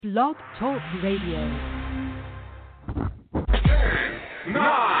Blog Talk Radio. 10,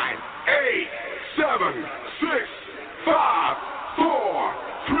 9, 8, 7, 6, 5, 4,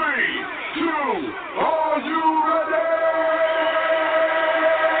 3, 2, are you ready?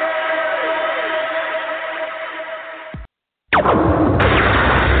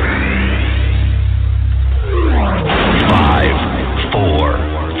 5, 4,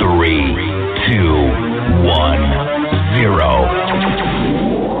 3, 2, 1, 0.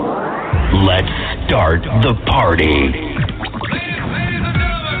 Let's start the party.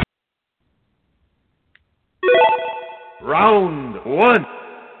 Round one.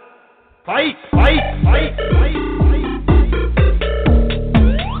 Fight, fight, fight, fight, fight.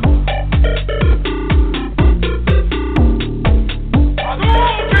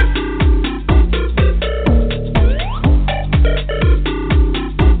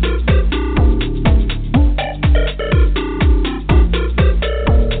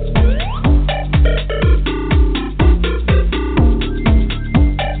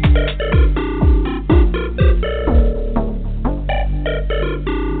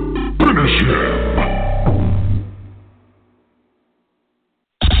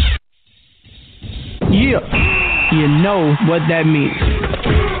 You know what that means.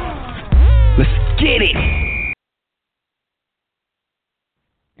 Let's get it.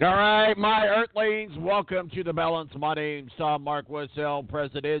 All right, my Earthlings, welcome to the balance. My name's Tom Marquis, El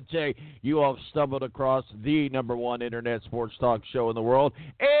Presidente. You have stumbled across the #1 internet sports talk show in the world,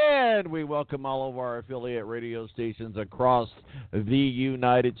 and we welcome all of our affiliate radio stations across the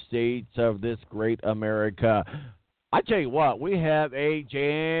United States of this great America. I tell you what, we have a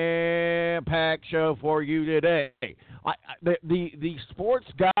jam-packed show for you today. The sports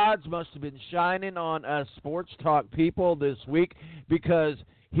gods must have been shining on us sports talk people this week because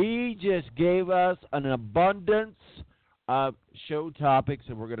he just gave us an abundance of show topics,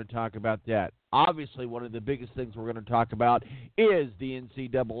 and we're going to talk about that. Obviously, one of the biggest things we're going to talk about is the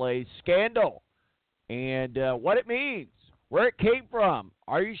NCAA scandal and what it means, where it came from.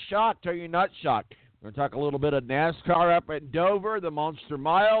 Are you shocked? Are you not shocked? We're going to talk a little bit of NASCAR up at Dover, the Monster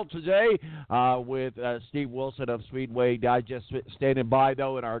Mile today, with Steve Wilson of Speedway Digest standing by,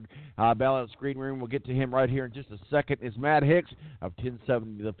 though, in our balanced screen room. We'll get to him right here in just a second. Is Matt Hicks of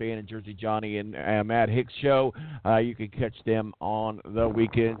 1070 The Fan and Jersey Johnny and Matt Hicks Show. You can catch them on the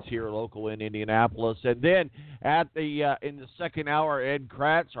weekends here local in Indianapolis. And then at the in the second hour, Ed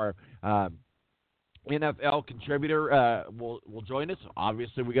Kratz, our NFL contributor, will join us.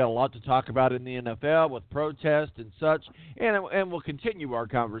 Obviously, we got a lot to talk about in the NFL with protests and such, and we'll continue our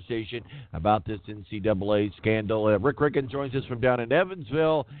conversation about this NCAA scandal. Rick Ricken joins us from down in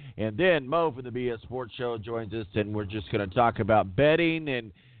Evansville, and then Mo from the BS Sports Show joins us, and we're just going to talk about betting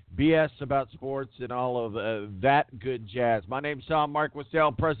and BS about sports and all of that good jazz. My name's Tom Marquis,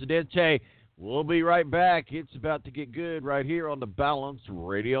 El Presidente. We'll be right back. It's about to get good right here on the Balanced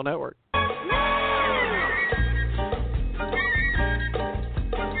Radio Network.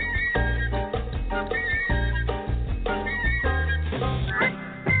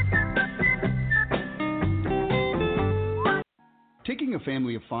 Taking a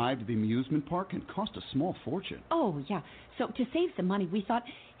family of 5 to the amusement park can cost a small fortune. Oh, yeah. So to save some money, we thought,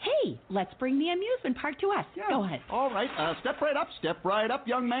 hey, let's bring the amusement park to us. Yeah. Go ahead. All right. Step right up,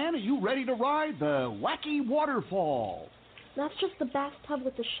 young man. Are you ready to ride the wacky waterfall? That's just the bathtub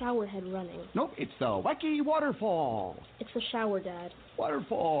with the shower head running. Nope, it's the wacky waterfall. It's the shower, Dad.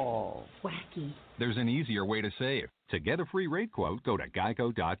 Waterfall. Wacky. There's an easier way to save. To get a free rate quote, go to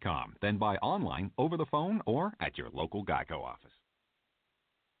geico.com, then buy online, over the phone, or at your local Geico office.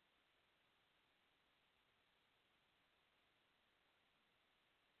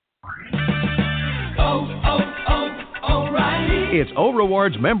 O'Reilly. It's O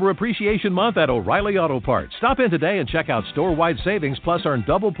Rewards Member Appreciation Month at O'Reilly Auto Parts. Stop in today and check out store-wide savings plus earn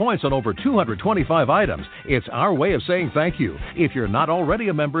double points on over 225 items. It's our way of saying thank you. If you're not already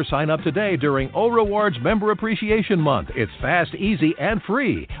a member, sign up today during O Rewards Member Appreciation Month. It's fast, easy, and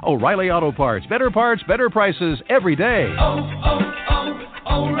free. O'Reilly Auto Parts. Better parts, better prices every day. O'Reilly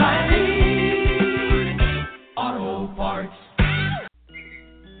Auto Parts.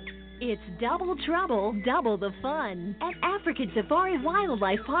 It's double trouble, double the fun at African Safari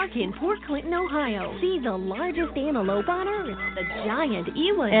Wildlife Park in Port Clinton, Ohio. See the largest antelope on Earth, the giant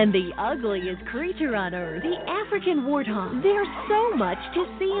eland, and the ugliest creature on Earth, the African warthog. There's so much to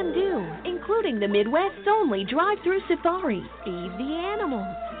see and do, including the Midwest's only drive-through safari. Feed the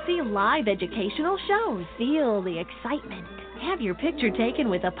animals, see live educational shows, feel the excitement. Have your picture taken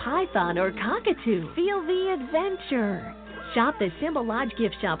with a python or cockatoo. Feel the adventure. Shop the Symbol Lodge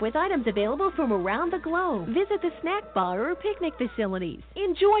gift shop with items available from around the globe. Visit the snack bar or picnic facilities.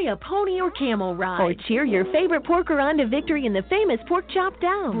 Enjoy a pony or camel ride. Or cheer your favorite porker on to victory in the famous Pork Chop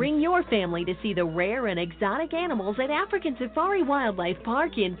Down. Bring your family to see the rare and exotic animals at African Safari Wildlife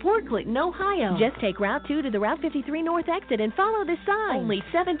Park in Port Clinton, Ohio. Just take Route 2 to the Route 53 North exit and follow the sign. Only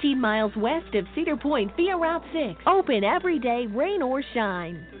 17 miles west of Cedar Point via Route 6. Open every day, rain or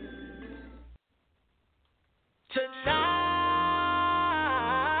shine.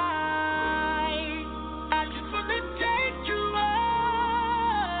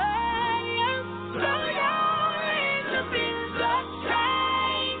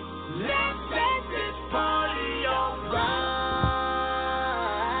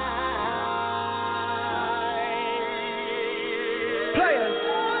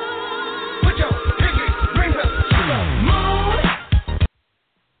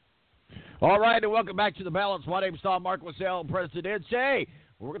 All right, and welcome back to The Balance. My name's Tom Marquis, President. Hey,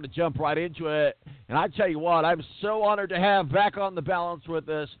 we're going to jump right into it. And I tell you what, I'm so honored to have back on The Balance with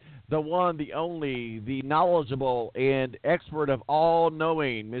us the one, the only, the knowledgeable and expert of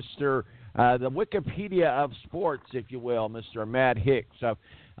all-knowing, Mr. The Wikipedia of sports, if you will, Mr. Matt Hicks of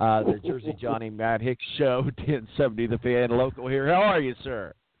the Jersey Johnny Matt Hicks Show, 1070 The Fan, local here. How are you,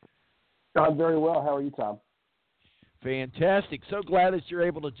 sir? I'm very well. How are you, Tom? Fantastic. So glad that you're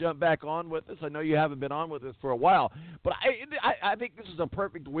able to jump back on with us. I know you haven't been on with us for a while, but I think this is a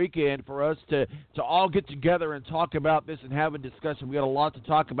perfect weekend for us to all get together and talk about this and have a discussion. We got a lot to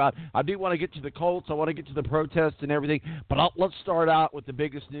talk about. I do want to get to the Colts. I want to get to the protests and everything, but let's start out with the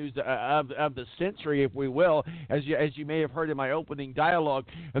biggest news of the century, if we will. As you may have heard in my opening dialogue,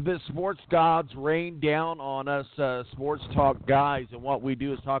 the sports gods rain down on us sports talk guys, and what we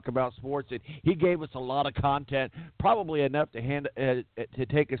do is talk about sports. And he gave us a lot of content, probably enough to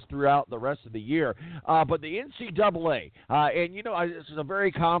take us throughout the rest of the year. But the NCAA, and this is a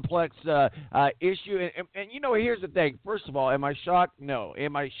very complex issue. And here's the thing. First of all, am I shocked? No.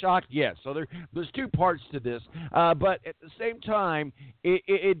 Am I shocked? Yes. So there's two parts to this. But at the same time,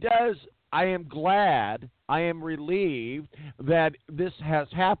 it does. I am glad, I am relieved that this has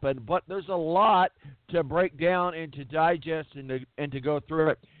happened. But there's a lot to break down and to digest and to go through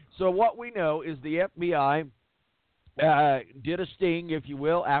it. So what we know is the FBI did a sting, if you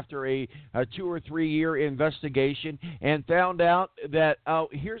will, after a 2 or 3 year investigation and found out that,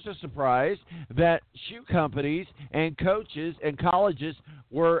 here's a surprise, that shoe companies and coaches and colleges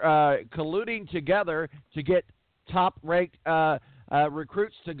were colluding together to get top-ranked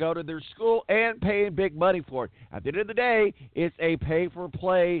recruits to go to their school and paying big money for it. At the end of the day, it's a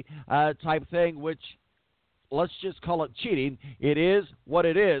pay-for-play type thing, which, let's just call it cheating. It is what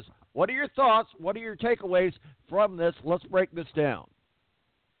it is. What are your thoughts? What are your takeaways from this? Let's break this down.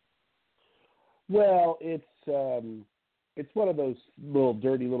 Well, it's one of those little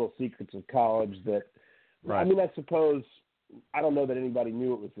dirty little secrets of college that, right. I mean, I suppose, I don't know that anybody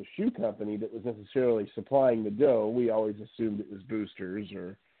knew it was the shoe company that was necessarily supplying the dough. We always assumed it was boosters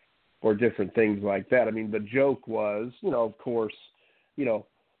or different things like that. I mean, the joke was, of course,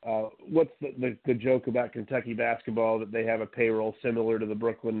 what's the joke about Kentucky basketball, that they have a payroll similar to the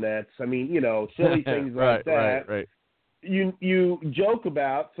Brooklyn Nets? I mean, silly things like that. Right. You joke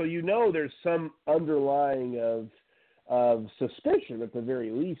about, so there's some underlying of suspicion at the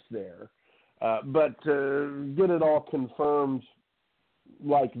very least there. But to get it all confirmed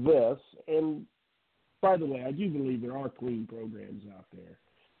like this, and by the way, I do believe there are clean programs out there.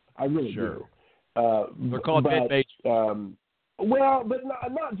 I really do. They're called mid-major. Well, but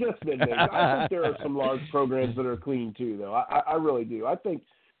not just mid-major. I think there are some large programs that are clean too, though. I really do. I think,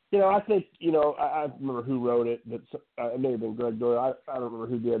 I remember who wrote it. It may have been Greg Doyle. I don't remember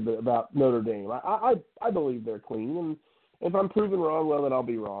who did, but about Notre Dame. I believe they're clean, and if I'm proven wrong, well, then I'll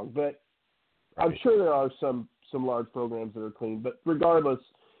be wrong. But I'm sure there are some large programs that are clean. But regardless,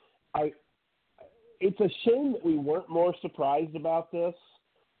 it's a shame that we weren't more surprised about this.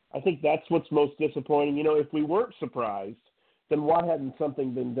 I think that's what's most disappointing. If we weren't surprised, then why hadn't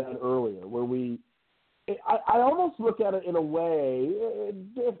something been done earlier? I almost look at it in a way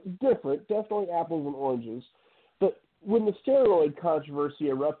different, definitely apples and oranges. But when the steroid controversy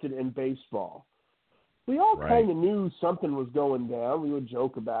erupted in baseball, we all kind of knew something was going down. We would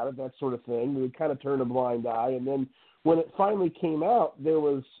joke about it, that sort of thing. We would kind of turn a blind eye. And then when it finally came out, there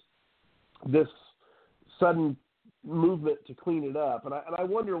was this sudden movement to clean it up. And I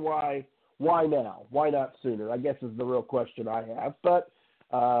wonder why now? Why not sooner? I guess is the real question I have. But,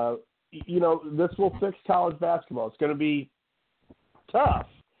 this will fix college basketball. It's going to be tough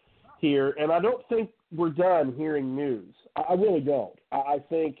here. And I don't think we're done hearing news. I really don't. I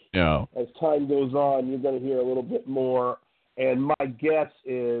think as time goes on, you're going to hear a little bit more And my guess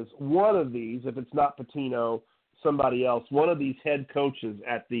is one of these, if it's not Pitino, somebody else, one of these head coaches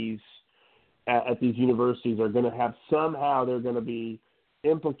at these universities are going to have somehow they're going to be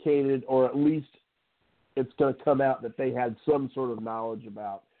implicated, or at least it's going to come out that they had some sort of knowledge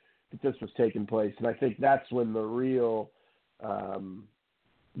about that this was taking place. And I think that's when the real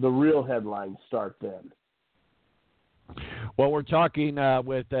headlines start then. Well, we're talking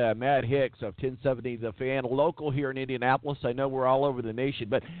with Matt Hicks of 1070 The Fan, local here in Indianapolis. I know we're all over the nation,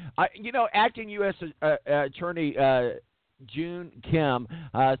 but acting U.S. Attorney June Kim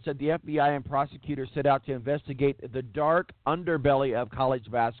said the FBI and prosecutors set out to investigate the dark underbelly of college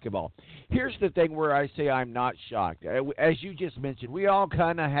basketball. Here's the thing where I say I'm not shocked. As you just mentioned, we all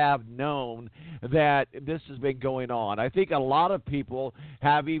kind of have known that this has been going on. I think a lot of people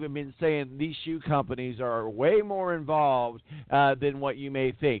have even been saying these shoe companies are way more involved than what you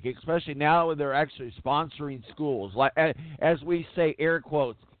may think, especially now when they're actually sponsoring schools. Like, as we say, air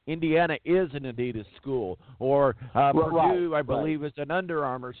quotes, Indiana is an Adidas school, or Purdue, I believe, is an Under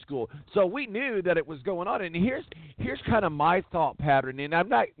Armour school. So we knew that it was going on. And here's kind of my thought pattern, and I'm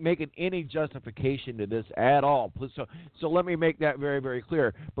not making any justification to this at all. So let me make that very, very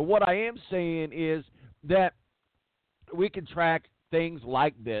clear. But what I am saying is that we can track things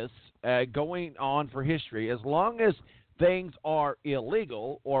like this going on for history. As long as things are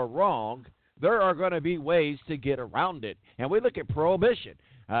illegal or wrong, there are going to be ways to get around it. And we look at Prohibition.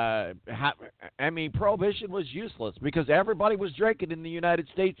 Prohibition was useless because everybody was drinking in the United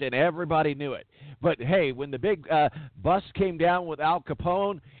States and everybody knew it. But hey, when the big bust came down with Al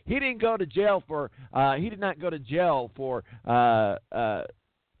Capone, he did not go to jail for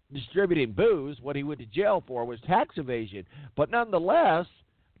distributing booze. What he went to jail for was tax evasion. But nonetheless,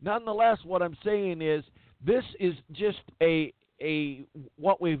 what I'm saying is this is just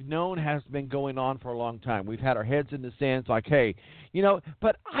what we've known has been going on for a long time. We've had our heads in the sand, like, hey,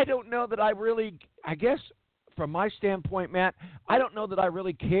 but I don't know that I guess from my standpoint, Matt, I don't know that I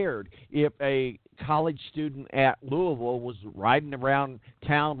really cared if a college student at Louisville was riding around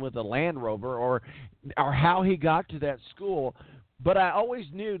town with a Land Rover or how he got to that school. But I always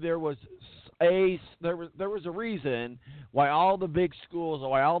knew there was a reason why all the big schools,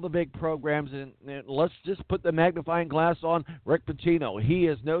 why all the big programs, and let's just put the magnifying glass on Rick Pitino. He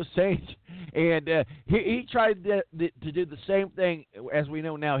is no saint, and he tried to do the same thing. As we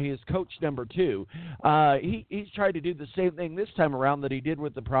know now, he is coach number 2. He's tried to do the same thing this time around that he did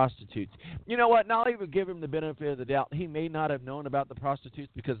with the prostitutes. You know what? Now, I'll even give him the benefit of the doubt. He may not have known about the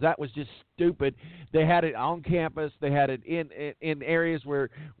prostitutes because that was just stupid. They had it on campus. They had it in areas where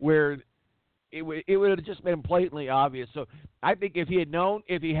it would have just been blatantly obvious. So I think if he had known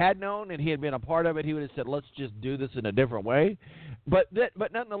and he had been a part of it, he would have said, let's just do this in a different way. But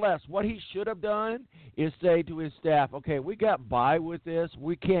nonetheless, what he should have done is say to his staff, okay, we got by with this.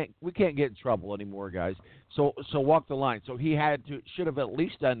 We can't get in trouble anymore, guys. So walk the line. So he should have at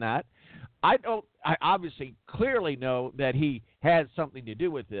least done that. I obviously clearly know that he had something to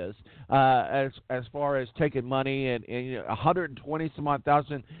do with this, as far as taking money and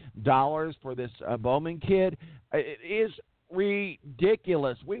 $120,000 for this Bowman kid. It is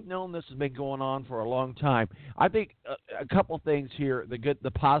ridiculous. We've known this has been going on for a long time. I think a couple things here.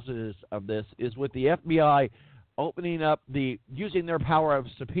 The positives of this is with the FBI opening up using their power of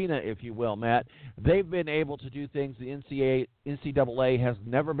subpoena, if you will, Matt. They've been able to do things the NCAA has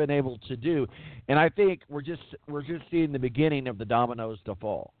never been able to do, and I think we're just seeing the beginning of the dominoes to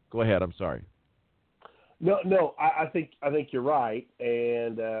fall. Go ahead. I'm sorry. No. I think you're right,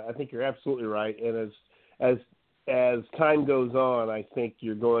 and I think you're absolutely right. And as time goes on, I think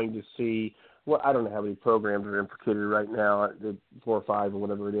you're going to see. Well, I don't know how many programs are implicated right now, 4 or 5 or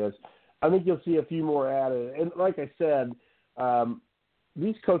whatever it is. I think you'll see a few more added. And like I said,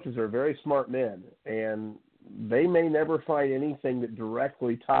 these coaches are very smart men, and they may never find anything that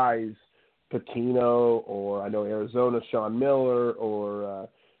directly ties Pitino or I know Arizona, Sean Miller, or,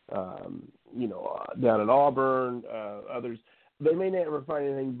 down in Auburn, others. They may never find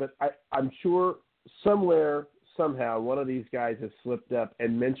anything, but I'm sure somewhere, somehow, one of these guys has slipped up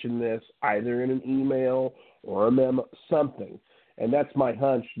and mentioned this either in an email or a memo, something. And that's my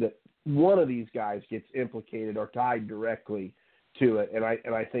hunch that one of these guys gets implicated or tied directly to it, and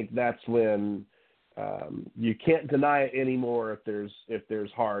I think that's when you can't deny it anymore if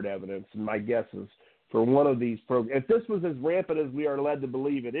there's hard evidence. And my guess is for one of these programs, if this was as rampant as we are led to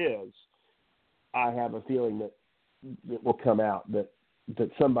believe it is, I have a feeling that will come out that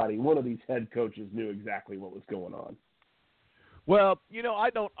one of these head coaches knew exactly what was going on. Well, I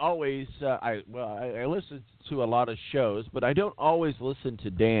don't always. I listen to a lot of shows, but I don't always listen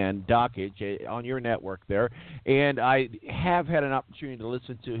to Dan Dockage on your network there. And I have had an opportunity to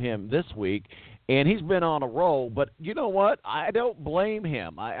listen to him this week, and he's been on a roll. But you know what? I don't blame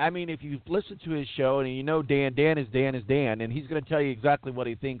him. I mean, if you listen to his show and Dan is Dan, and he's going to tell you exactly what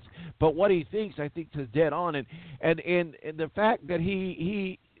he thinks. But what he thinks, I think, is dead on. And the fact that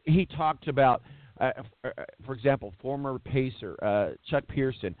he talked about. For example, former Pacer Chuck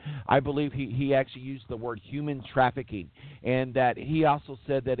Pearson, I believe he actually used the word human trafficking, and that he also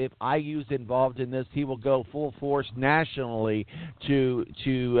said that if IU's involved in this, he will go full force nationally to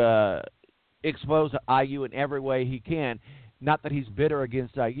expose IU in every way he can. Not that he's bitter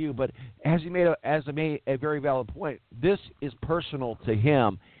against IU, but as he made a very valid point, this is personal to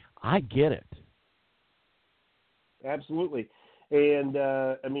him. I get it. Absolutely. And,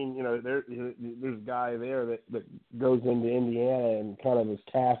 I mean, there's a guy there that goes into Indiana and kind of is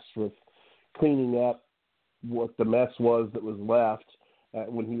tasked with cleaning up what the mess was that was left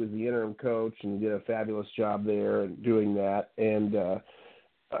when he was the interim coach, and did a fabulous job there and doing that. And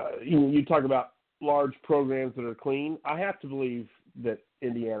you talk about large programs that are clean. I have to believe that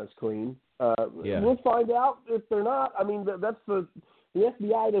Indiana's clean. We'll find out if they're not. I mean, that's the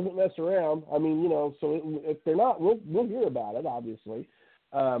FBI doesn't mess around. I mean, so if they're not, we'll hear about it, obviously.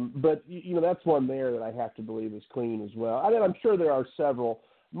 But, that's one there that I have to believe is clean as well. I mean, I'm sure there are several.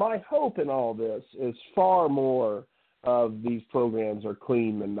 My hope in all this is far more of these programs are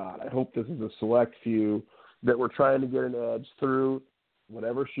clean than not. I hope this is a select few that we're trying to get an edge through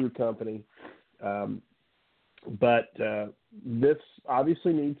whatever shoe company. But this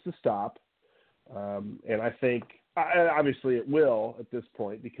obviously needs to stop. And I think, obviously it will at this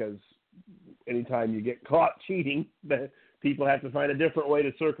point, because anytime you get caught cheating, people have to find a different way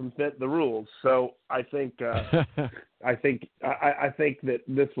to circumvent the rules. So I think I think that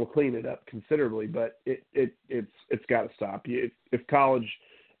this will clean it up considerably, but it's got to stop. If college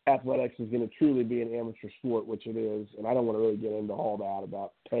athletics is going to truly be an amateur sport, which it is, and I don't want to really get into all that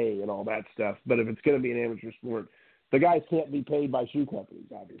about pay and all that stuff, but if it's going to be an amateur sport, the guys can't be paid by shoe companies,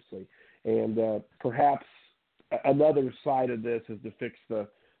 obviously. And perhaps another side of this is to fix the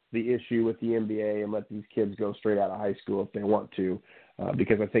issue with the NBA and let these kids go straight out of high school if they want to,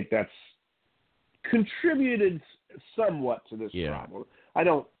 because I think that's contributed somewhat to this problem. I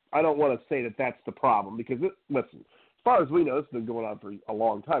don't want to say that that's the problem, because listen, as far as we know, this has been going on for a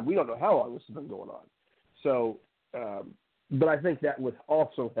long time. We don't know how long this has been going on. So, but I think that would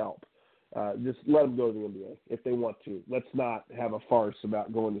also help. Just let them go to the NBA if they want to. Let's not have a farce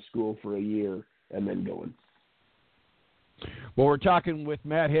about going to school for a year and then going. Well, we're talking with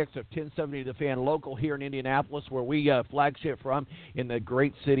Matt Hicks of 1070 The Fan, local here in Indianapolis, where we flagship from in the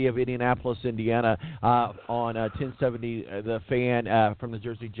great city of Indianapolis, Indiana, on 1070 The Fan from the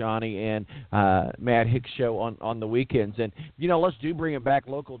Jersey Johnny and Matt Hicks show on the weekends. And, let's bring it back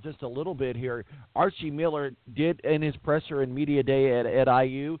local just a little bit here. Archie Miller did, in his presser and media day at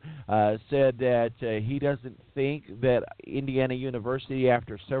IU, said that he doesn't think that Indiana University,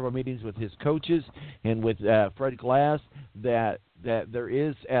 after several meetings with his coaches and with Fred Glass, that there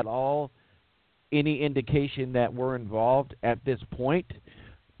is at all any indication that we're involved at this point.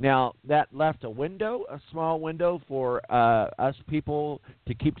 Now, that left a small window for us people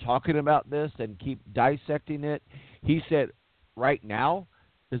to keep talking about this and keep dissecting it. He said, right now,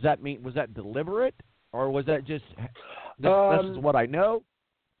 was that deliberate, or was that just, this is what I know?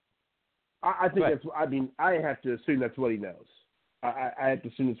 I think I have to assume that's what he knows. I have to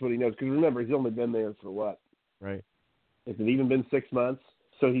assume that's what he knows, because remember, he's only been there for what? Right. Has it even been 6 months?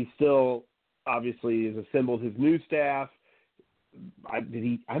 So he still obviously has assembled his new staff.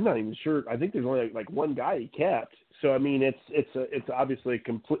 I'm not even sure. I think there's only like one guy he kept. So I mean, it's obviously a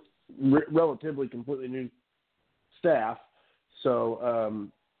relatively completely new staff. So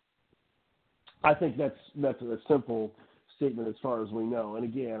I think that's a simple statement as far as we know. And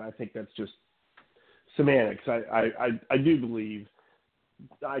again, I think that's just semantics. I do believe.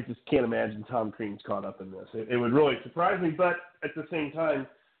 I just can't imagine Tom Crean's caught up in this. It would really surprise me, but at the same time,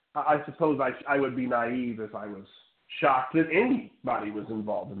 I suppose I would be naive if I was shocked that anybody was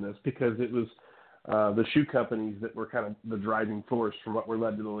involved in this, because it was the shoe companies that were kind of the driving force from what we're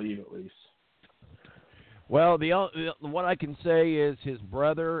led to believe, at least. Well, what I can say is his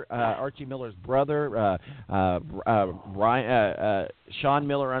brother, Archie Miller's brother, Sean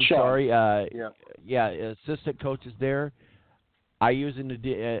Miller. Assistant coach is there. I use an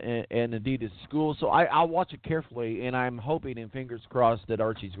Adidas school, so I'll watch it carefully, and I'm hoping and fingers crossed that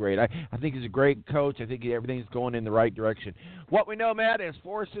Archie's great. I think he's a great coach. I think everything's going in the right direction. What we know, Matt, is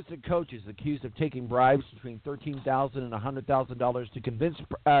 4 assistant coaches accused of taking bribes between $13,000 and $100,000 to convince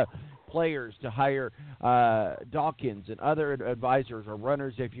players to hire Dawkins and other advisors or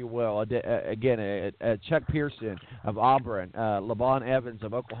runners, if you will. Again, Chuck Pearson of Auburn, LeVon Evans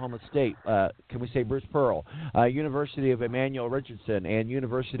of Oklahoma State, can we say Bruce Pearl, University of Emmanuel Richardson, and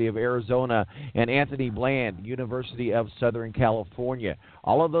University of Arizona, and Anthony Bland, University of Southern California.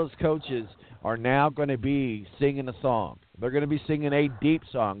 All of those coaches are now going to be singing a song. They're going to be singing a deep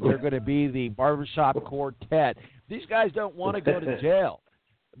song. They're going to be the barbershop quartet. These guys don't want to go to jail.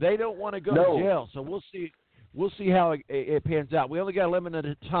 They don't want to go to jail, so we'll see. We'll see how it pans out. We only got a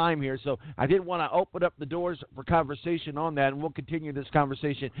limited time here, so I did want to open up the doors for conversation on that, and we'll continue this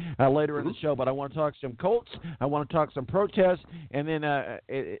conversation later in the show. But I want to talk some Colts. I want to talk some protests, and then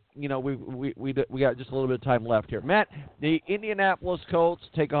we got just a little bit of time left here. Matt, the Indianapolis Colts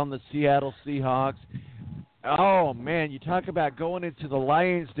take on the Seattle Seahawks. Oh man, you talk about going into the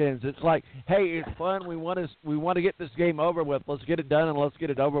Lions' dens. It's like, hey, it's fun. We want to get this game over with. Let's get it done and let's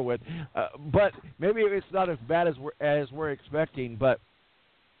get it over with. But maybe it's not as bad as we're expecting. But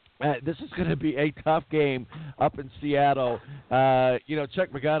this is going to be a tough game up in Seattle. Chuck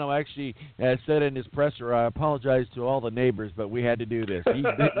Pagano actually said in his presser, "I apologize to all the neighbors, but we had to do this."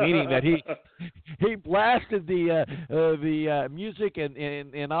 Meaning that he blasted the music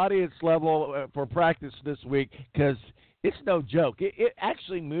and audience level for practice this week because it's no joke. It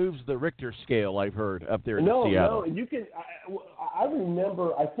actually moves the Richter scale. I've heard up there in Seattle. No, you can. I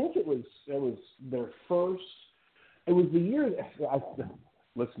remember. I think it was their first. It was the year.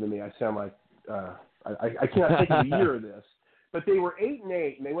 Listen to me. I sound like I cannot think of the year of this. But they were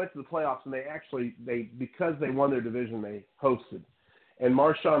 8-8, and they went to the playoffs, and they because they won their division, they hosted. And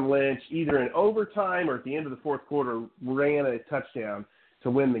Marshawn Lynch, either in overtime or at the end of the fourth quarter, ran a touchdown to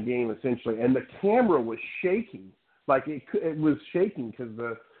win the game essentially. And the camera was shaking, like it was shaking because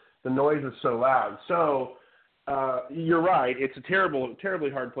the noise is so loud. So you're right. It's a terribly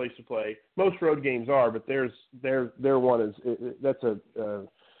hard place to play. Most road games are, but their one is that's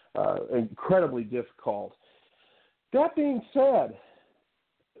incredibly difficult. That being said,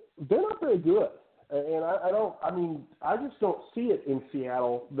 they're not very good, and I just don't see it in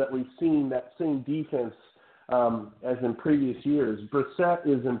Seattle that we've seen that same defense as in previous years. Brissett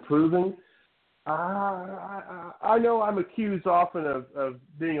is improving. I know I'm accused often of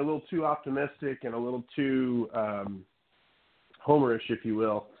being a little too optimistic and a little too homerish, if you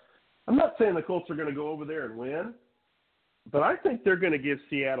will. I'm not saying the Colts are going to go over there and win, but I think they're going to give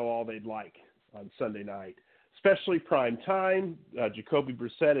Seattle all they'd like on Sunday night, especially prime time. Jacoby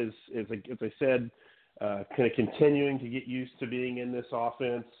Brissett is, as I said, kind of continuing to get used to being in this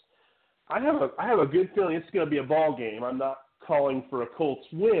offense. I have a good feeling it's going to be a ball game. I'm not calling for a Colts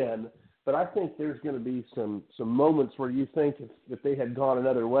win, but I think there's going to be some moments where you think if they had gone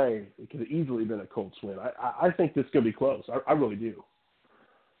another way, it could have easily been a Colts win. I think this is going to be close. I really do.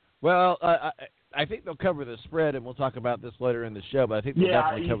 Well, I think they'll cover the spread, and we'll talk about this later in the show, but I think they'll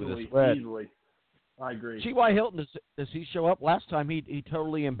definitely cover the spread. Easily. I agree. T.Y. Hilton, does he show up? Last time he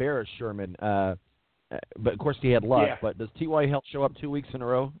totally embarrassed Sherman, but of course he had luck. Yeah. But does T.Y. Hilton show up 2 weeks in a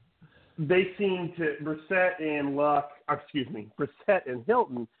row? They seem to Brissett and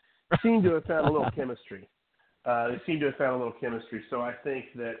Hilton seem to have found a little chemistry. So I think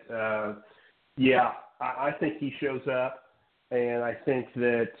that, I think he shows up, and I think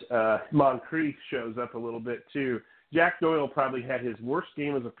that Marquis shows up a little bit too. Jack Doyle probably had his worst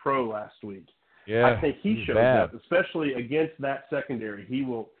game as a pro last week. Yeah, I think he shows up, especially against that secondary. He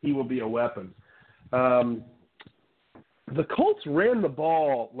will be a weapon. The Colts ran the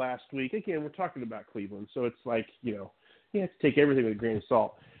ball last week. Again, we're talking about Cleveland, so it's like, you have to take everything with a grain of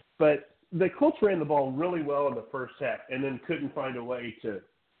salt. But the Colts ran the ball really well in the first half and then couldn't find a way to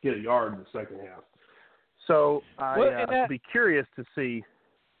get a yard in the second half. So I'd be curious to see.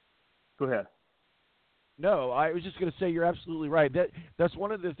 Go ahead. No, I was just going to say you're absolutely right. That's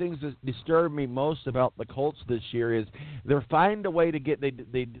one of the things that disturbed me most about the Colts this year is they're finding a way to get. They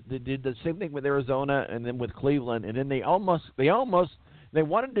did the same thing with Arizona and then with Cleveland, and then they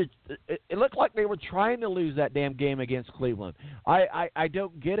wanted to. It looked like they were trying to lose that damn game against Cleveland. I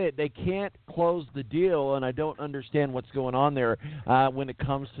don't get it. They can't close the deal, and I don't understand what's going on there when it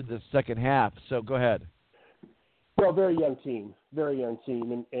comes to the second half. So go ahead. Well, very young team,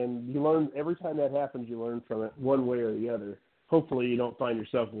 and you learn every time that happens. You learn from it one way or the other. Hopefully, you don't find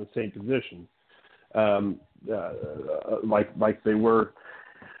yourself in the same position, like they were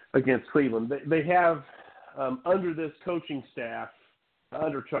against Cleveland. They have under this coaching staff,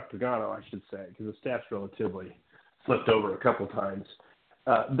 under Chuck Pagano, I should say, because the staff's relatively flipped over a couple times,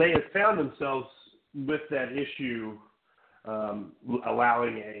 they have found themselves with that issue,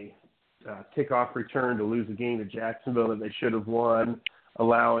 allowing a kickoff return to lose a game to Jacksonville that they should have won,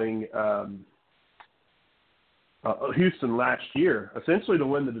 allowing Houston last year essentially to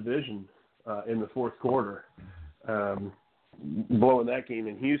win the division in the fourth quarter, blowing that game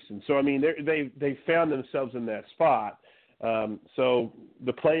in Houston. So, I mean, they found themselves in that spot. So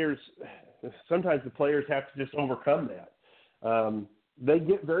the players, sometimes the players have to just overcome that. They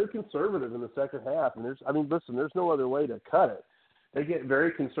get very conservative in the second half, and there's no other way to cut it. They get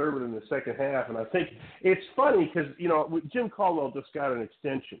very conservative in the second half, and I think it's funny because, Jim Caldwell just got an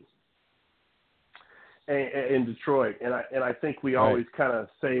extension in Detroit, and I think we always kind of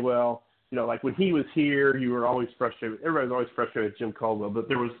say, well, like when he was here, you were always frustrated. Everybody was always frustrated with Jim Caldwell, but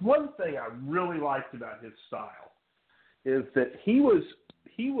there was one thing I really liked about his style is that he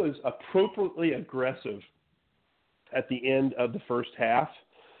was appropriately aggressive at the end of the first half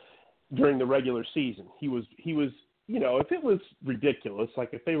during the regular season. He was, if it was ridiculous, like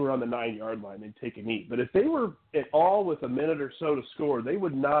if they were on the 9-yard line, they'd take a knee. But if they were at all with a minute or so to score, they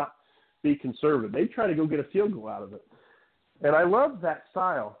would not be conservative. They'd try to go get a field goal out of it. And I love that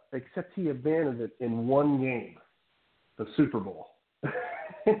style, except he abandoned it in one game, the Super Bowl.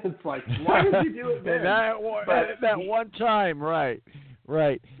 It's like, why did you do it then? That one time, right.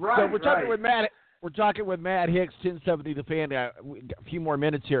 So we're talking with Matt. We're talking with Matt Hicks, 1070 The Fan. A few more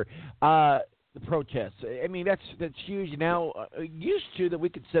minutes here. The protests. I mean, that's huge. Now, used to that we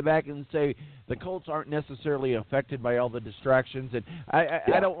could sit back and say the Colts aren't necessarily affected by all the distractions. And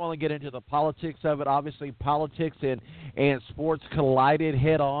I don't want to get into the politics of it. Obviously, politics and sports collided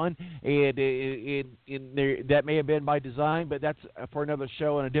head on, and that may have been by design, but that's for another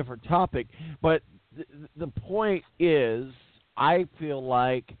show and a different topic. But the point is, I feel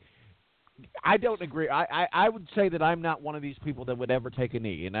like I don't agree. I would say that I'm not one of these people that would ever take a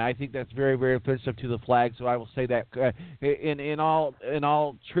knee, and I think that's very, very offensive to the flag. So I will say that in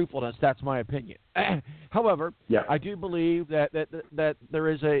all truthfulness, that's my opinion. However, I do believe that there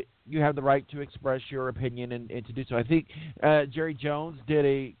is you have the right to express your opinion and to do so. I think Jerry Jones did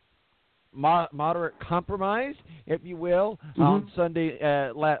a moderate compromise, if you will, on Sunday,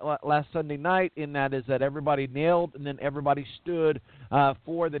 last Sunday night, in that is that everybody knelt and then everybody stood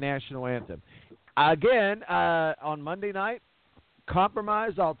for the national anthem. Again, on Monday night,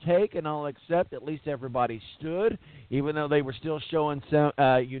 compromise I'll take and I'll accept. At least everybody stood, even though they were still showing some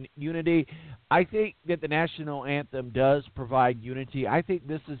unity. I think that the national anthem does provide unity. I think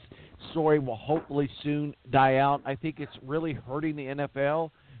this story will hopefully soon die out. I think it's really hurting the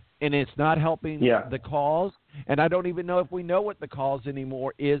NFL. And it's not helping the cause. And I don't even know if we know what the cause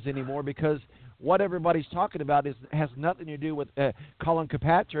anymore because what everybody's talking about has nothing to do with Colin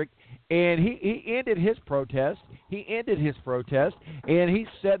Kirkpatrick. And he ended his protest. And he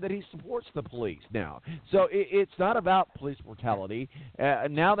said that he supports the police now. So it's not about police brutality.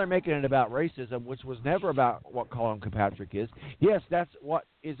 Now they're making it about racism, which was never about what Colin Kirkpatrick is. Yes, that's what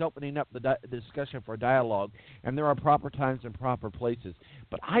is opening up the discussion for dialogue, and there are proper times and proper places.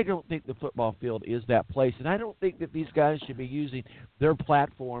 But I don't think the football field is that place, and I don't think that these guys should be using their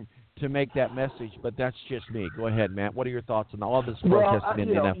platform to make that message, but that's just me. Go ahead, Matt. What are your thoughts on all of this protesting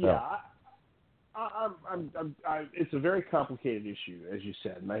in the NFL? It's a very complicated issue, as you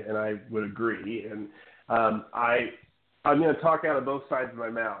said, and I would agree. And I'm going to talk out of both sides of my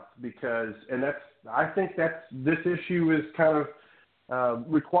mouth I think this issue is kind of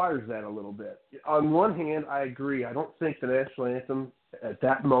requires that a little bit. On one hand, I agree. I don't think the national anthem at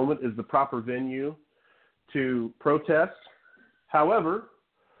that moment is the proper venue to protest. However,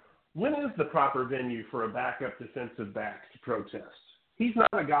 when is the proper venue for a backup defensive back to protest? He's not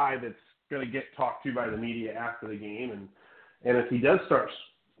a guy that's going to get talked to by the media after the game, and if he does start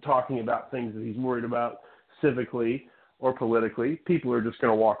talking about things that he's worried about civically or politically, people are just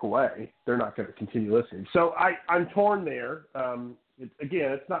going to walk away. They're not going to continue listening. So I'm torn there.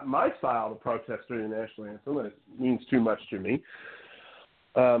 It's not my style to protest during the national anthem, and it means too much to me.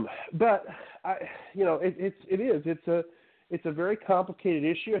 But it's a very complicated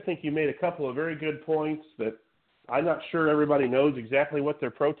issue. I think you made a couple of very good points that I'm not sure everybody knows exactly what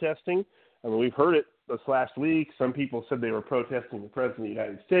they're protesting. I mean, we've heard it this last week. Some people said they were protesting the President of the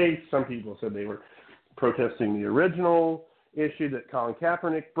United States. Some people said they were protesting the original issue that Colin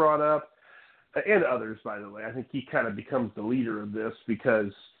Kaepernick brought up, and others, by the way. I think he kind of becomes the leader of this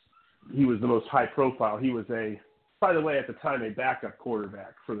because he was the most high profile. He was by the way, at the time, a backup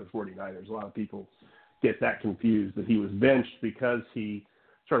quarterback for the 49ers. A lot of people get that confused, that he was benched because he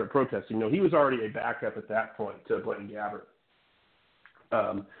started protesting. No, he was already a backup at that point to Blaine Gabbert.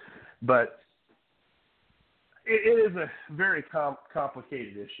 But it is a very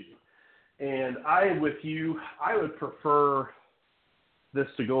complicated issue. And I am with you. I would prefer this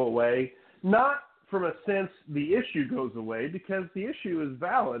to go away, not from a sense the issue goes away, because the issue is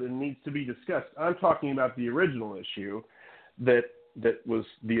valid and needs to be discussed. I'm talking about the original issue that was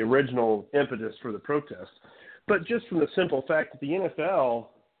the original impetus for the protest. But just from the simple fact that the NFL,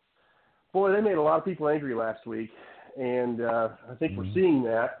 boy, they made a lot of people angry last week. And I think we're seeing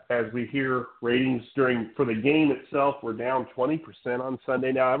that as we hear ratings for the game itself were down 20% on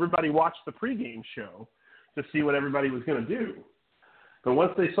Sunday. Now, everybody watched the pregame show to see what everybody was going to do. But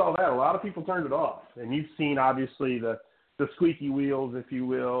once they saw that, a lot of people turned it off. And you've seen, obviously, the squeaky wheels, if you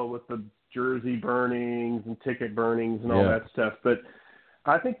will, with the jersey burnings and ticket burnings and all that stuff. But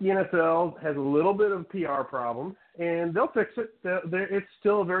I think the NFL has a little bit of a PR problem, and they'll fix it. It's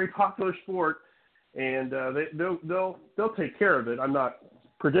still a very popular sport, and they'll take care of it. I'm not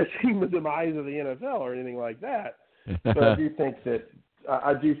predicting the demise of the NFL or anything like that, but I do think that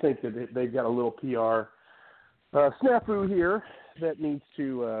they've got a little PR snafu here that needs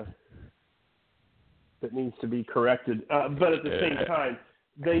to be corrected. But at the same time,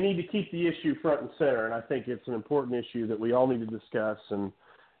 they need to keep the issue front and center, and I think it's an important issue that we all need to discuss and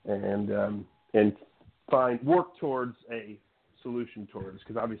work towards a solution towards,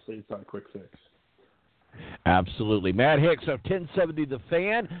 because obviously it's not a quick fix. Absolutely. Matt Hicks of 1070 The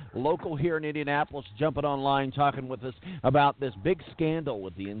Fan, local here in Indianapolis, jumping online, talking with us about this big scandal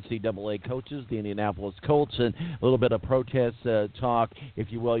with the NCAA coaches, the Indianapolis Colts, and a little bit of protest talk,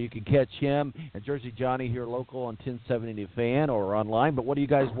 if you will. You can catch him and Jersey Johnny here local on 1070 The Fan or online. But what are you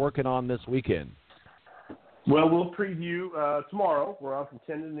guys working on this weekend? Well, we'll preview tomorrow. We're on from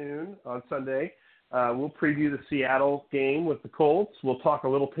 10 to noon on Sunday. We'll preview the Seattle game with the Colts. We'll talk a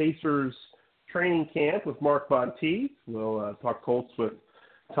little Pacers training camp with Marquis. We'll talk Colts with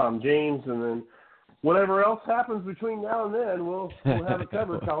Tom James, and then whatever else happens between now and then, we'll have it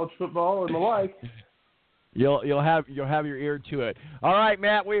covered, college football and the like. You'll have your ear to it. All right,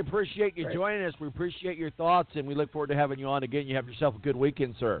 Matt, we appreciate you joining us. We appreciate your thoughts, and we look forward to having you on again. You have yourself a good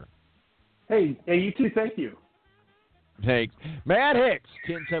weekend, sir. Hey, you too. Thank you. Thanks. Matt Hicks,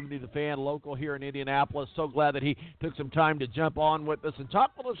 1070 The Fan, local here in Indianapolis. So glad that he took some time to jump on with us and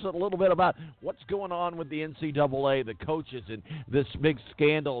talk with us a little bit about what's going on with the NCAA, the coaches, and this big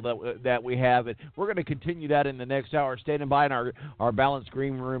scandal that we have. And we're going to continue that in the next hour. Standing by in our balanced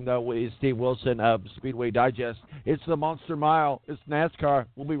green room, though, is Steve Wilson of Speedway Digest. It's the Monster Mile. It's NASCAR.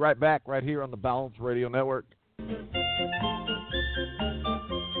 We'll be right back right here on the Balance Radio Network.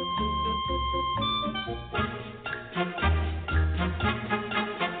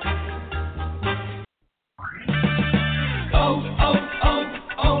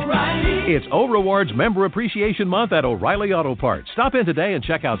 It's O-Rewards Member Appreciation Month at O'Reilly Auto Parts. Stop in today and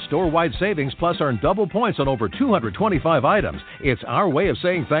check out store-wide savings, plus earn double points on over 225 items. It's our way of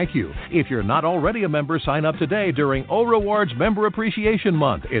saying thank you. If you're not already a member, sign up today during O-Rewards Member Appreciation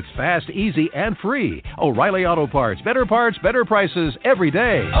Month. It's fast, easy, and free. O'Reilly Auto Parts. Better parts, better prices every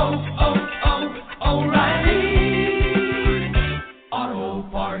day. O'Reilly Auto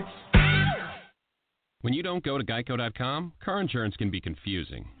Parts. When you don't go to Geico.com, car insurance can be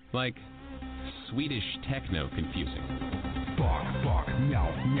confusing. Like Swedish techno confusing. Bark, bark, meow,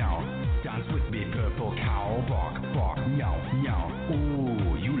 meow. Dance with me, purple cow. Bark, bark, meow, meow.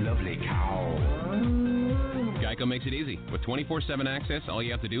 Ooh, you lovely cow. Geico makes it easy. With 24/7 access, all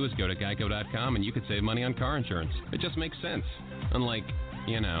you have to do is go to Geico.com and you could save money on car insurance. It just makes sense. Unlike,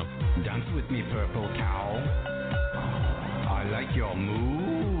 Dance with me, purple cow. I like your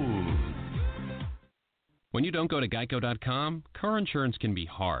moves. When you don't go to Geico.com, car insurance can be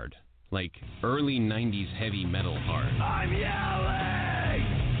hard. Like early 90s heavy metal hard. I'm yelling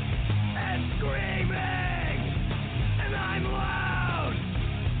and screaming and I'm loud.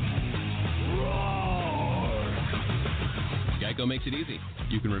 Roar. Geico makes it easy.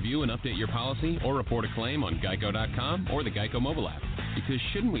 You can review and update your policy or report a claim on Geico.com or the Geico mobile app. Because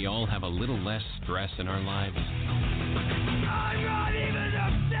shouldn't we all have a little less stress in our lives? I'm not even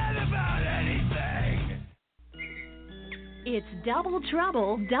upset about anything. It's double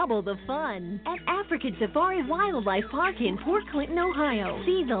trouble, double the fun at African Safari Wildlife Park in Port Clinton, Ohio.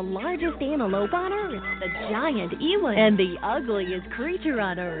 See the largest antelope on Earth, the giant eland, and the ugliest creature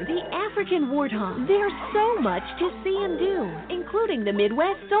on Earth, the African warthog. There's so much to see and do, including the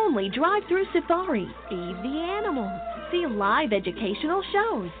Midwest's only drive-through safari. Feed the animals, see live educational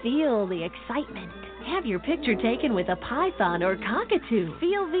shows, feel the excitement. Have your picture taken with a python or cockatoo.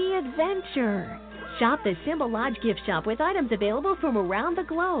 Feel the adventure. Shop the Symbol Lodge gift shop with items available from around the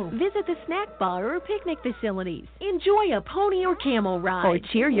globe. Visit the snack bar or picnic facilities. Enjoy a pony or camel ride. Or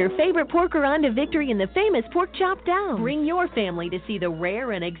cheer your favorite porker on to victory in the famous Pork Chop Down. Bring your family to see the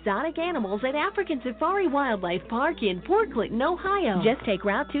rare and exotic animals at African Safari Wildlife Park in Port Clinton, Ohio. Just take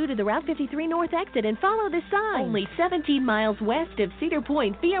Route 2 to the Route 53 North exit and follow the sign. Only 17 miles west of Cedar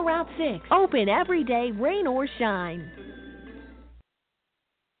Point via Route 6. Open every day, rain or shine.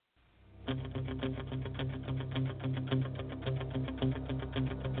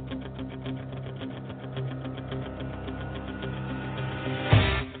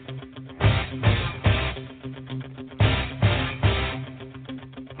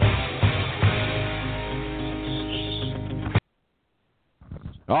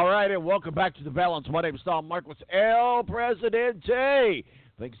 All right, and welcome back to The Balance. My name is Tom Marquis, El Presidente.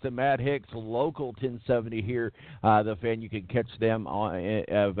 Thanks to Matt Hicks, local 1070 here, The Fan. You can catch them on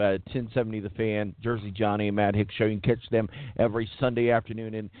 1070 The Fan, Jersey Johnny and Matt Hicks show. You can catch them every Sunday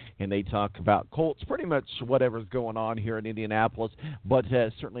afternoon, and they talk about Colts, pretty much whatever's going on here in Indianapolis. But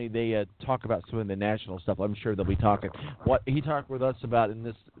certainly they talk about some of the national stuff. I'm sure they'll be talking what he talked with us about in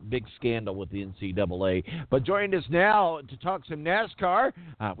this big scandal with the NCAA. But joining us now to talk some NASCAR,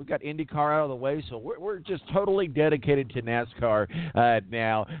 we've got IndyCar out of the way, so we're just totally dedicated to NASCAR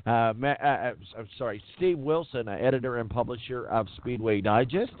now. Steve Wilson, editor and publisher of Speedway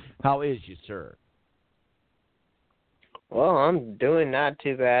Digest. How is you, sir? Well, I'm doing not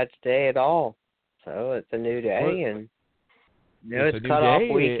too bad today at all. So it's a new day, and it's cutoff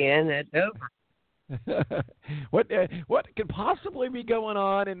weekend. It's over. What could possibly be going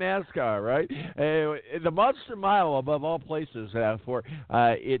on in NASCAR, right? The Monster Mile, above all places, for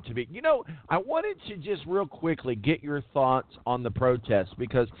it to be. I wanted to just real quickly get your thoughts on the protests,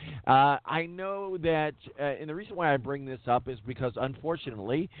 because I know that, and the reason why I bring this up is because,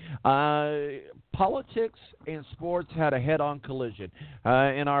 unfortunately, politics and sports had a head-on collision,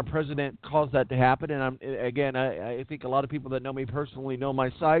 and our president caused that to happen. And I think a lot of people that know me personally know my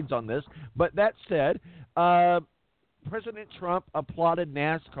sides on this. But that said, President Trump applauded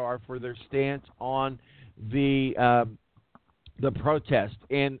NASCAR for their stance on the protest,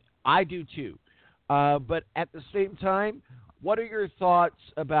 and I do too. But at the same time, what are your thoughts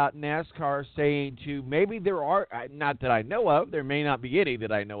about NASCAR saying to, maybe there are, not that I know of, there may not be any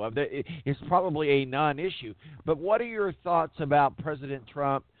that I know of, it's probably a non-issue, but what are your thoughts about President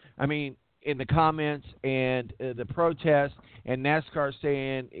Trump, in the comments and the protest, and NASCAR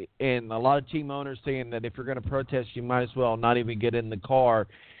saying, and a lot of team owners saying that if you're going to protest, you might as well not even get in the car?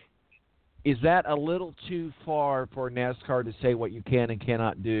 Is that a little too far for NASCAR to say what you can and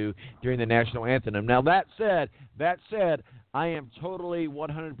cannot do during the national anthem? Now, that said, I am totally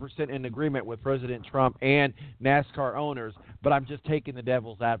 100% in agreement with President Trump and NASCAR owners, but I'm just taking the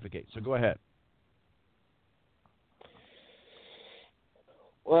devil's advocate. So go ahead.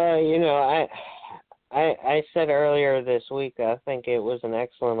 Well, I said earlier this week, I think it was an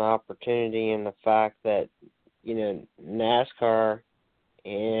excellent opportunity in the fact that, NASCAR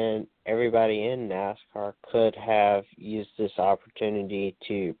and everybody in NASCAR could have used this opportunity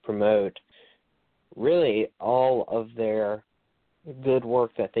to promote really all of their good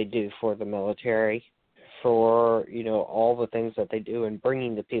work that they do for the military, for, all the things that they do in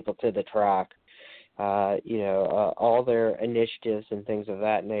bringing the people to the track. All their initiatives and things of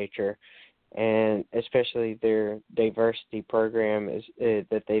that nature, and especially their diversity program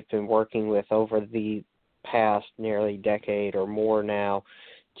that they've been working with over the past nearly decade or more now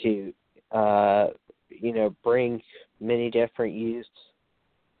to, bring many different youths,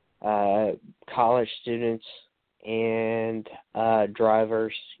 college students, and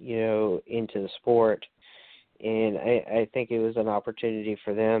drivers, into the sport. And I think it was an opportunity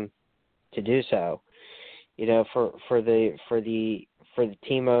for them to do so. For the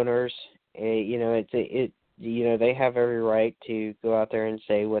team owners, they have every right to go out there and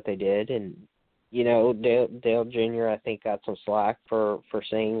say what they did. And Dale Jr. I think got some slack for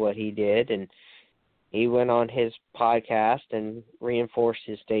saying what he did, and he went on his podcast and reinforced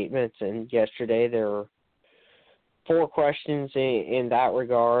his statements. And yesterday there were 4 questions in that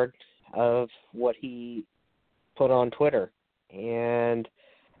regard of what he put on Twitter, and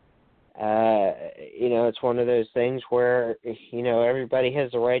it's one of those things where, everybody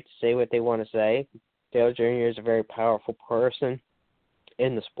has the right to say what they want to say. Dale Jr. is a very powerful person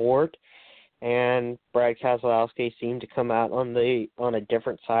in the sport, and Brad Keselowski seemed to come out on a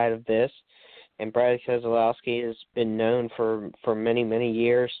different side of this. And Brad Keselowski has been known for many, many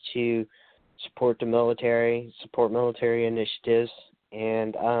years to support the military, support military initiatives,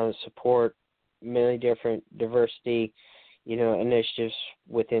 and support many different diversity initiatives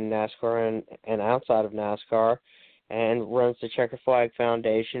within NASCAR and outside of NASCAR, and runs the Checker Flag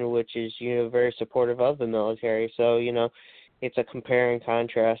Foundation, which is, very supportive of the military. So, it's a compare and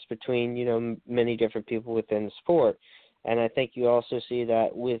contrast between, many different people within the sport. And I think you also see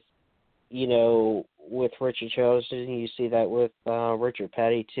that with Richard Chosen, you see that with Richard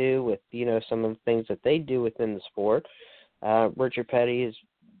Petty too, with, some of the things that they do within the sport. Richard Petty is,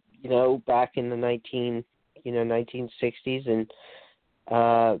 back in the 1960s, and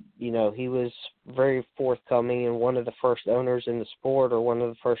he was very forthcoming and one of the first owners in the sport, or one of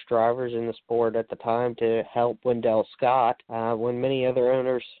the first drivers in the sport at the time, to help Wendell Scott when many other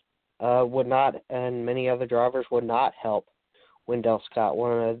owners would not, and many other drivers would not help Wendell Scott,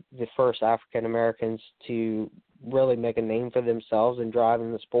 one of the first African Americans to really make a name for themselves in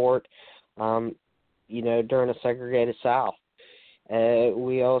driving the sport, during a segregated South.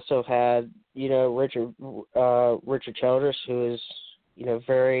 We also had, Richard Childress, who is,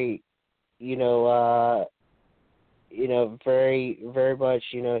 very, very, very much,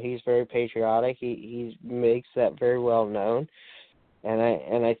 he's very patriotic. He makes that very well known. And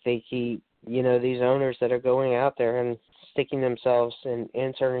I think these owners that are going out there and sticking themselves and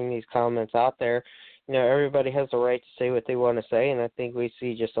inserting these comments out there, everybody has the right to say what they want to say, and I think we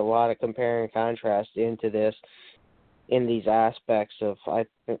see just a lot of compare and contrast into this, in these aspects of, I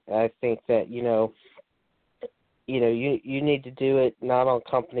think that, you need to do it not on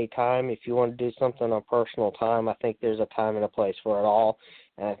company time. If you want to do something on personal time, I think there's a time and a place for it all,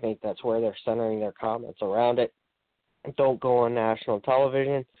 and I think that's where they're centering their comments around it. Don't go on national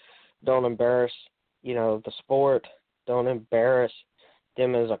television. Don't embarrass, the sport. Don't embarrass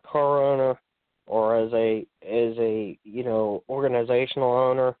them as a car owner or as a organizational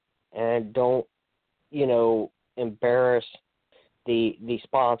owner, and don't, embarrass the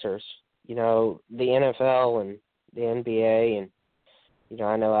sponsors, the NFL and the NBA. And,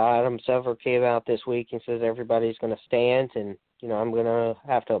 I know Adam Silver came out this week and says everybody's going to stand, and, I'm going to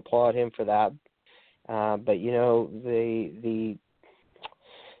have to applaud him for that. But, the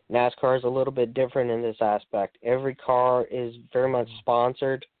NASCAR is a little bit different in this aspect. Every car is very much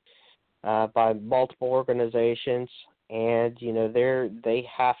sponsored by multiple organizations, and, they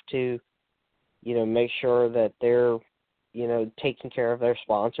have to, make sure that they're, taking care of their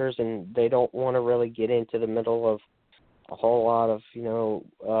sponsors, and they don't want to really get into the middle of a whole lot of,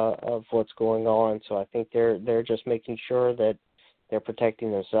 of what's going on. So I think they're just making sure that they're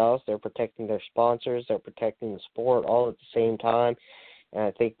protecting themselves, they're protecting their sponsors, they're protecting the sport all at the same time. And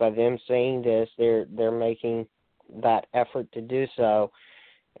I think by them saying this, they're making that effort to do so.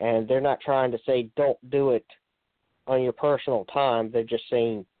 And they're not trying to say don't do it on your personal time. They're just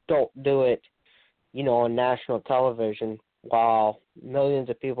saying don't do it, on national television while millions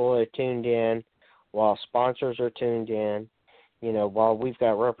of people are tuned in, while sponsors are tuned in, while we've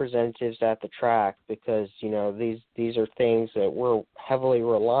got representatives at the track, because, these are things that we're heavily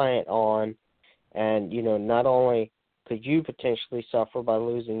reliant on. And, not only could you potentially suffer by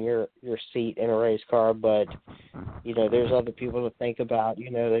losing your seat in a race car, but, there's other people to think about.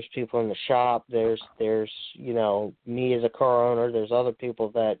 There's people in the shop, there's me as a car owner, there's other people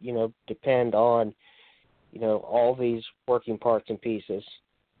that, depend on, all these working parts and pieces.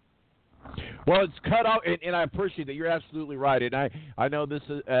 Well, it's cut out, and I appreciate that. You're absolutely right, and I know this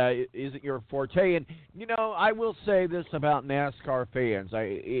isn't your forte. And, I will say this about NASCAR fans.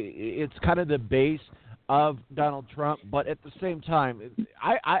 It's kind of the base of Donald Trump, but at the same time,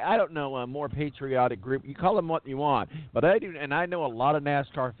 I don't know a more patriotic group. You call them what you want, but I do, and I know a lot of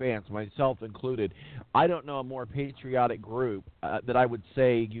NASCAR fans, myself included. I don't know a more patriotic group that I would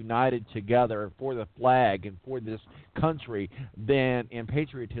say united together for the flag and for this country than in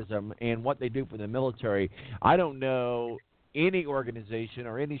patriotism and what they do for the military. I don't know any organization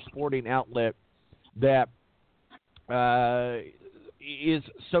or any sporting outlet that is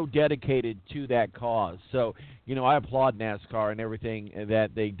so dedicated to that cause. So, I applaud NASCAR and everything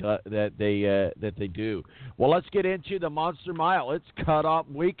that they do. Well, let's get into the Monster Mile. It's cutoff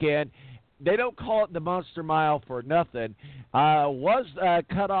weekend. They don't call it the Monster Mile for nothing. Was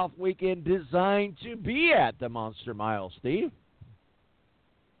cutoff weekend designed to be at the Monster Mile, Steve?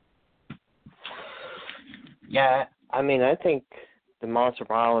 Yeah, I think the Monster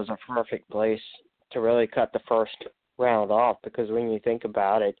Mile is a perfect place to really cut the first round off, because when you think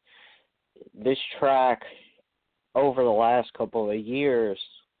about it, this track over the last couple of years,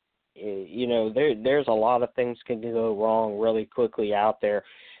 there's a lot of things can go wrong really quickly out there.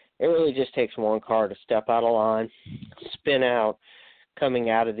 It really just takes one car to step out of line, spin out,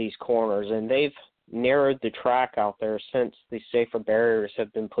 coming out of these corners, and they've narrowed the track out there since the safer barriers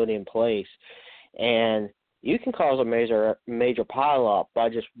have been put in place. And you can cause a major pileup by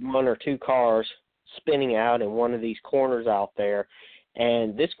just one or two cars spinning out in one of these corners out there,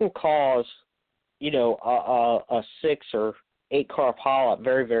 and this can cause, a 6 or 8 car pileup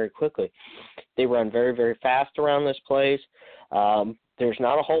very, very quickly. They run very, very fast around this place. There's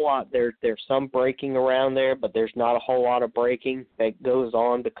not a whole lot. There's some braking around there, but there's not a whole lot of braking that goes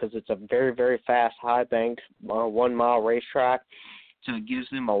on because it's a very, very fast, high-banked 1-mile racetrack. So it gives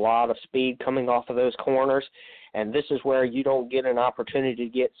them a lot of speed coming off of those corners, and this is where you don't get an opportunity to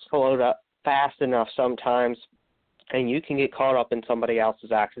get slowed up fast enough sometimes, and you can get caught up in somebody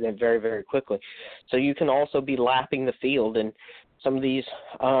else's accident very, very quickly. So you can also be lapping the field, and some of these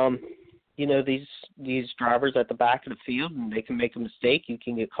these drivers at the back of the field, and they can make a mistake. You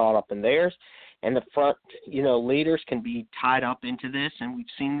can get caught up in theirs, and the front, leaders can be tied up into this, and we've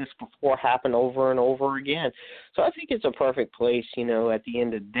seen this before happen over and over again. So I think it's a perfect place, at the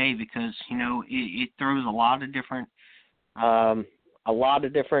end of the day, because it throws a lot of different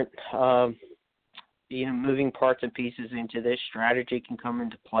moving parts and pieces into this. Strategy can come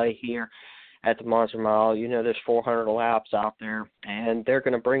into play here at the Monster Mile. There's 400 laps out there, and they're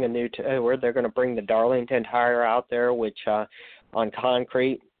going to bring they're going to bring the Darlington tire out there, which on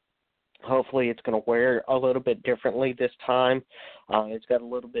concrete, hopefully it's going to wear a little bit differently this time. It's got a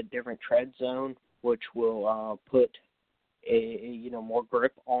little bit different tread zone, which will put more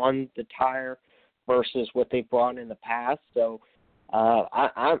grip on the tire versus what they've brought in the past. So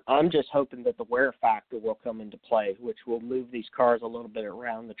I'm just hoping that the wear factor will come into play, which will move these cars a little bit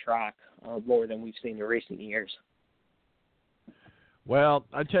around the track more than we've seen in recent years. Well,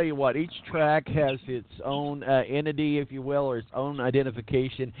 I tell you what, each track has its own entity, if you will, or its own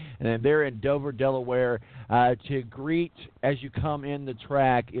identification, and they're in Dover, Delaware. To greet as you come in the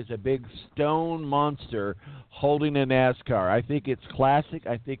track is a big stone monster holding a NASCAR. I think it's classic.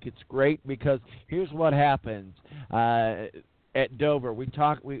 I think it's great because here's what happens. At Dover, we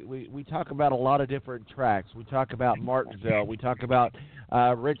talk about a lot of different tracks. We talk about Martinsville. We talk about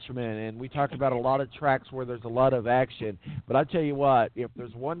Richmond, and we talk about a lot of tracks where there's a lot of action. But I tell you what, if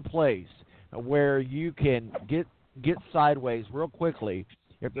there's one place where you can get sideways real quickly,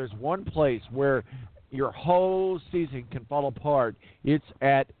 if there's one place where your whole season can fall apart, it's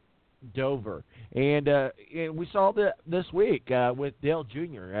at Dover. And we saw that this week with Dale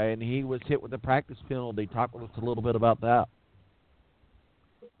Jr., and he was hit with a practice penalty. Talk with us a little bit about that.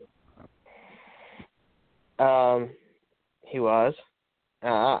 He was.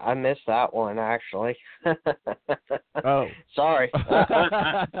 I missed that one, actually. Oh. Sorry.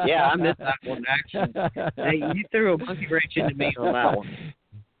 Yeah, I missed that one, actually. Hey, you threw a monkey wrench into me on that one.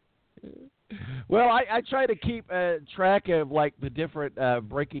 Well, I try to keep track of, the different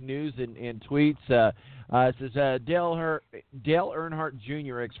breaking news and tweets. It says, Dale Earnhardt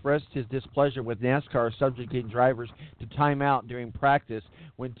Jr. expressed his displeasure with NASCAR subjecting drivers to timeout during practice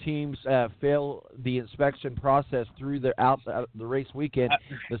when teams fail the inspection process through the race weekend.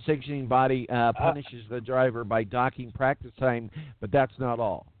 The sanctioning body punishes the driver by docking practice time, but that's not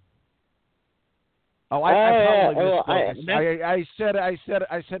all. Oh, I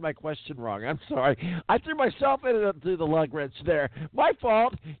said my question wrong. I'm sorry. I threw myself into the lug wrench there. My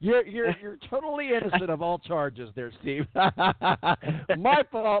fault. You're totally innocent of all charges there, Steve. My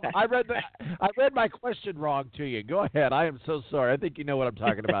fault. I read my question wrong to you. Go ahead. I am so sorry. I think you know what I'm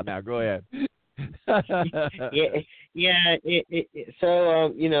talking about now. Go ahead.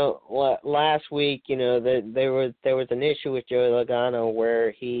 So last week, there was an issue with Joey Logano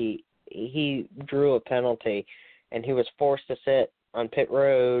where he drew a penalty, and he was forced to sit on pit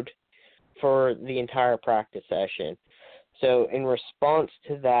road for the entire practice session. So in response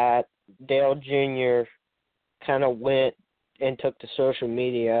to that, Dale Jr. kind of went and took to social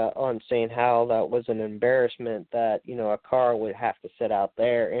media on saying how that was an embarrassment that, a car would have to sit out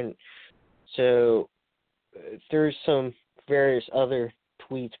there. And so through some various other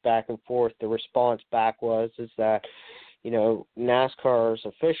tweets back and forth, the response back is that NASCAR is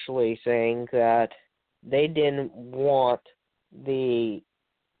officially saying that they didn't want the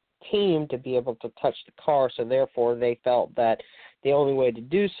team to be able to touch the car, so therefore they felt that the only way to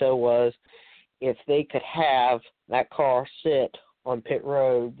do so was if they could have that car sit on pit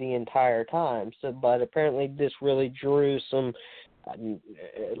road the entire time. So, but apparently this really drew some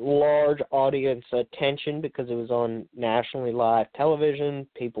large audience attention because it was on nationally live television.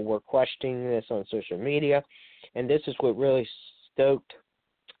 People were questioning this on social media. And this is what really stoked,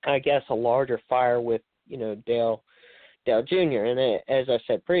 I guess, a larger fire with, Dale Jr. And as I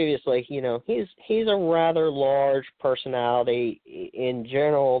said previously, he's a rather large personality in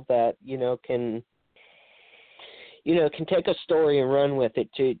general that, can, can take a story and run with it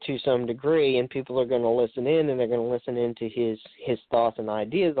to some degree, and people are going to listen in, and they're going to listen into his thoughts and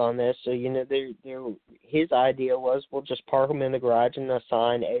ideas on this. So, his idea was, we'll just park them in the garage and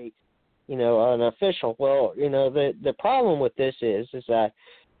assign an official. Well, the problem with this is that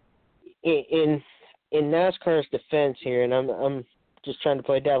in NASCAR's defense here, and I'm just trying to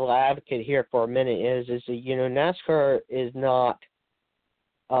play devil advocate here for a minute, is that, NASCAR is not,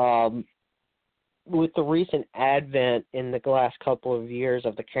 with the recent advent in the last couple of years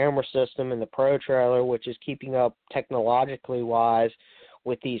of the camera system and the Pro Trailer, which is keeping up technologically wise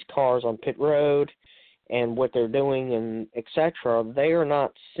with these cars on pit road and what they're doing and et cetera, they are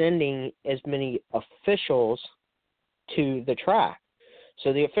not sending as many officials to the track.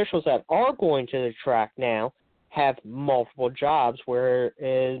 So the officials that are going to the track now have multiple jobs, where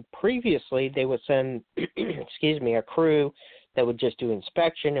previously they would send, a crew that would just do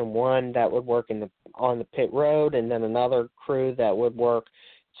inspection, and one that would work on the pit road, and then another crew that would work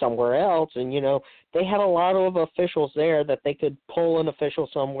somewhere else. And, they had a lot of officials there that they could pull an official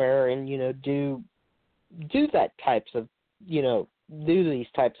somewhere and, do that types of, do these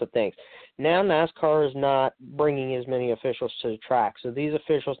types of things. Now NASCAR is not bringing as many officials to the track. So these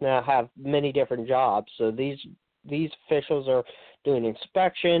officials now have many different jobs. So these officials are doing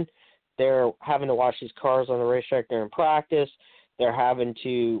inspection. They're having to watch these cars on the racetrack during practice. They're having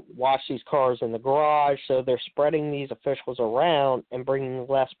to watch these cars in the garage. So they're spreading these officials around and bringing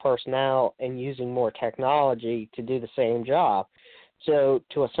less personnel and using more technology to do the same job. So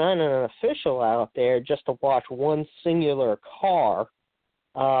to assign an official out there just to watch one singular car,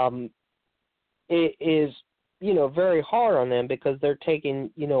 it is, very hard on them, because they're taking,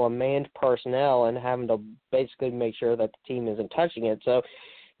 a manned personnel and having to basically make sure that the team isn't touching it. So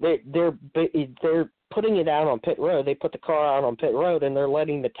they're putting it out on pit road. They put the car out on pit road, and they're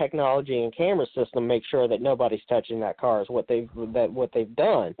letting the technology and camera system make sure that nobody's touching that car, is what they've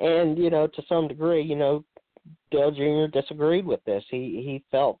done. And, to some degree, Dale Jr. disagreed with this. He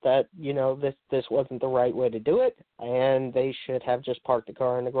felt that, this wasn't the right way to do it, and they should have just parked the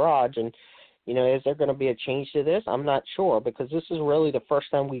car in the garage. And, is there going to be a change to this? I'm not sure, because this is really the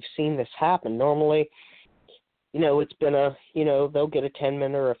first time we've seen this happen. Normally, it's been they'll get a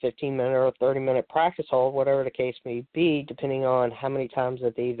 10-minute or a 15-minute or a 30-minute practice hold, whatever the case may be, depending on how many times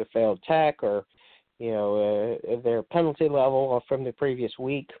that they either failed tech or, their penalty level from the previous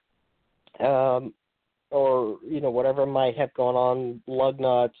week. Or, whatever might have gone on, lug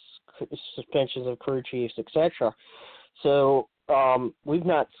nuts, suspensions of crew chiefs, etc. So we've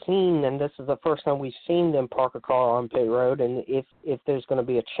not seen, and this is the first time we've seen them park a car on pit road, and if there's going to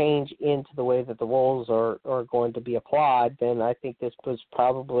be a change into the way that the rules are going to be applied, then I think this was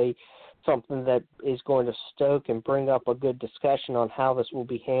probably something that is going to stoke and bring up a good discussion on how this will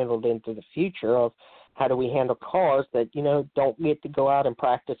be handled into the future, of how do we handle cars that, don't get to go out and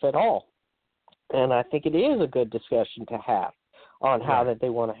practice at all. And I think it is a good discussion to have on how that they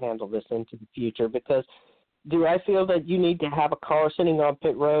want to handle this into the future, because do I feel that you need to have a car sitting on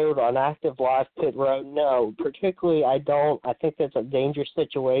pit road, on active live pit road? No, particularly I don't. I think that's a dangerous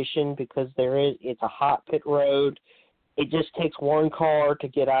situation, because it's a hot pit road. It just takes one car to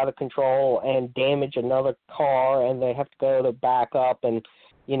get out of control and damage another car, and they have to go to back up, and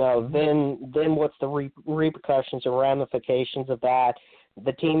then what's the repercussions and ramifications of that?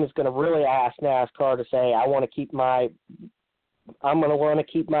 The team is going to really ask NASCAR to say, I'm going to want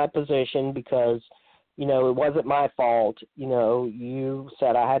to keep my position, because it wasn't my fault. You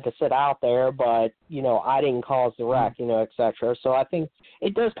said I had to sit out there, but, I didn't cause the wreck, et cetera. So I think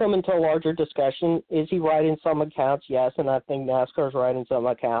it does come into a larger discussion. Is he right in some accounts? Yes, and I think NASCAR's right in some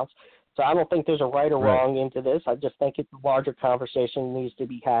accounts. So I don't think there's a right or wrong into this. I just think it's a larger conversation that needs to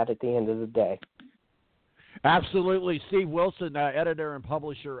be had at the end of the day. Absolutely. Steve Wilson, editor and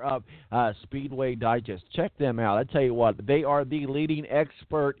publisher of Speedway Digest. Check them out. I tell you what, they are the leading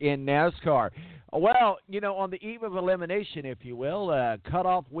expert in NASCAR. Well, on the eve of elimination, if you will,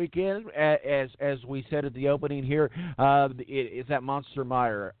 cutoff weekend, as we said at the opening here, is that Monster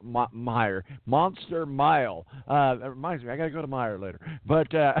Mile. It reminds me, I got to go to Meyer later. But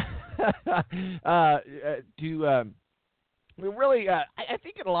really, I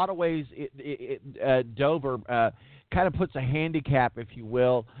think in a lot of ways, Dover kind of puts a handicap, if you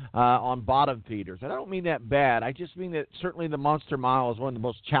will, on bottom feeders. And I don't mean that bad. I just mean that certainly the Monster Mile is one of the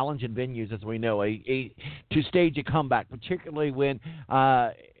most challenging venues, as we know, to stage a comeback, particularly when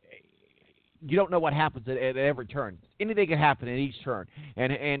you don't know what happens at every turn. anything can happen in each turn.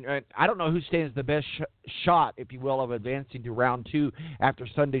 And I don't know who stands the best shot, if you will, of advancing to round 2 after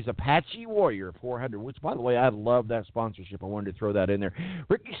Sunday's Apache Warrior 400, which, by the way, I love that sponsorship. I wanted to throw that in there.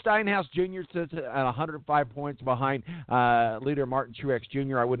 Ricky Steinhaus Jr. sits at 105 points behind leader Martin Truex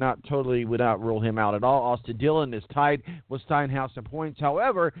Jr. I would not rule him out at all. Austin Dillon is tied with Steinhaus in points.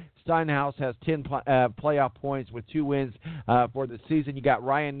 However, Steinhaus has 10 playoff points with 2 wins for the season. You got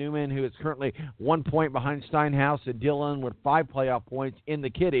Ryan Newman, who is currently 1 point behind Steinhaus, and Dillon with 5 playoff points in the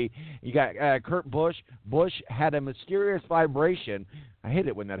kitty. You got Kurt Busch. Busch had a mysterious vibration. I hate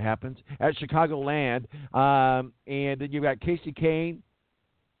it when that happens, at Chicagoland. And then you've got Casey Kane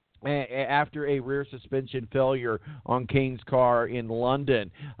after a rear suspension failure on Kane's car in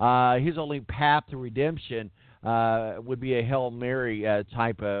London. His only path to redemption would be a Hail Mary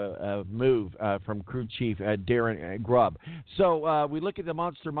type of move from crew chief Darren Grubb. So we look at the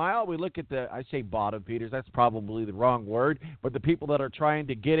Monster Mile. We look at I say bottom feeders. That's probably the wrong word. But the people that are trying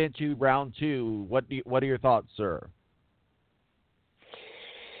to get into round 2, what are your thoughts, sir?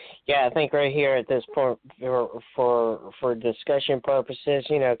 Yeah, I think right here at this point, for discussion purposes,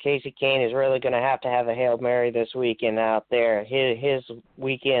 Casey Kane is really going to have a Hail Mary this weekend out there. His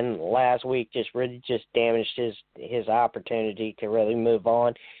weekend last week just damaged his opportunity to really move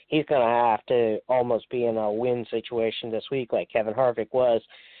on. He's going to have to almost be in a win situation this week like Kevin Harvick was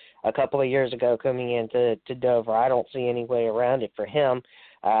a couple of years ago coming into Dover. I don't see any way around it for him.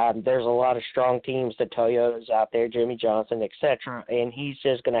 There's a lot of strong teams, the Toyotas out there, Jimmy Johnson, etc., and he's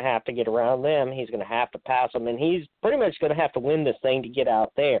just going to have to get around them. He's going to have to pass them, and he's pretty much going to have to win this thing to get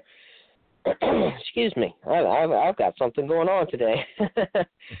out there. Excuse me. I've got something going on today. As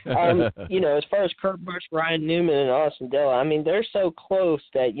far as Kurt Busch, Ryan Newman, and Austin Dillon, I mean, they're so close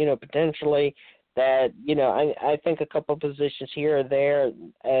that, potentially that, I think a couple of positions here or there,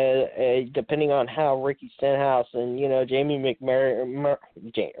 depending on how Ricky Stenhouse and, Jamie McMurray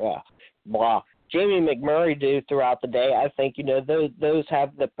do throughout the day, I think, those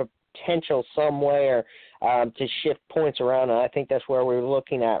have the potential somewhere to shift points around, and I think that's where we're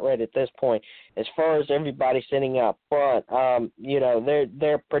looking at right at this point. As far as everybody sitting up front,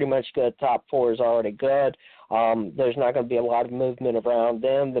 they're pretty good. Top 4 is already good. There's not going to be a lot of movement around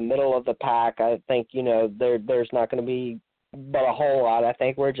them. The middle of the pack, I think, there's not going to be but a whole lot. I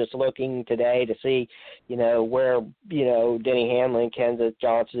think we're just looking today to see, where, Denny Hamlin, Kenseth,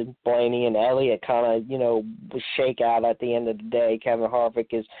 Johnson, Blaney, and Elliott kind of, shake out at the end of the day. Kevin Harvick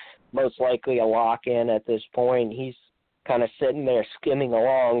is most likely a lock-in at this point. He's kind of sitting there skimming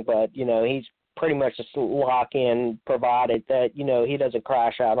along, but, he's pretty much a lock-in provided that, he doesn't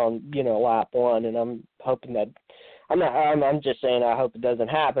crash out on, lap 1, and I'm hoping that I'm just saying I hope it doesn't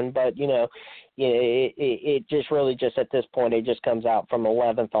happen, but, it just really just at this point, it just comes out from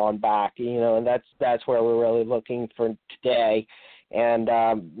 11th on back, and that's where we're really looking for today. And,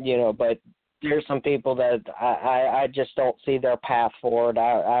 but there's some people that I just don't see their path forward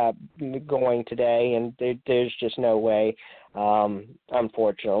going today, and there's just no way,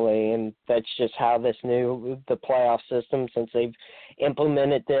 unfortunately, and that's just how the playoff system, since they've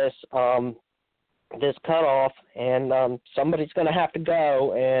implemented this cutoff, and somebody's going to have to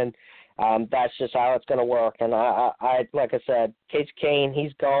go, and that's just how it's going to work. And I like I said, Casey Kane,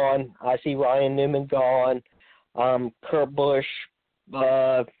 he's gone. I see Ryan Newman gone. Kurt Busch,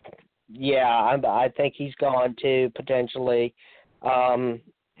 I think he's gone too, potentially. And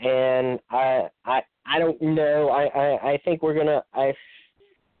I don't know. I think we're gonna. I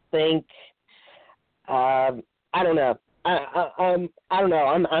don't know. I don't know.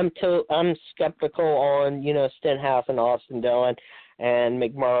 I'm skeptical on Stenhouse and Austin Dillon and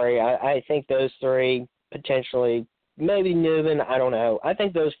McMurray. I think those 3 potentially, maybe Newman. I don't know. I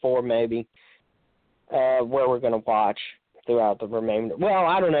think those 4 maybe where we're going to watch throughout the remainder. Well,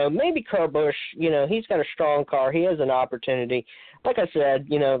 I don't know. Maybe Kurt Busch. He's got a strong car. He has an opportunity. Like I said,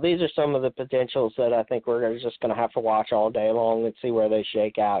 these are some of the potentials that I think we're just going to have to watch all day long and see where they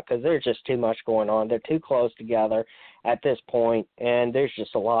shake out, because there's just too much going on. They're too close together at this point, and there's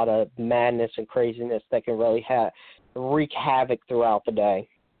just a lot of madness and craziness that can really wreak havoc throughout the day.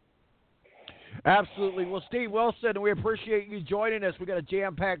 Absolutely. Well, Steve Wilson, we appreciate you joining us. We got a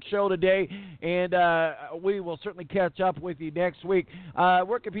jam-packed show today, and we will certainly catch up with you next week.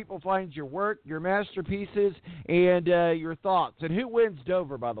 Where can people find your work, your masterpieces, and your thoughts? And who wins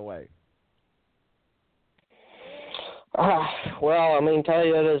Dover, by the way? Well, I mean,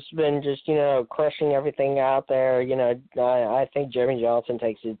 Toyota's been just, crushing everything out there. I think Jimmy Johnson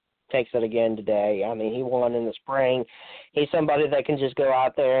takes it takes it again today. I mean, he won in the spring. He's somebody that can just go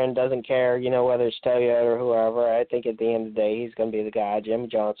out there and doesn't care, whether it's Toyota or whoever. I think at the end of the day, he's going to be the guy. Jimmy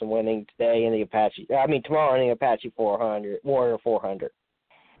Johnson winning today in the tomorrow in the Apache 400, Warrior 400.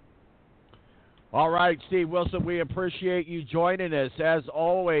 All right, Steve Wilson, we appreciate you joining us, as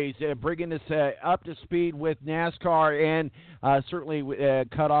always, bringing us up to speed with NASCAR and certainly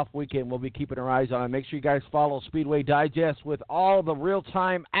cutoff weekend. We'll be keeping our eyes on it. Make sure you guys follow Speedway Digest with all the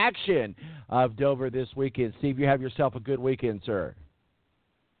real-time action of Dover this weekend. Steve, you have yourself a good weekend, sir.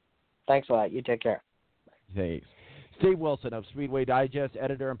 Thanks a lot. You take care. Thanks. Steve Wilson of Speedway Digest,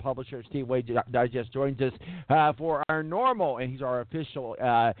 editor and publisher of Speedway Digest, joins us for our normal, and he's our official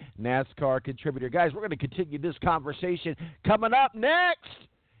NASCAR contributor. Guys, we're going to continue this conversation. Coming up next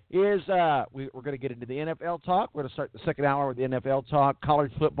is we're going to get into the NFL talk. We're going to start the second hour with the NFL talk,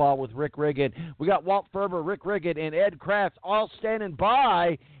 college football with Rick Riggin. We got Walt Ferber, Rick Riggin, and Ed Kratz all standing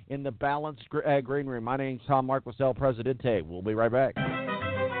by in the balanced green room. My name's Tom Marquis, El Presidente. We'll be right back.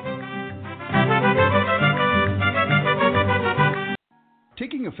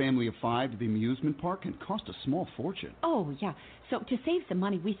 Taking a family of 5 to the amusement park can cost a small fortune. Oh, yeah. So to save some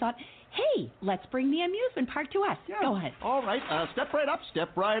money, we thought, hey, let's bring the amusement park to us. Yeah. Go ahead. All right. Step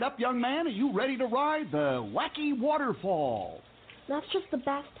right up, young man. Are you ready to ride the wacky waterfall? That's just the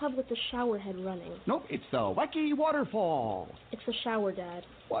bathtub with the shower head running. Nope, it's the wacky waterfall. It's the shower, Dad.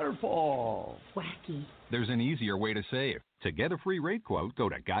 Waterfall. Wacky. There's an easier way to save. To get a free rate quote, go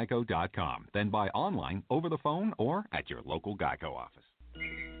to geico.com. Then buy online, over the phone, or at your local Geico office.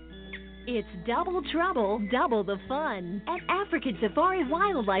 It's double trouble, double the fun at African Safari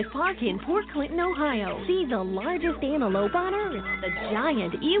Wildlife Park in Port Clinton, Ohio. See the largest antelope on Earth, the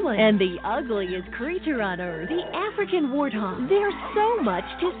giant eland, and the ugliest creature on Earth, the African warthog. There's so much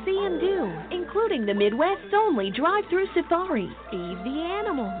to see and do, including the Midwest's only drive-through safari. Feed the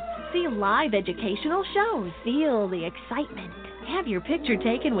animals, see live educational shows, feel the excitement, have your picture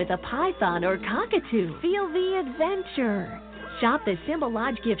taken with a python or cockatoo, feel the adventure. Shop the Simba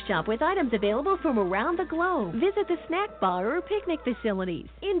Lodge gift shop with items available from around the globe. Visit the snack bar or picnic facilities.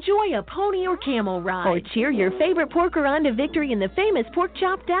 Enjoy a pony or camel ride. Or cheer your favorite porker on to victory in the famous Pork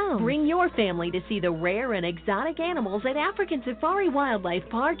Chop Down. Bring your family to see the rare and exotic animals at African Safari Wildlife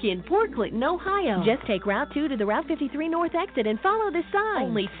Park in Port Clinton, Ohio. Just take Route 2 to the Route 53 North exit and follow the sign.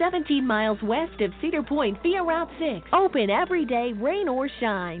 Only 17 miles west of Cedar Point via Route 6. Open every day, rain or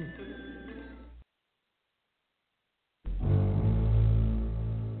shine.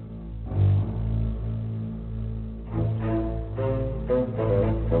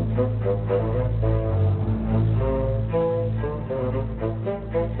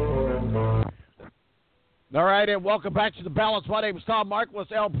 All right, and welcome back to the Balance. My name is Tom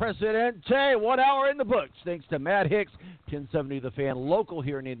Marquis, El Presidente. 1 hour in the books, thanks to Matt Hicks, 1070 The Fan, local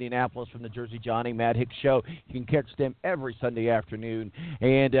here in Indianapolis from the Jersey Johnny Matt Hicks Show. You can catch them every Sunday afternoon,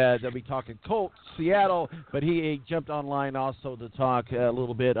 and they'll be talking Colts, Seattle, but he jumped online also to talk a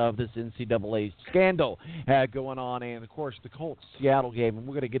little bit of this NCAA scandal going on, and, of course, the Colts-Seattle game, and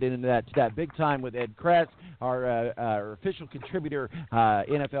we're going to get into that big time with Ed Kratz, our official contributor,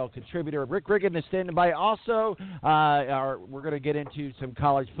 NFL contributor. Rick Riggin is standing by also. We're going to get into some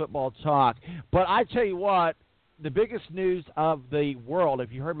college football talk. But I tell you what, the biggest news of the world,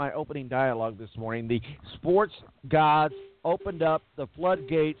 if you heard my opening dialogue this morning, the sports gods opened up the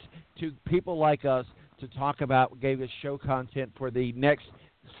floodgates to people like us to talk about, gave us show content for the next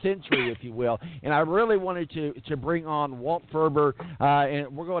century, if you will. And I really wanted to bring on Walt Ferber,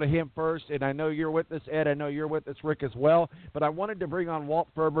 and we're going to him first. And I know you're with us, Ed. I know you're with us, Rick, as well. But I wanted to bring on Walt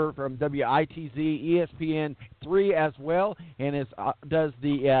Ferber from WITZ, ESPN 3 as well, and does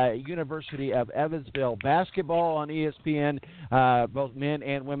the University of Evansville basketball on ESPN, both men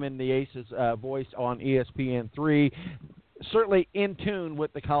and women, the Aces voice on ESPN 3. Certainly in tune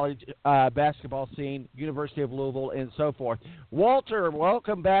with the college basketball scene, University of Louisville, and so forth. Walter,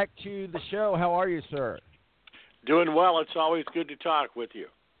 welcome back to the show. How are you, sir? Doing well. It's always good to talk with you.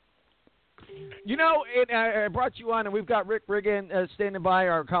 You know, I brought you on, and we've got Rick Riggin standing by,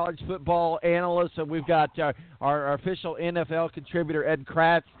 our college football analyst, and we've got our official NFL contributor, Ed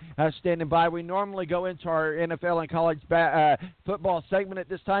Kratz, standing by. We normally go into our NFL and college football segment at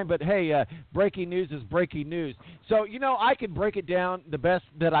this time, but, hey, breaking news is breaking news. So, you know, I can break it down the best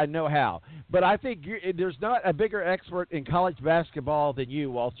that I know how, but I think there's not a bigger expert in college basketball than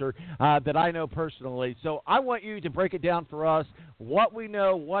you, Walter, that I know personally. So I want you to break it down for us, what we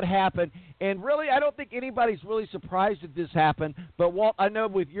know, what happened. And really, I don't think anybody's really surprised that this happened. But, Walt, I know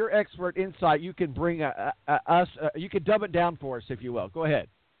with your expert insight, you can bring you can dumb it down for us, if you will. Go ahead.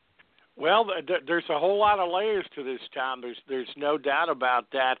 Well, there's a whole lot of layers to this, Tom. There's no doubt about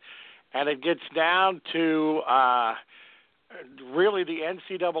that, and it gets down to really the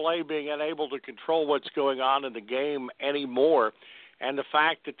NCAA being unable to control what's going on in the game anymore, and the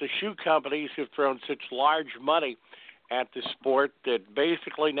fact that the shoe companies have thrown such large money at the sport that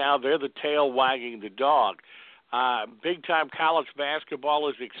basically now they're the tail wagging the dog. Big-time college basketball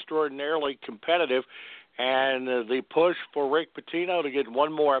is extraordinarily competitive, and the push for Rick Pitino to get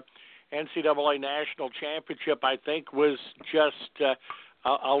one more NCAA national championship, I think, was just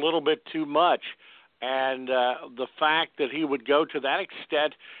a little bit too much. And the fact that he would go to that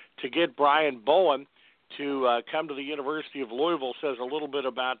extent to get Brian Bowen to come to the University of Louisville says a little bit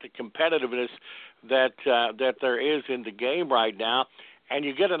about the competitiveness that there is in the game right now. And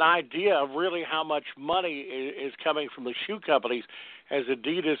you get an idea of really how much money is coming from the shoe companies, as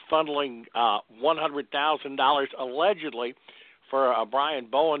Adidas funneling $100,000 allegedly for Brian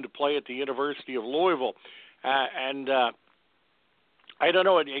Bowen to play at the University of Louisville. And I don't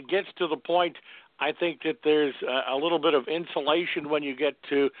know, it gets to the point, I think, that there's a little bit of insulation when you get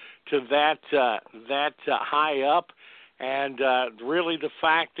to that high up. And really the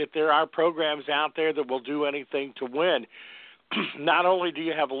fact that there are programs out there that will do anything to win. Not only do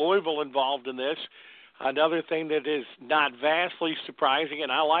you have Louisville involved in this, another thing that is not vastly surprising,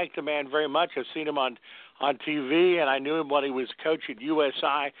 and I like the man very much. I've seen him on TV, and I knew him when he was coach at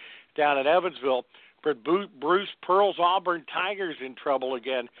USI down in Evansville. But Bruce Pearl's Auburn Tigers in trouble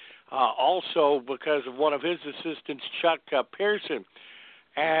again, also because of one of his assistants, Chuck Pearson.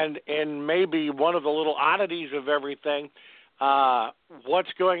 And maybe one of the little oddities of everything,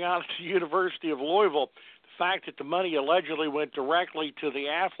 what's going on at the University of Louisville, the fact that the money allegedly went directly to the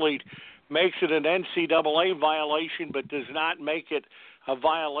athlete makes it an NCAA violation, but does not make it a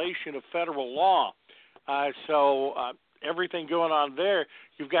violation of federal law. So everything going on there,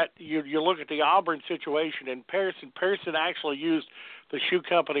 you look at the Auburn situation, and Pearson actually used the shoe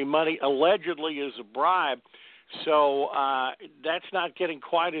company money allegedly as a bribe. So that's not getting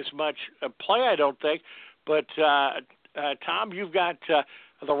quite as much play, I don't think. But, Tom, you've got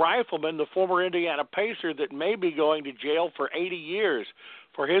the rifleman, the former Indiana Pacer, that may be going to jail for 80 years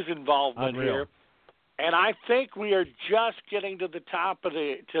for his involvement here. And I think we are just getting to the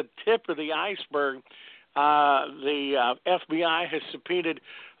tip of the iceberg. The FBI has subpoenaed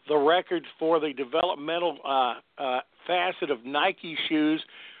the records for the developmental facet of Nike shoes,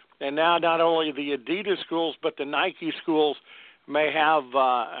 and now not only the Adidas schools, but the Nike schools may have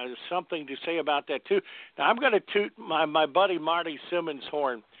something to say about that too. Now I'm going to toot my buddy Marty Simmons'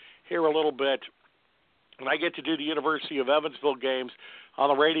 horn here a little bit. When I get to do the University of Evansville games on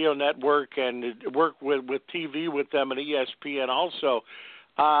the radio network and work with TV with them and ESPN also,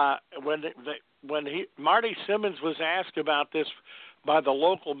 when Marty Simmons was asked about this by the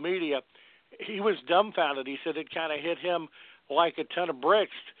local media, he was dumbfounded. He said it kind of hit him like a ton of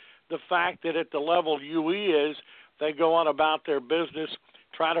bricks. The fact that at the level UE is, they go on about their business,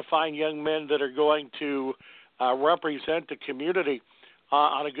 try to find young men that are going to represent the community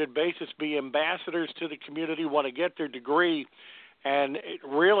on a good basis, be ambassadors to the community, want to get their degree. And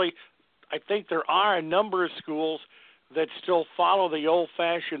really, I think there are a number of schools that still follow the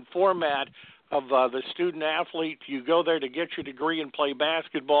old-fashioned format of the student-athlete. You go there to get your degree and play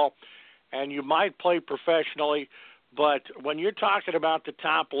basketball, and you might play professionally. But when you're talking about the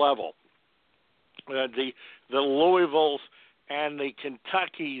top level, the Louisvilles and the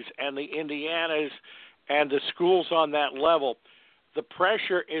Kentuckys and the Indianas and the schools on that level, the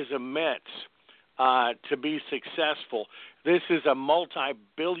pressure is immense to be successful. This is a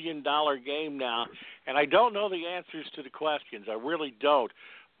multi-billion-dollar game now, and I don't know the answers to the questions. I really don't.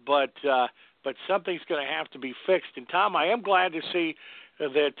 But something's going to have to be fixed. And, Tom, I am glad to see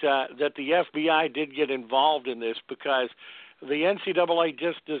that the FBI did get involved in this, because the NCAA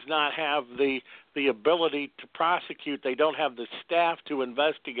just does not have the ability to prosecute. They don't have the staff to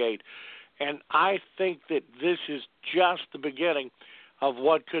investigate. And I think that this is just the beginning of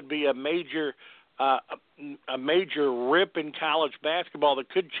what could be a major rip in college basketball that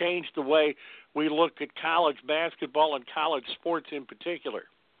could change the way we look at college basketball and college sports in particular.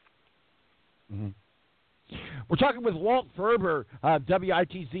 Mm-hmm. We're talking with Walt Ferber,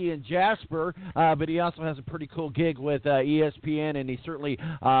 WITZ in Jasper, but he also has a pretty cool gig with ESPN, and he certainly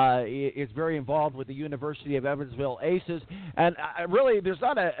is very involved with the University of Evansville Aces. And really, there's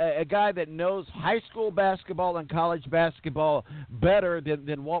not a guy that knows high school basketball and college basketball better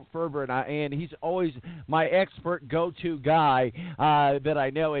than Walt Ferber, and he's always my expert go-to guy that I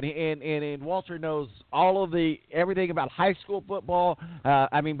know. And Walter knows everything about high school football.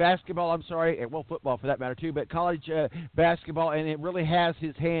 Basketball. I'm sorry, and football for that matter too, but college college basketball, and it really has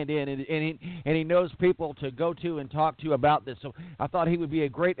his hand in, and he knows people to go to and talk to about this. So I thought he would be a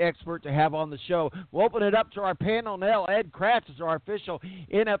great expert to have on the show. We'll open it up to our panel now. Ed Kratz is our official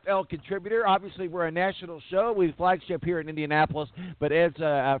NFL contributor. Obviously, we're a national show. We flagship here in Indianapolis, but Ed's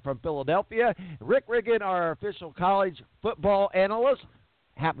from Philadelphia. Rick Riggin, our official college football analyst,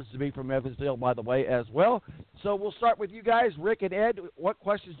 happens to be from Evansville, by the way, as well. So we'll start with you guys, Rick and Ed. What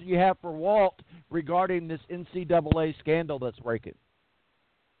questions do you have for Walt regarding this NCAA scandal that's breaking?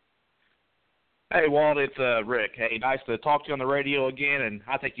 Hey, Walt, it's Rick. Hey, nice to talk to you on the radio again, and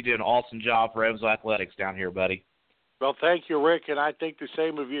I think you did an awesome job for Evansville Athletics down here, buddy. Well, thank you, Rick, and I think the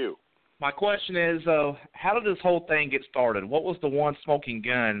same of you. My question is, how did this whole thing get started? What was the one smoking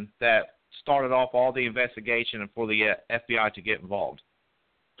gun that started off all the investigation and for the FBI to get involved?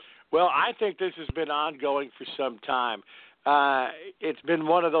 Well, I think this has been ongoing for some time. It's been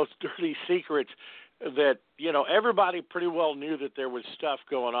one of those dirty secrets that, everybody pretty well knew that there was stuff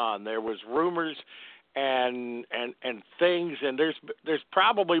going on. There was rumors and things, and there's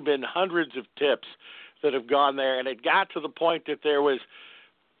probably been hundreds of tips that have gone there, and it got to the point that there was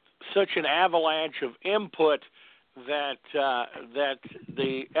such an avalanche of input that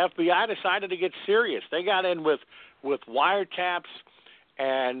the FBI decided to get serious. They got in with wiretaps.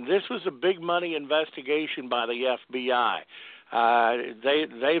 And this was a big money investigation by the FBI.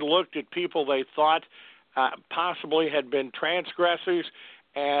 They looked at people they thought possibly had been transgressors,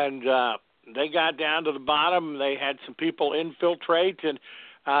 and they got down to the bottom. They had some people infiltrate, and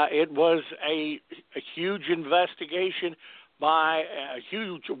it was a huge investigation a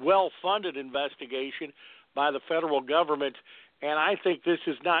huge, well-funded investigation by the federal government. And I think this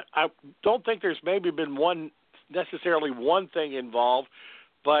is not – I don't think there's maybe been necessarily one thing involved,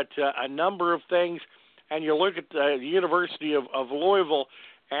 but a number of things. And you look at the University of Louisville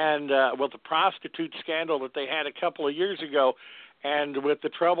and with the prostitute scandal that they had a couple of years ago, and with the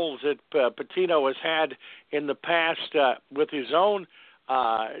troubles that Pitino has had in the past with his own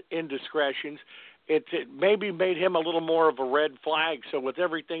indiscretions, it maybe made him a little more of a red flag. So with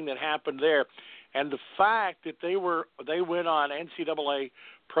everything that happened there, and the fact that they went on NCAA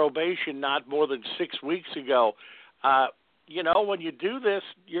probation not more than 6 weeks ago, when you do this,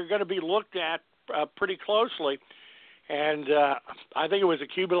 you're going to be looked at pretty closely. And I think it was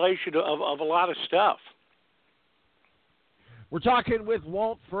accumulation of a lot of stuff. We're talking with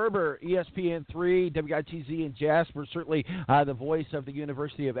Walt Ferber, ESPN3, WITZ, and Jasper, certainly the voice of the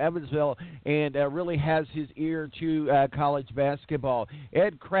University of Evansville, and really has his ear to college basketball.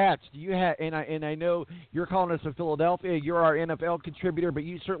 Ed Kratz, do you have? And I know you're calling us from Philadelphia. You're our NFL contributor, but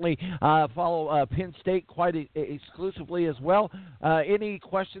you certainly follow Penn State quite exclusively as well. Any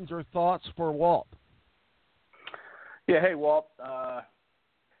questions or thoughts for Walt? Yeah, hey Walt.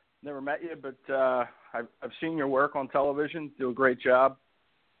 Never met you, but I've seen your work on television. Do a great job.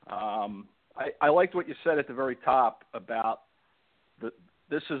 I liked what you said at the very top about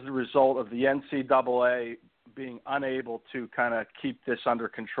this is the result of the NCAA being unable to kind of keep this under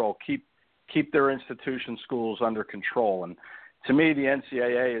control, keep their institution schools under control. And to me, the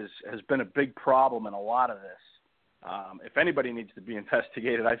NCAA has been a big problem in a lot of this. If anybody needs to be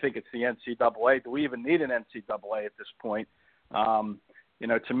investigated, I think it's the NCAA. Do we even need an NCAA at this point?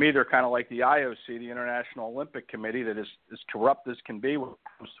 To me, they're kind of like the IOC, the International Olympic Committee, that is as corrupt as can be when it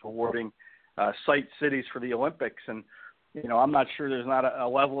comes to awarding site cities for the Olympics. And, I'm not sure there's not a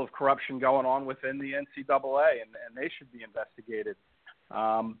level of corruption going on within the NCAA, and they should be investigated.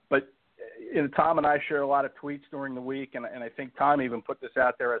 But Tom and I share a lot of tweets during the week, and I think Tom even put this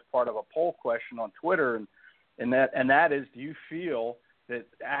out there as part of a poll question on Twitter, and that is, do you feel that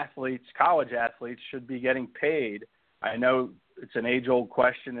college athletes, should be getting paid? I know it's an age-old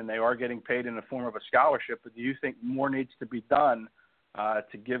question, and they are getting paid in the form of a scholarship, but do you think more needs to be done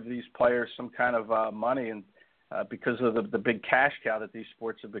to give these players some kind of money, and because of the big cash cow that these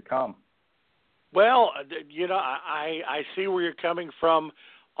sports have become? Well, I see where you're coming from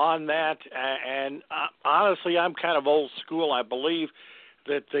on that, and honestly, I'm kind of old school. I believe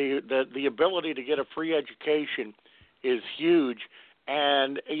that the ability to get a free education is huge,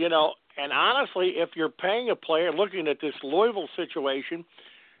 and And honestly, if you're paying a player, looking at this Louisville situation,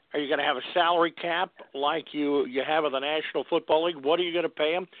 are you going to have a salary cap like you have in the National Football League? What are you going to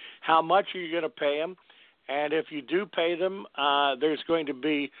pay them? How much are you going to pay them? And if you do pay them, there's going to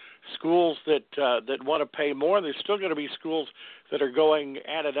be schools that want to pay more. There's still going to be schools that are going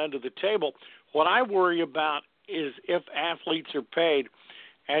at it under the table. What I worry about is if athletes are paid,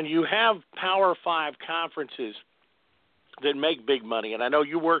 and you have Power 5 conferences that make big money, and I know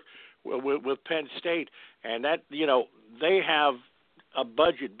you work with Penn State, and that they have a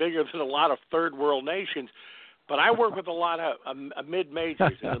budget bigger than a lot of third world nations. but I work with a lot of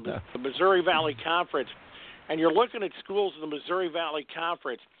mid-majors in the Missouri Valley Conference, and you're looking at schools in the Missouri Valley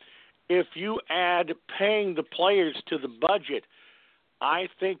Conference. If you add paying the players to the budget, I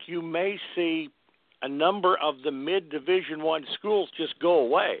think you may see a number of the mid-Division I schools just go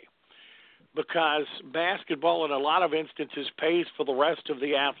away, because basketball in a lot of instances pays for the rest of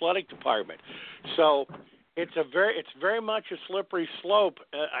the athletic department. So it's very much a slippery slope.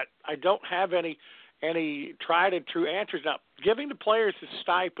 I don't have any tried and true answers. Now, giving the players a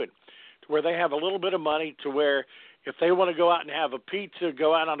stipend to where they have a little bit of money to where if they want to go out and have a pizza,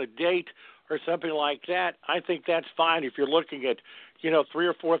 go out on a date or something like that, I think that's fine if you're looking at,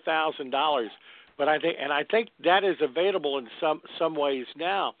 $3,000 or $4,000. But I think that is available in some ways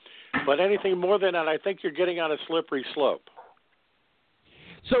now. But anything more than that, I think you're getting on a slippery slope.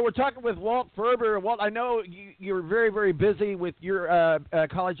 So we're talking with Walt Ferber. Walt, I know you're very, very busy with your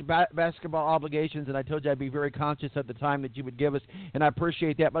college basketball obligations, and I told you I'd be very conscious of the time that you would give us, and I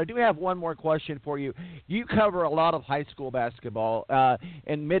appreciate that. But I do have one more question for you. You cover a lot of high school basketball,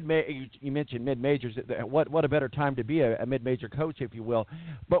 and you mentioned mid-majors. What a better time to be a mid-major coach, if you will.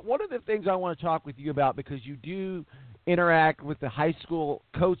 But one of the things I want to talk with you about, because you do interact with the high school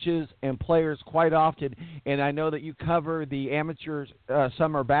coaches and players quite often, and I know that you cover the amateur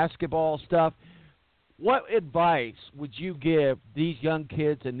summer basketball stuff. What advice would you give these young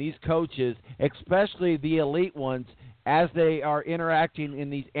kids and these coaches, especially the elite ones, as they are interacting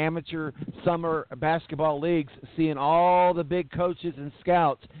in these amateur summer basketball leagues, seeing all the big coaches and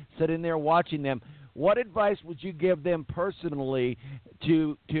scouts sitting there watching them? What advice would you give them personally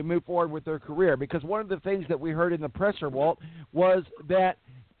to move forward with their career? Because one of the things that we heard in the presser, Walt, was that,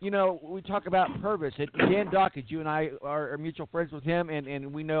 we talk about Purvis. Dan Dockage, you and I are mutual friends with him,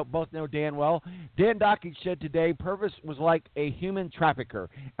 and we both know Dan well. Dan Dockage said today Purvis was like a human trafficker,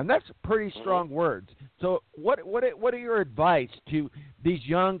 and that's pretty strong words. So what are your advice to these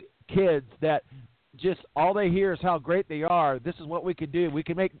young kids that just all they hear is how great they are? This is what we could do.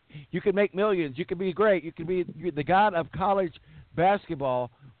 You can make millions. You can be great. You can be the god of college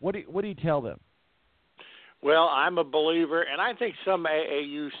basketball. What do you tell them? Well, I'm a believer, and I think some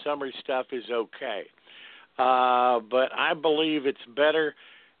AAU summer stuff is okay. But I believe it's better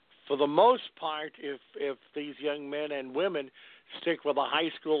for the most part if these young men and women stick with a high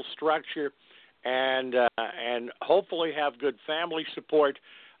school structure and hopefully have good family support.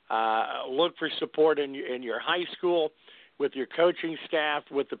 Look for support in your high school, with your coaching staff,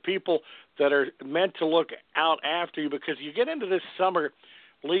 with the people that are meant to look out after you, because you get into this summer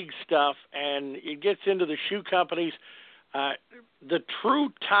league stuff and it gets into the shoe companies. The true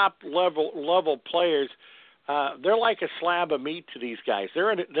top level players, they're like a slab of meat to these guys.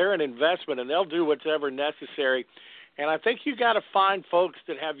 They're an investment, and they'll do whatever necessary. And I think you got to find folks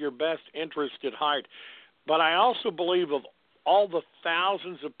that have your best interest at heart. But I also believe of all the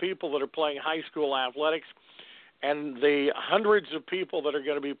thousands of people that are playing high school athletics and the hundreds of people that are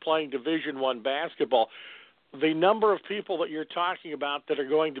going to be playing Division I basketball, the number of people that you're talking about that are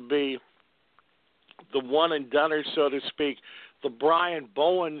going to be the one-and-doners, so to speak, the Brian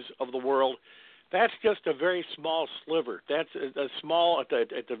Bowens of the world, that's just a very small sliver. That's a small at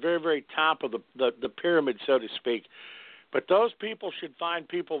the very, very top of the pyramid, so to speak. But those people should find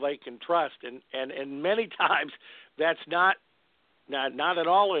people they can trust, and many times that's not in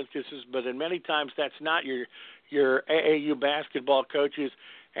all instances, but in many times that's not your AAU basketball coaches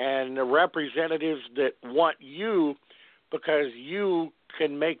and the representatives that want you because you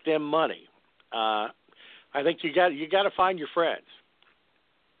can make them money. I think you got to find your friends.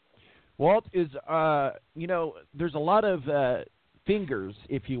 Walt, there's a lot of fingers,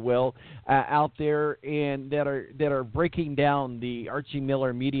 if you will, out there, and that are breaking down the Archie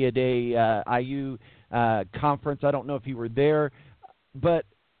Miller Media Day IU conference. I don't know if you were there, but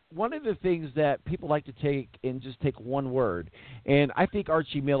one of the things that people like to take one word, and I think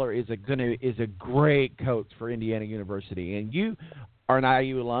Archie Miller is a great coach for Indiana University, and you are an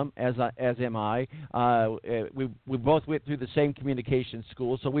IU alum, as am I. We both went through the same communication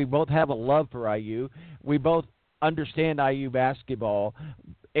school, so we both have a love for IU. We both understand IU basketball,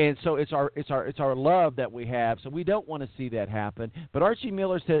 and so it's our love that we have. So we don't want to see that happen. But Archie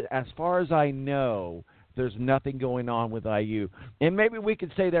Miller said, as far as I know, there's nothing going on with IU. And maybe we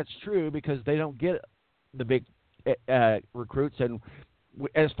could say that's true because they don't get the big recruits. And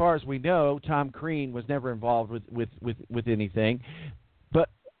as far as we know, Tom Crean was never involved with anything. But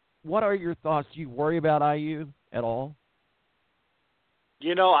what are your thoughts? Do you worry about IU at all?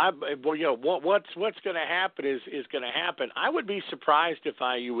 What's going to happen is going to happen. I would be surprised if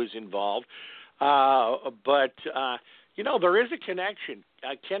IU was involved. But there is a connection.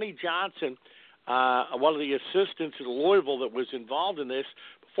 Kenny Johnson one of the assistants at Louisville that was involved in this.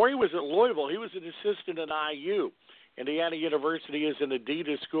 Before he was at Louisville, he was an assistant at IU. Indiana University is an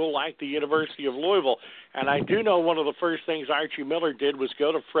Adidas school like the University of Louisville. And I do know one of the first things Archie Miller did was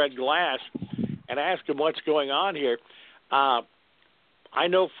go to Fred Glass and ask him what's going on here. I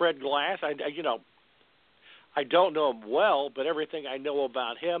know Fred Glass. I don't know him well, but everything I know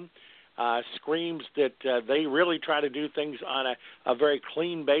about him screams that they really try to do things on a very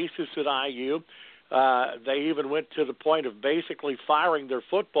clean basis at IU. They even went to the point of basically firing their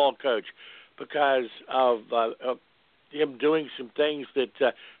football coach because of him doing some things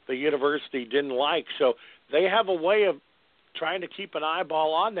that the university didn't like. So they have a way of trying to keep an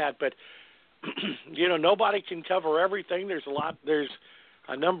eyeball on that. But, nobody can cover everything. There's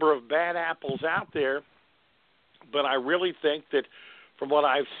a number of bad apples out there. But I really think that from what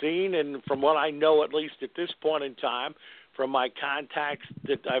I've seen and from what I know, at least at this point in time, from my contacts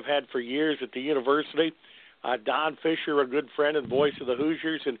that I've had for years at the university, Don Fisher, a good friend and voice of the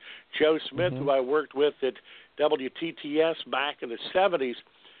Hoosiers, and Joe Smith, who I worked with at WTTS back in the 70s,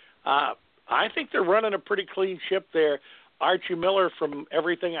 I think they're running a pretty clean ship there. Archie Miller, from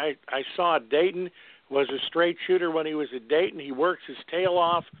everything I saw at Dayton, was a straight shooter when he was at Dayton. He works his tail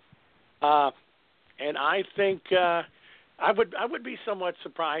off. And I think I would be somewhat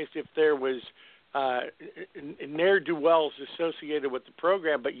surprised if there was ne'er-do-wells associated with the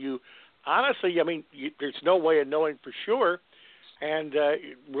program. But honestly, there's no way of knowing for sure, and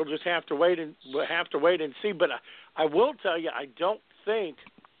we'll just have to wait and see. But I will tell you, I don't think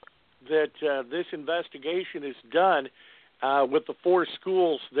that this investigation is done with the 4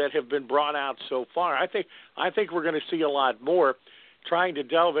 schools that have been brought out so far. I think we're going to see a lot more. Trying to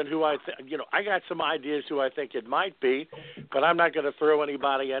delve in who I got some ideas who I think it might be, but I'm not going to throw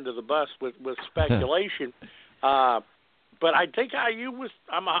anybody under the bus with speculation. But I think IU was.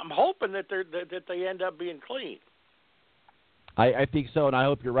 I'm hoping that they end up being clean. I think so, and I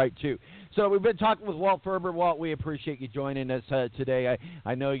hope you're right, too. So we've been talking with Walt Ferber. Walt, we appreciate you joining us today.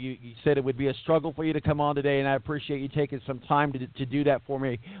 I know you said it would be a struggle for you to come on today, and I appreciate you taking some time to do that for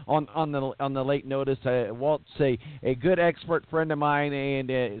me on the late notice. Walt's a good expert friend of mine,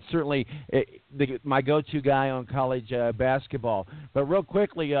 and certainly my go-to guy on college basketball. But real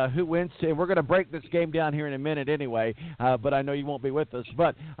quickly, who wins? And we're going to break this game down here in a minute anyway, but I know you won't be with us.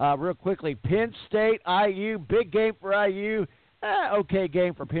 But real quickly, Penn State, IU, big game for IU. Okay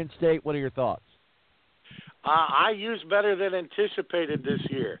game for Penn State. What are your thoughts? IU's better than anticipated this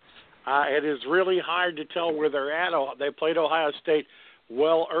year. It is really hard to tell where they're at. They played Ohio State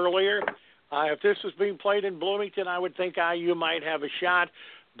well earlier. If this was being played in Bloomington, I would think IU might have a shot.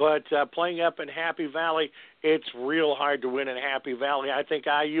 But playing up in Happy Valley, it's real hard to win in Happy Valley. I think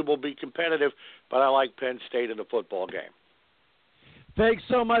IU will be competitive, but I like Penn State in the football game. Thanks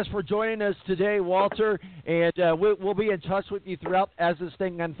so much for joining us today, Walter, and we'll be in touch with you throughout as this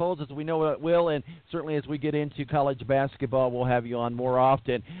thing unfolds, as we know it will, and certainly as we get into college basketball, we'll have you on more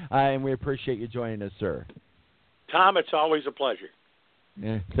often, and we appreciate you joining us, sir. Tom, it's always a pleasure.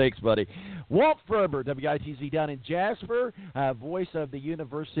 Yeah, thanks, buddy. Walt Ferber, WITZ down in Jasper, voice of the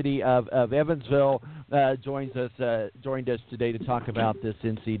University of Evansville, joined us today to talk about this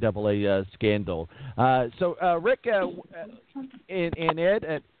NCAA scandal. So, Rick and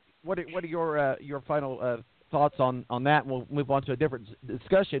Ed, what are your final thoughts on that? We'll move on to a different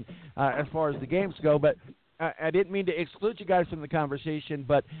discussion as far as the games go, but I didn't mean to exclude you guys from the conversation,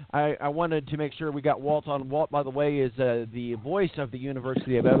 but I wanted to make sure we got Walt on. Walt, by the way, is the voice of the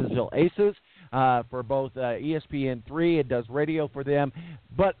University of Evansville Aces for both ESPN3. It does radio for them.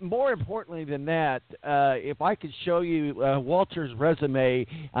 But more importantly than that, if I could show you Walter's resume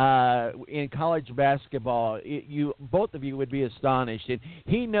in college basketball, both of you would be astonished. And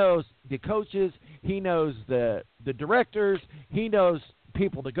he knows the coaches. He knows the directors. He knows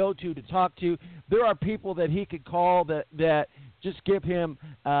people to go to talk to. There are people that he could call that just give him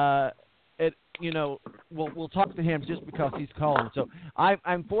we'll talk to him just because he's calling. So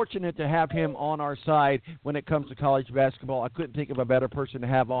I'm fortunate to have him on our side when it comes to college basketball. I couldn't think of a better person to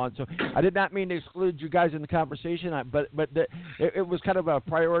have on. So I did not mean to exclude you guys in the conversation, but it was kind of a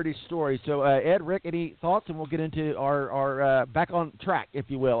priority story. So Ed, Rick, any thoughts? And we'll get into our back on track, if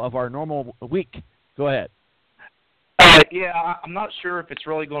you will, of our normal week. Go ahead. Yeah, I'm not sure if it's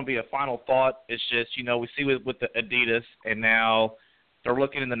really going to be a final thought. It's just, we see with the Adidas, and now they're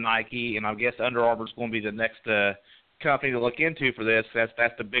looking into Nike, and I guess Under Armour is going to be the next company to look into for this.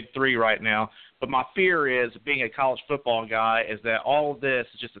 That's the big three right now. But my fear is, being a college football guy, is that all of this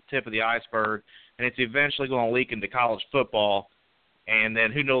is just the tip of the iceberg, and it's eventually going to leak into college football, and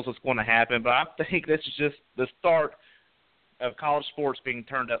then who knows what's going to happen. But I think this is just the start of college sports being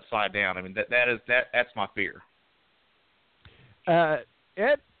turned upside down. I mean, that's my fear.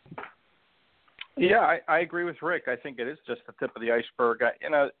 Ed? Yeah, I agree with Rick. I think it is just the tip of the iceberg.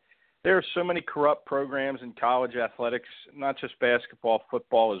 There are so many corrupt programs in college athletics, not just basketball,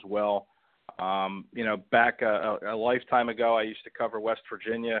 football as well. Back a lifetime ago, I used to cover West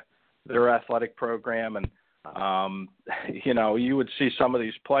Virginia, their athletic program, and you would see some of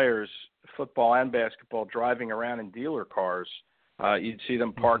these players, football and basketball, driving around in dealer cars. You'd see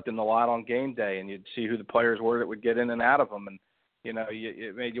them parked in the lot on game day, and you'd see who the players were that would get in and out of them. And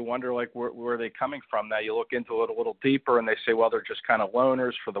it made you wonder, like, where are they coming from? Now you look into it a little deeper, and they say, well, they're just kind of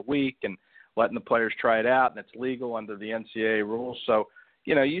loaners for the week and letting the players try it out, and it's legal under the NCAA rules. So,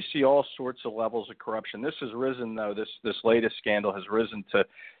 you see all sorts of levels of corruption. This has risen, though. This latest scandal has risen to,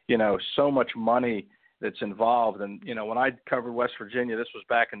 so much money that's involved. And, when I covered West Virginia, this was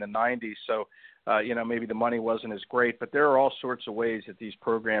back in the 90s, so, maybe the money wasn't as great. But there are all sorts of ways that these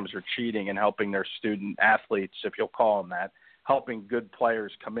programs are cheating and helping their student athletes, if you'll call them that, helping good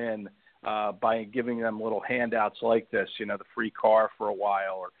players come in by giving them little handouts like this, the free car for a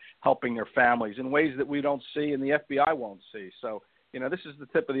while, or helping their families in ways that we don't see and the FBI won't see. So, this is the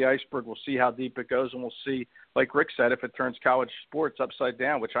tip of the iceberg. We'll see how deep it goes, and we'll see, like Rick said, if it turns college sports upside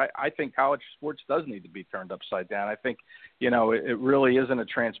down, which I think college sports does need to be turned upside down. I think, it really isn't a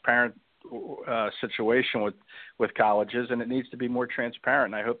transparent situation with colleges, and it needs to be more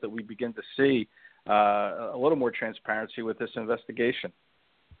transparent. And I hope that we begin to see a little more transparency with this investigation.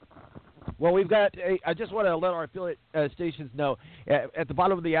 Well, I just want to let our affiliate stations know, at the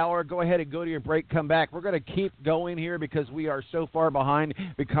bottom of the hour, go ahead and go to your break, come back. We're going to keep going here because we are so far behind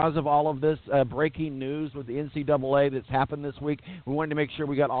because of all of this breaking news with the NCAA that's happened this week. We wanted to make sure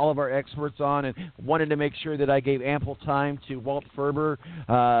we got all of our experts on, and wanted to make sure that I gave ample time to Walt Ferber,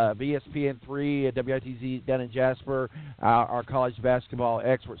 ESPN3, WITZ down in Jasper, our college basketball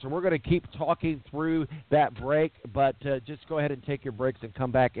expert. So we're going to keep talking through that break, but just go ahead and take your breaks and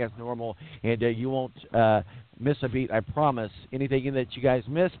come back as normal. And you won't miss a beat, I promise. Anything that you guys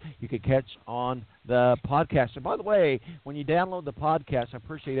miss, you can catch on the podcast. And by the way, when you download the podcast, I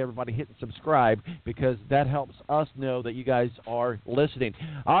appreciate everybody hitting subscribe, because that helps us know that you guys are listening.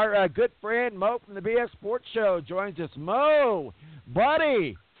 Our good friend Mo from the BS Sports Show joins us. Mo,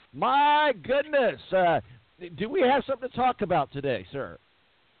 buddy, my goodness. Do we have something to talk about today, sir?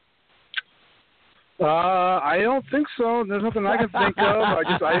 I don't think so. There's nothing I can think of.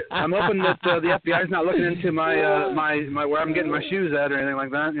 I'm hoping that the FBI is not looking into my where I'm getting my shoes at or anything like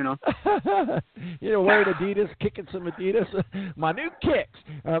that. Wearing Adidas, kicking some Adidas, my new kicks.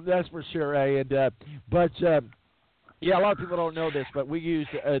 That's for sure. Yeah, a lot of people don't know this, but we used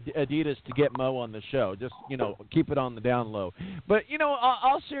Adidas to get Mo on the show. Just keep it on the down low. But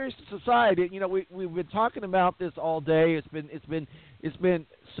all seriousness aside, we've been talking about this all day. It's been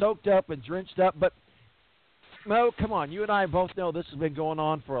soaked up and drenched up, but. Mo, come on. You and I both know this has been going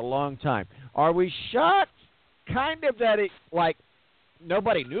on for a long time. Are we shocked kind of that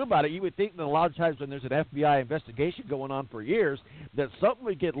nobody knew about it? You would think that a lot of times when there's an FBI investigation going on for years that something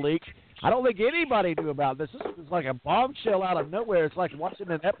would get leaked. I don't think anybody knew about this. This is like a bombshell out of nowhere. It's like watching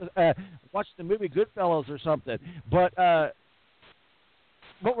watching the movie Goodfellas or something. But we're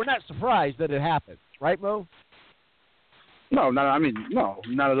not surprised that it happened. Right, Mo? No, not at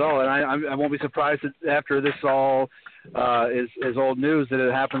all. And I won't be surprised that after this all is old news that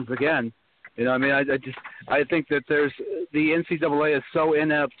it happens again. I think that the NCAA is so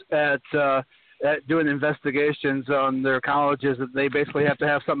inept at doing investigations on their colleges that they basically have to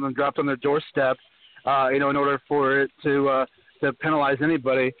have something dropped on their doorstep, in order for it to penalize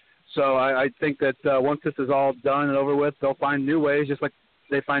anybody. So I think that once this is all done and over with, they'll find new ways, just like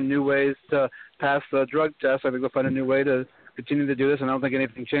they find new ways to pass the drug test. I think they'll find a new way to continue to do this, and I don't think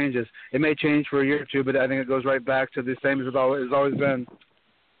anything changes. It may change for a year or two, but I think it goes right back to the same as it's always been.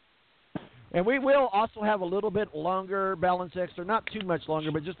 And we will also have a little bit longer balance extra, not too much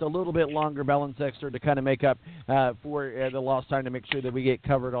longer, but just a little bit longer balance extra to kind of make up for the lost time, to make sure that we get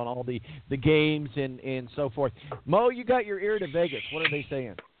covered on all the games and so forth. Mo, you got your ear to Vegas. What are they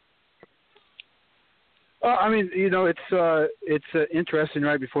saying? It's interesting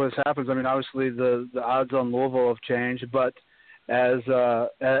right before this happens. Obviously the odds on Louisville have changed, but as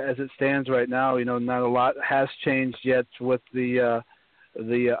it stands right now, not a lot has changed yet with the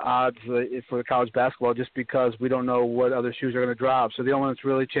odds for college basketball, just because we don't know what other shoes are going to drop. So the only one that's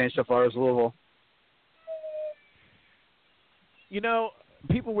really changed so far is Louisville.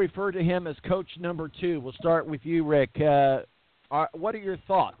 People refer to him as Coach Number 2. We'll start with you, Rick. what are your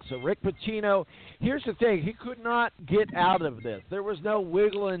thoughts? So Rick Pitino, here's the thing. He could not get out of this. There was no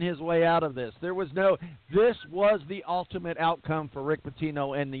wiggling his way out of this. This was the ultimate outcome for Rick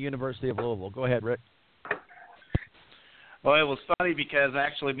Pitino and the University of Louisville. Go ahead, Rick. Well, it was funny because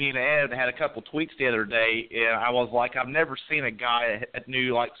actually me and Ed had a couple tweets the other day, and I was like, I've never seen a guy that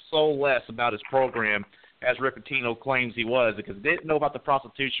knew like so less about his program as Rick Pitino claims he was, because he didn't know about the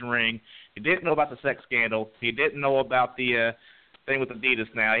prostitution ring, he didn't know about the sex scandal, he didn't know about the thing with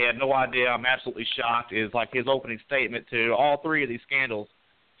Adidas now. He had no idea. I'm absolutely shocked is like his opening statement to all three of these scandals.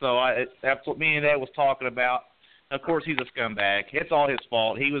 So that's what me and Ed was talking about. Of course, he's a scumbag. It's all his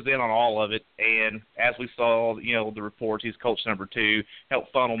fault. He was in on all of it, and as we saw, the reports, he's coach number 2,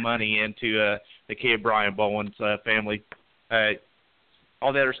 helped funnel money into the kid Brian Bowen's family.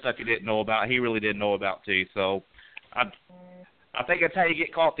 All the other stuff he didn't know about, he really didn't know about too. So I think that's how you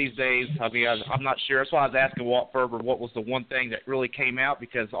get caught these days. I mean, I'm not sure. That's why I was asking Walt Ferber what was the one thing that really came out,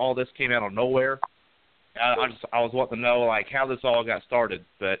 because all this came out of nowhere. I was wanting to know like how this all got started,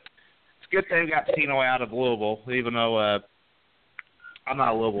 but it's a good thing we got Pitino out of Louisville, even though I'm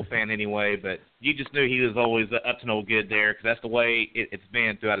not a Louisville fan anyway, but you just knew he was always up to no good there, because that's the way it's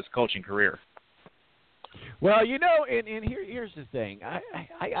been throughout his coaching career. Well, and here's the thing.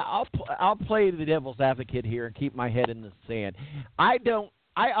 I'll play the devil's advocate here and keep my head in the sand. I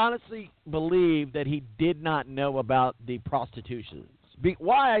honestly believe that he did not know about the prostitution.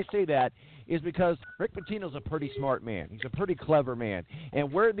 Why I say that is because Rick Pitino's a pretty smart man. He's a pretty clever man.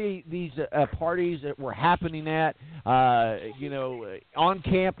 And where these parties that were happening at, on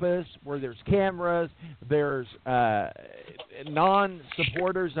campus, where there's cameras, there's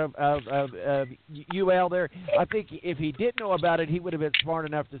non-supporters of UL there. I think if he did know about it, he would have been smart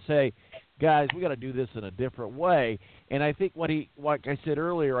enough to say, guys, we got to do this in a different way. And I think like I said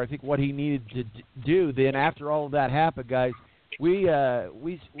earlier, I think what he needed to do then after all of that happened, guys, we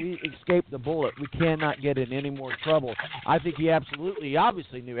escaped the bullet. We cannot get in any more trouble. I think he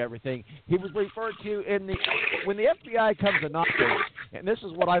obviously knew everything. He was referred to when the FBI comes to knock him, and this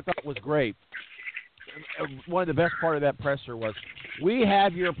is what I thought was great. One of the best part of that presser was, we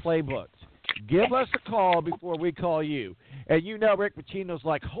have your playbooks. Give us a call before we call you. And Rick Pitino's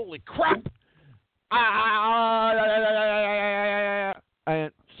like, holy crap!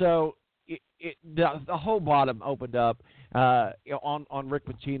 And so the whole bottom opened up on Rick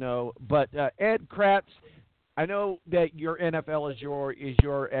Pitino. But Ed Kratz, I know that your NFL is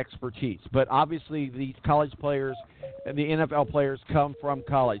your expertise, but obviously these college players and the NFL players come from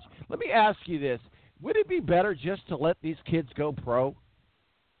college. Let me ask you this. Would it be better just to let these kids go pro?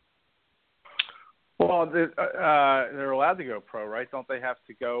 Well, they're allowed to go pro, right? Don't they have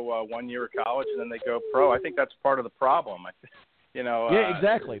to go 1 year of college and then they go pro? I think that's part of the problem. Yeah,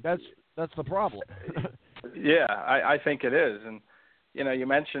 exactly. That's the problem. Yeah, I think it is. And you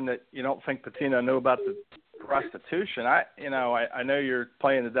mentioned that you don't think Pitino knew about the prostitution. I know you're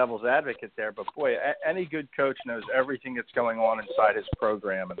playing the devil's advocate there, but boy, any good coach knows everything that's going on inside his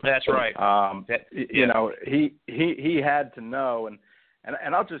program. And, that's right. He had to know.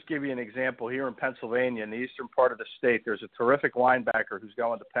 And I'll just give you an example. Here in Pennsylvania, in the eastern part of the state, there's a terrific linebacker who's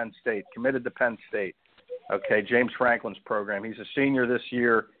going to Penn State, committed to Penn State. Okay, James Franklin's program. He's a senior this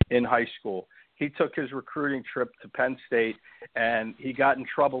year in high school. He took his recruiting trip to Penn State, and he got in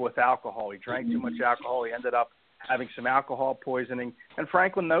trouble with alcohol. He drank too much alcohol. He ended up having some alcohol poisoning, and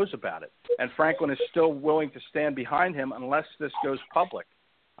Franklin knows about it. And Franklin is still willing to stand behind him unless this goes public.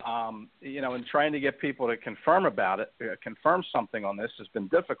 And trying to get people to confirm something on this has been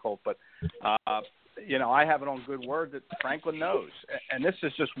difficult. But, I have it on good word that Franklin knows. And this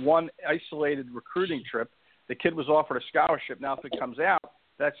is just one isolated recruiting trip. The kid was offered a scholarship. Now, if it comes out,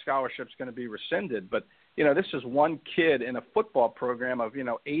 that scholarship's going to be rescinded. But, this is one kid in a football program of,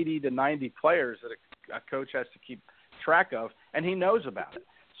 80 to 90 players that a coach has to keep track of, and he knows about it.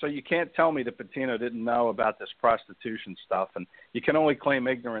 So you can't tell me that Pitino didn't know about this prostitution stuff, and you can only claim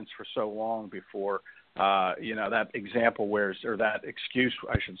ignorance for so long before, that example wears, or that excuse,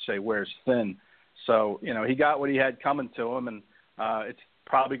 I should say, wears thin. So, he got what he had coming to him, and it's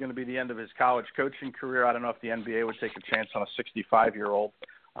probably going to be the end of his college coaching career. I don't know if the NBA would take a chance on a 65-year-old.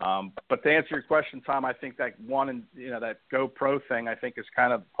 But to answer your question, Tom, I think that that Go Pro thing, I think is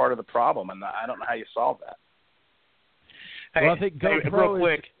kind of part of the problem, and I don't know how you solve that. Hey, well, I think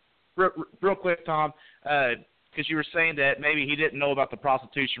real quick, Tom, because you were saying that maybe he didn't know about the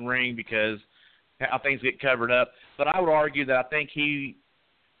prostitution ring because how things get covered up. But I would argue that I think he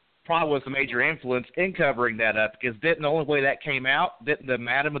probably was a major influence in covering that up, because didn't the only way that came out, didn't the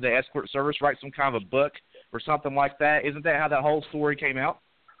madam of the escort service write some kind of a book or something like that? Isn't that how that whole story came out?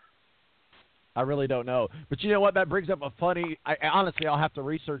 I really don't know. But you know what? That brings up a funny. Honestly, I'll have to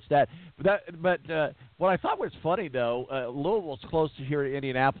research that. But what I thought was funny though, Louisville's close to here in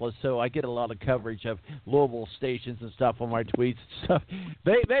Indianapolis, so I get a lot of coverage of Louisville stations and stuff on my tweets and stuff.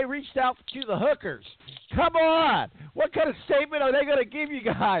 They reached out to the hookers. Come on, what kind of statement are they going to give you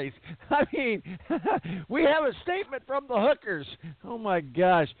guys? I mean, we have a statement from the hookers. Oh my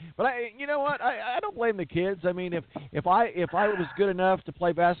gosh! But you know what? I don't blame the kids. I mean, if I was good enough to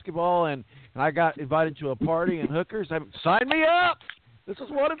play basketball and I got invited to a party and hookers, sign me up. This is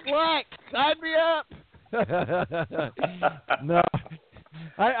what it's like. Sign me up. No,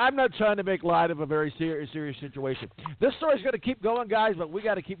 I'm not trying to make light of a very serious situation. This story's going to keep going, guys, but we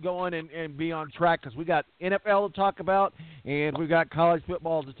got to keep going and be on track because we got NFL to talk about and we've got college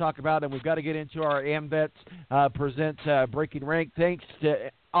football to talk about, and we've got to get into our Amvets present Branking Rank. Thanks to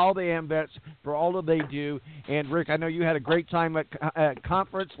all the Amvets for all that they do. And, Rick, I know you had a great time at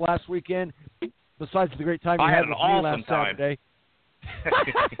conference last weekend, besides the great time you had with me last Saturday.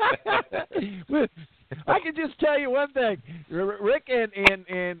 I can just tell you one thing. Rick and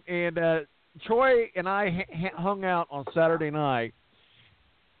Troy and I hung out on Saturday night.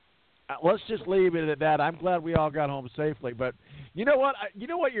 Let's just leave it at that. I'm glad we all got home safely. But you know what?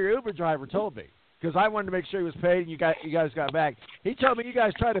 Your Uber driver told me, because I wanted to make sure he was paid and you guys got back. He told me you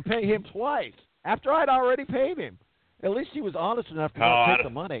guys tried to pay him twice after I'd already paid him. At least he was honest enough to not take the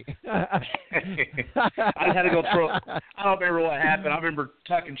money. I had to go through. I don't remember what happened. I remember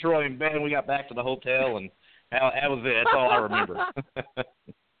tucking Troy in bed, and we got back to the hotel, and that was it. That's all I remember.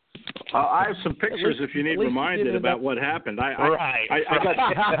 I have some pictures if you need reminded about what happened. I got.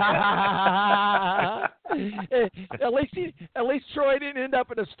 At least Troy didn't end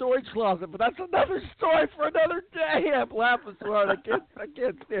up in a storage closet, but that's another story for another day. I'm laughing so hard I can't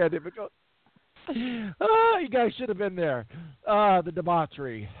stand it. Oh, you guys should have been there. The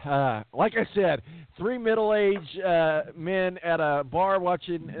debauchery. Like I said, 3 middle-aged men at a bar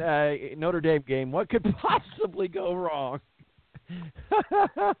watching a Notre Dame game. What could possibly go wrong?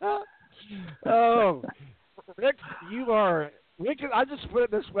 Oh, Rick, I'll just put it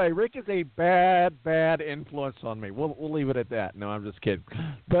this way. Rick is a bad influence on me. We'll leave it at that. No, I'm just kidding.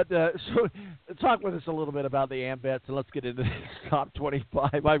 But so talk with us a little bit about the Amvets, and let's get into this top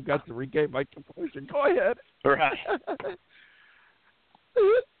 25. I've got to regain my composure. Go ahead. All right.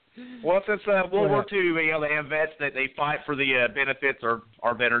 Well, since World War II, the Amvets, that they fight for the benefits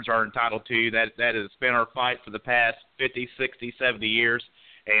our veterans are entitled to. That has been our fight for the past 50, 60, 70 years.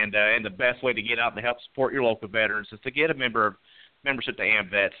 And the best way to get out and help support your local veterans is to get a membership to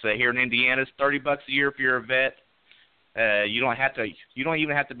Amvets. Here in Indiana, it's $30 a year if you're a vet. You don't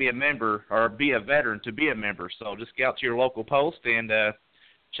even have to be a member or be a veteran to be a member. So just get out to your local post and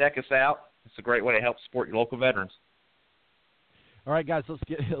check us out. It's a great way to help support your local veterans. All right, guys, let's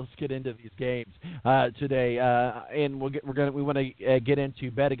get into these games today, and we want to get into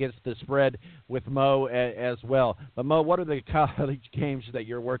bet against the spread with Mo as well. But Mo, what are the college games that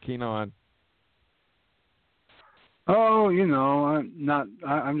you're working on? Oh,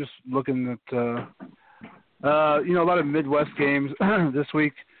 I'm just looking at a lot of Midwest games this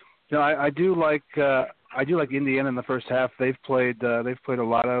week. I do like Indiana in the first half. They've played a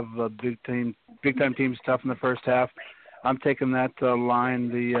lot of big time teams tough in the first half. I'm taking that line,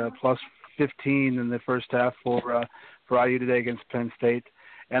 the plus 15 in the first half for IU today against Penn State.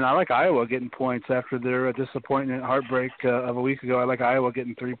 And I like Iowa getting points after their disappointment heartbreak of a week ago. I like Iowa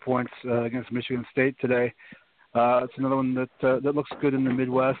getting 3 points against Michigan State today. It's another one that looks good in the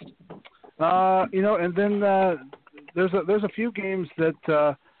Midwest. And then there's a few games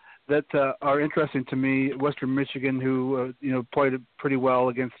that are interesting to me. Western Michigan, who played pretty well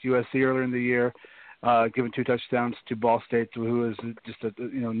against USC earlier in the year. Giving 2 touchdowns to Ball State, who is just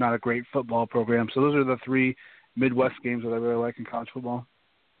not a great football program. So those are the 3 Midwest games that I really like in college football.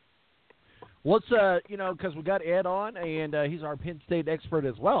 Let's, because we got Ed on, and he's our Penn State expert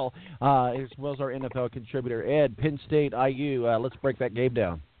as well as our NFL contributor. Ed, Penn State, IU. Let's break that game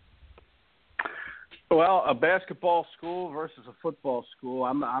down. Well, a basketball school versus a football school.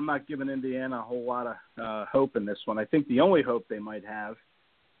 I'm not giving Indiana a whole lot of hope in this one. I think the only hope they might have,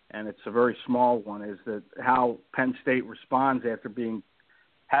 and it's a very small one, is that how Penn State responds after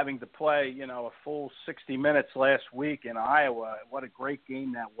having to play, a full 60 minutes last week in Iowa. What a great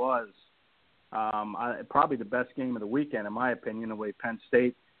game that was. Probably the best game of the weekend, in my opinion, the way Penn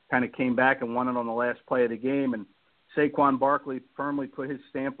State kind of came back and won it on the last play of the game. And Saquon Barkley firmly put his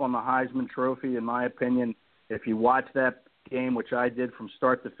stamp on the Heisman Trophy, in my opinion. If you watch that game, which I did from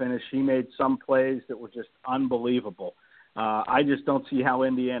start to finish, he made some plays that were just unbelievable. I just don't see how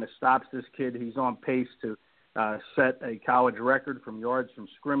Indiana stops this kid. He's on pace to set a college record from yards from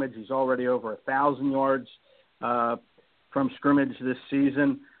scrimmage. He's already over 1,000 yards from scrimmage this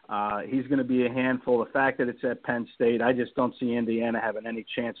season. He's going to be a handful. The fact that it's at Penn State, I just don't see Indiana having any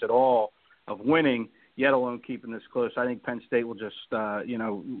chance at all of winning, yet alone keeping this close. I think Penn State will just,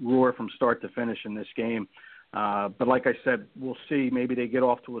 roar from start to finish in this game. But like I said, we'll see. Maybe they get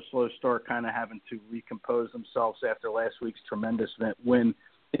off to a slow start, kind of having to recompose themselves after last week's tremendous win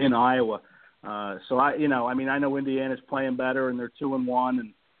in Iowa. So I know Indiana's playing better, and they're 2-1,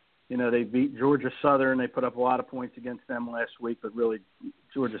 and they beat Georgia Southern. They put up a lot of points against them last week, but really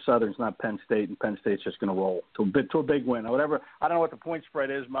Georgia Southern's not Penn State, and Penn State's just going to roll to a big win. Whatever. I don't know what the point spread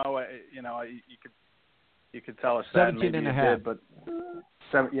is, Mo. You could tell us 17.5. But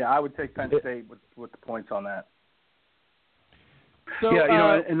I would take Penn State with the points on that. So,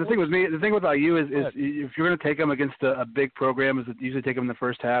 and the thing with me, the thing with IU is if you're going to take them against a big program, is that usually take them in the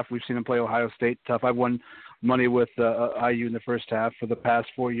first half. We've seen them play Ohio State tough. I've won money with IU in the first half for the past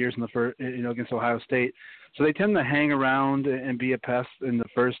 4 years against Ohio State. So they tend to hang around and be a pest in the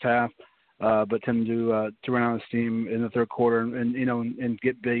first half, but tend to run out of steam in the third quarter and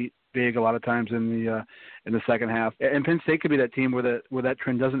get big a lot of times in the second half. And Penn State could be that team where that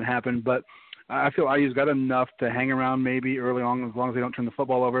trend doesn't happen, but I feel IU's got enough to hang around maybe early on as long as they don't turn the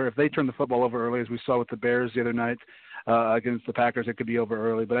football over. If they turn the football over early, as we saw with the Bears the other night against the Packers, it could be over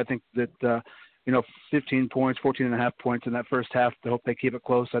early. But I think that 15 points, 14.5 points in that first half to hope they keep it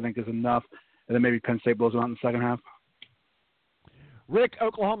close, I think is enough. And then maybe Penn State blows them out in the second half. Rick,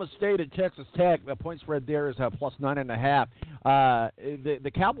 Oklahoma State and Texas Tech, the point spread there is plus 9.5.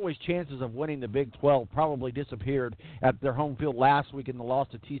 The Cowboys' chances of winning the Big 12 probably disappeared at their home field last week in the loss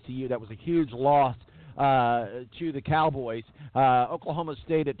to TCU. That was a huge loss to the Cowboys. Oklahoma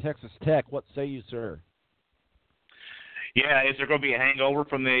State at Texas Tech, what say you, sir? Yeah, is there going to be a hangover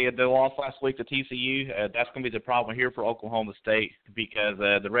from the loss last week to TCU? That's going to be the problem here for Oklahoma State because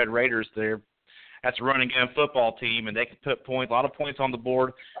the Red Raiders, that's a running game football team, and they can put a lot of points on the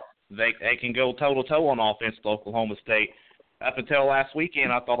board. They can go toe-to-toe on offense with Oklahoma State. Up until last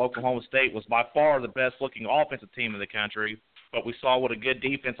weekend, I thought Oklahoma State was by far the best-looking offensive team in the country, but we saw what a good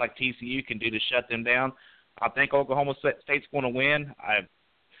defense like TCU can do to shut them down. I think Oklahoma State's going to win.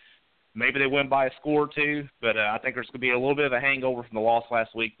 Maybe they win by a score or two, but I think there's going to be a little bit of a hangover from the loss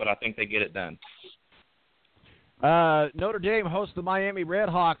last week, but I think they get it done. Notre Dame hosts the Miami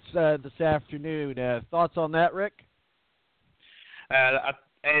Redhawks this afternoon. Thoughts on that, Rick?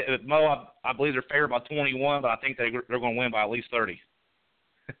 Mo, I believe they're favored by 21, but I think they're going to win by at least 30.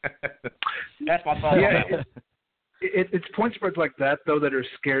 That's my thought on that. It's point spreads like that, though, that are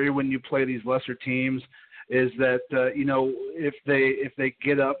scary when you play these lesser teams. Is that if they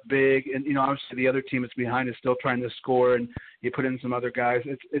get up big and obviously the other team that's behind is still trying to score and you put in some other guys,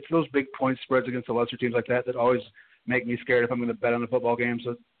 it's those big point spreads against the lesser teams like that always make me scared if I'm going to bet on a football game.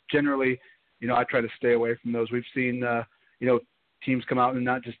 So generally, I try to stay away from those. We've seen teams come out and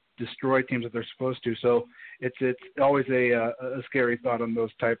not just destroy teams that they're supposed to. So it's always a scary thought on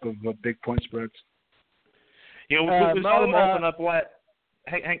those type of big point spreads. We saw them open up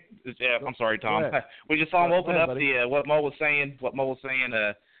I'm sorry, Tom. We just saw him open up what Mo was saying.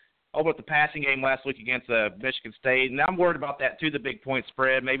 Open up the passing game last week against Michigan State, and I'm worried about that too. The big point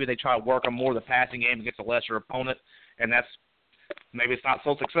spread. Maybe they try to work on more of the passing game against a lesser opponent, and maybe it's not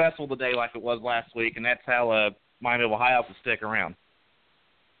so successful today like it was last week, and that's how Miami of Ohio can stick around.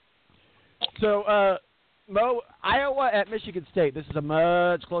 So, Mo, Iowa at Michigan State. This is a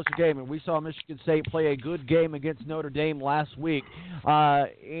much closer game, and we saw Michigan State play a good game against Notre Dame last week.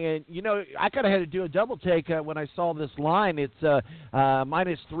 And, I kind of had to do a double take when I saw this line. It's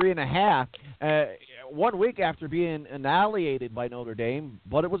minus 3.5. 1 week after being annihilated by Notre Dame,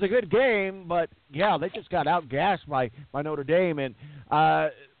 but it was a good game. But, yeah, they just got outgassed by Notre Dame. And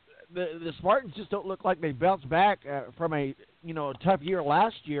the Spartans just don't look like they bounced back from a tough year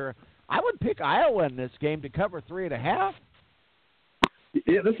last year. I would pick Iowa in this game to cover 3.5.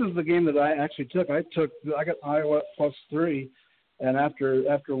 Yeah, this is the game that I actually took. I got Iowa +3, and after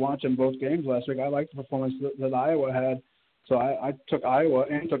watching both games last week, I liked the performance that Iowa had. So I took Iowa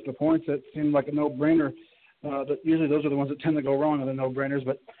and took the points. It seemed like a no-brainer. Usually those are the ones that tend to go wrong, are the no-brainers.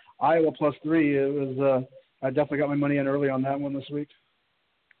 But Iowa +3, it was. I definitely got my money in early on that one this week.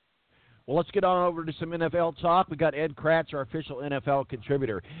 Well, let's get on over to some NFL talk. We got Ed Kratz, our official NFL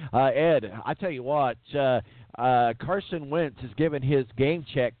contributor. Ed, I tell you what, Carson Wentz has given his game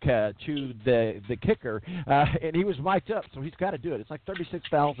check to the kicker, and he was mic'd up, so he's got to do it. It's like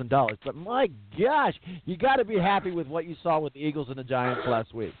 $36,000. But my gosh, you got to be happy with what you saw with the Eagles and the Giants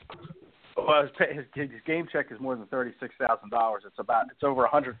last week. Well, his game check is more than $36,000. It's over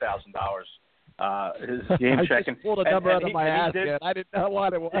 $100,000 his game checking. I just pulled a number out of my ass, man. I didn't know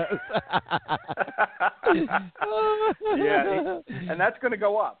what it was. And that's going to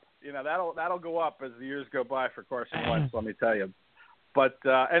go up. You know, that'll go up as the years go by for Carson Wentz. Let me tell you. But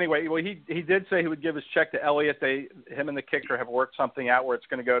anyway, well, he did say he would give his check to Elliott. Him and the kicker have worked something out where it's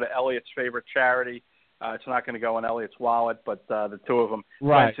going to go to Elliott's favorite charity. It's not going to go in Elliott's wallet, but the two of them.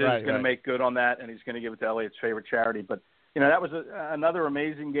 Wentz is going to make good on that, and he's going to give it to Elliott's favorite charity. But you know, that was another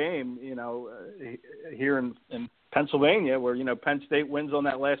amazing game. You know, here in Pennsylvania, where you know Penn State wins on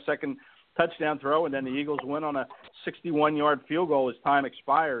that last-second touchdown throw, and then the Eagles win on a 61-yard field goal as time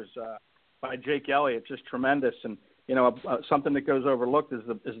expires by Jake Elliott. Just tremendous. And you know, something that goes overlooked is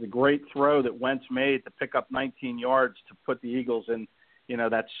the great throw that Wentz made to pick up 19 yards to put the Eagles in, you know,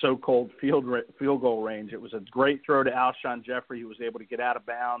 that so-called field goal range. It was a great throw to Alshon Jeffrey, who was able to get out of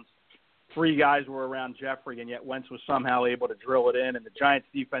bounds. 3 guys were around Jeffrey, and yet Wentz was somehow able to drill it in. And the Giants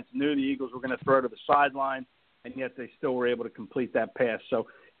defense knew the Eagles were going to throw to the sideline, and yet they still were able to complete that pass. So,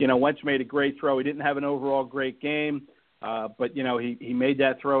 you know, Wentz made a great throw. He didn't have an overall great game, but, you know, he made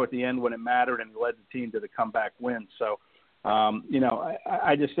that throw at the end when it mattered, and he led the team to the comeback win. So, you know,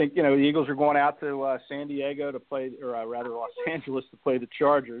 I just think, you know, the Eagles are going out to San Diego to play, or rather Los Angeles to play the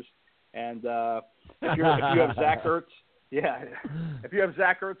Chargers. And if you have Zach Ertz, if you have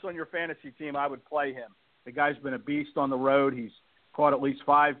Zach Ertz on your fantasy team, I would play him. The guy's been a beast on the road. He's caught at least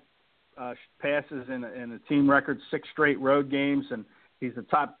 5 passes in the team record, 6 straight road games, and he's the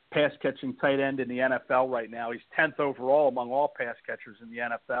top pass-catching tight end in the NFL right now. He's 10th overall among all pass catchers in the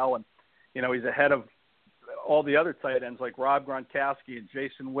NFL, and, you know, he's ahead of all the other tight ends like Rob Gronkowski and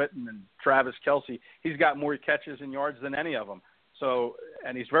Jason Witten and Travis Kelce. He's got more catches and yards than any of them. So,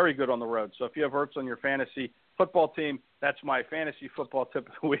 and he's very good on the road. So if you have Ertz on your fantasy football team, that's my fantasy football tip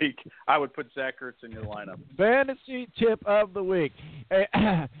of the week. I would put Zach Ertz in your lineup. Fantasy tip of the week.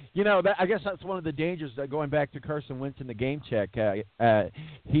 You know, I guess that's one of the dangers going back to Carson Wentz in the game check.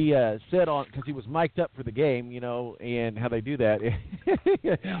 He said because he was mic'd up for the game, you know, and how they do that.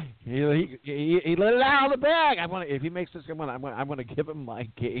 he let it out of the bag. If he makes this, I'm going to give him my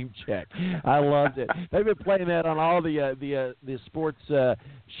game check. I loved it. They've been playing that on all the sports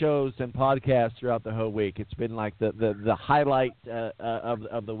shows and podcasts throughout the whole week. It's been like the highlight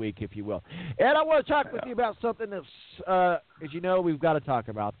of the week, if you will. And I want to talk with you about something that's, as you know, we've got to talk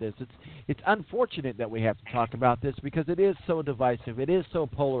about this. It's unfortunate that we have to talk about this because it is so divisive. It is so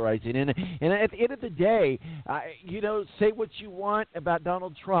polarizing. And at the end of the day, you know, say what you want about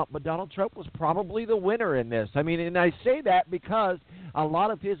Donald Trump, but Donald Trump was probably the winner in this. I mean, and I say that because a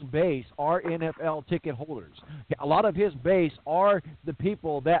lot of his base are NFL ticket holders. A lot of his base are the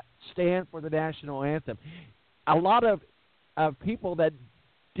people that stand for the national anthem. A lot of people that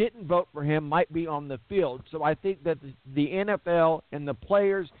didn't vote for him might be on the field. So I think that the NFL and the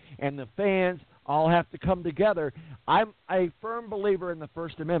players and the fans all have to come together. I'm a firm believer in the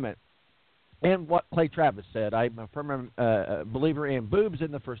First Amendment and what Clay Travis said. I'm a firm believer in boobs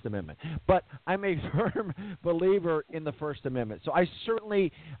in the First Amendment. But I'm a firm believer in the First Amendment. So I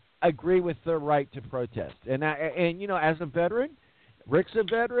certainly agree with the right to protest. And you know, as a veteran, Rick's a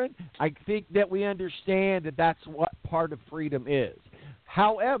veteran, I think that we understand that that's what part of freedom is.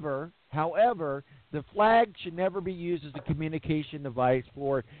 However, the flag should never be used as a communication device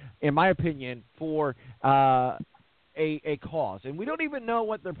for, in my opinion, for a cause. And we don't even know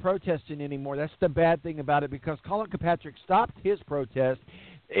what they're protesting anymore. That's the bad thing about it, because Colin Kirkpatrick stopped his protest,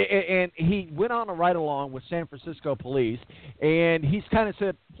 and he went on a ride-along with San Francisco police, and he's kind of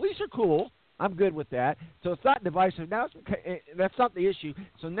said, police are cool. I'm good with that. So it's not divisive. Now that's not the issue.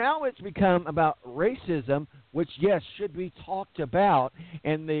 So now it's become about racism, which, yes, should be talked about,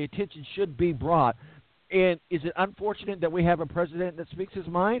 and the attention should be brought. And is it unfortunate that we have a president that speaks his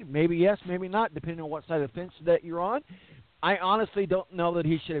mind? Maybe yes, maybe not, depending on what side of the fence that you're on. I honestly don't know that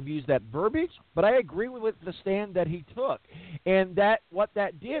he should have used that verbiage, but I agree with the stand that he took. And that what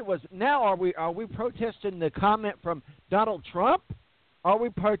that did was, now are we protesting the comment from Donald Trump? Are we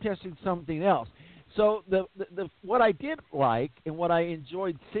protesting something else? So the what I did like and what I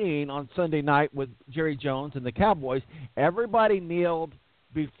enjoyed seeing on Sunday night with Jerry Jones and the Cowboys, everybody kneeled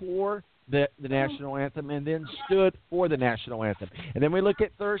before the national anthem and then stood for the national anthem. And then we look at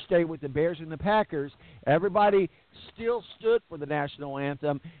Thursday with the Bears and the Packers, everybody still stood for the national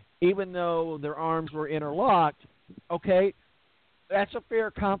anthem even though their arms were interlocked. Okay, that's a fair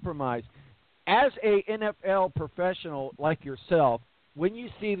compromise. As a NFL professional like yourself, when you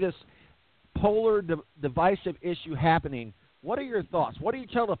see this polar, divisive issue happening, what are your thoughts? What do you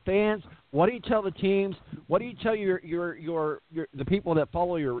tell the fans? What do you tell the teams? What do you tell the people that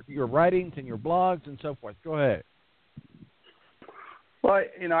follow your writings and your blogs and so forth? Go ahead. Well,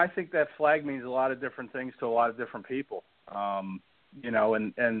 I think that flag means a lot of different things to a lot of different people.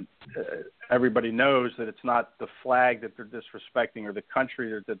 And everybody knows that it's not the flag that they're disrespecting, or the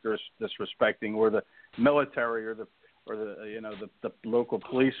country that they're disrespecting, or the military, or the local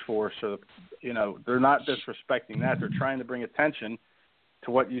police force, or they're not disrespecting that. They're trying to bring attention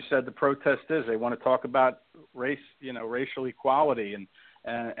to what you said the protest is. They want to talk about race, racial equality,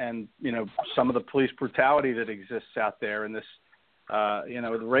 and some of the police brutality that exists out there, and this, the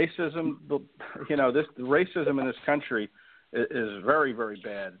racism, the racism in this country is very, very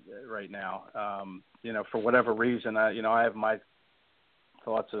bad right now. For whatever reason, I have my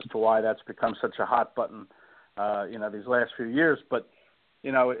thoughts as to why that's become such a hot button, these last few years. But,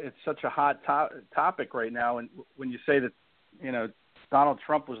 it's such a hot topic right now. And when you say that, Donald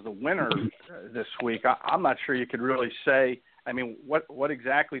Trump was the winner this week, I'm not sure you could really say. I mean, what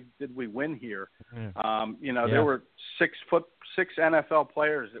exactly did we win here? There were six NFL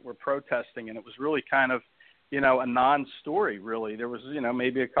players that were protesting, and it was really kind of, a non-story, really. There was,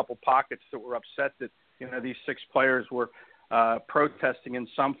 maybe a couple pockets that were upset that, these six players were protesting in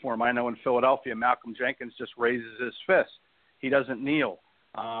some form. I know in Philadelphia, Malcolm Jenkins just raises his fist. He doesn't kneel.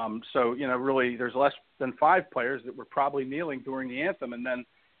 So, really, there's less than 5 players that were probably kneeling during the anthem. And then,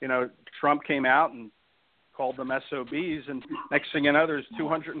 Trump came out and called them SOBs, and next thing you know, there's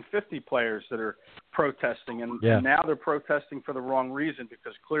 250 players that are protesting, and now they're protesting for the wrong reason,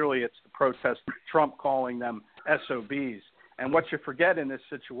 because clearly it's the protest of Trump calling them SOBs. And what you forget in this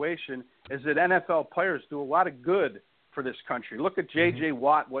situation is that NFL players do a lot of good for this country. Look at J.J.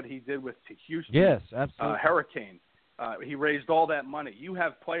 Watt, what he did with the Houston Hurricane. He raised all that money. You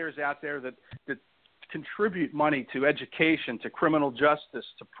have players out there that contribute money to education, to criminal justice,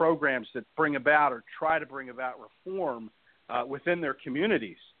 to programs that bring about or try to bring about reform within their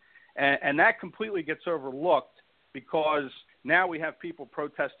communities. And that completely gets overlooked, because now we have people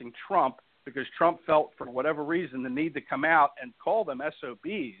protesting Trump because Trump felt, for whatever reason, the need to come out and call them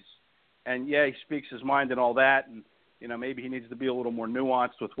SOBs. And, he speaks his mind and all that, and, maybe he needs to be a little more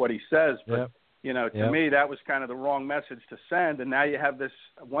nuanced with what he says. But, to me, that was kind of the wrong message to send. And now you have this,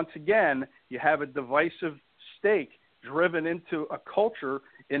 once again, you have a divisive stake driven into a culture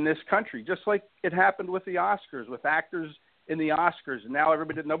in this country, just like it happened with the Oscars, with actors in the Oscars. And now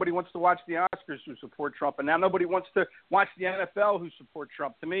nobody wants to watch the Oscars who support Trump. And now nobody wants to watch the NFL who support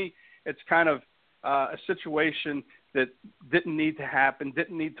Trump. To me, it's kind of a situation that didn't need to happen,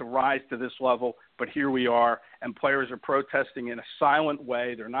 didn't need to rise to this level, but here we are, and players are protesting in a silent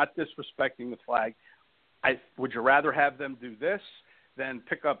way. They're not disrespecting the flag. Would you rather have them do this than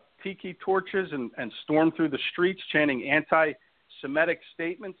pick up tiki torches and storm through the streets chanting anti-Semitic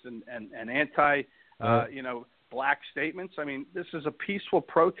statements and black statements? I mean, this is a peaceful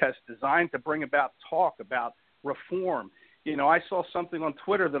protest designed to bring about talk about reform. I saw something on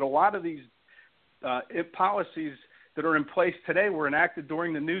Twitter that a lot of these policies that are in place today were enacted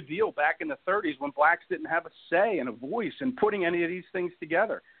during the New Deal back in the 30s, when blacks didn't have a say and a voice in putting any of these things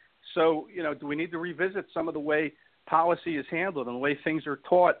together. So, do we need to revisit some of the way policy is handled and the way things are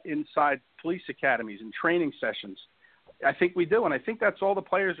taught inside police academies and training sessions? I think we do, and I think that's all the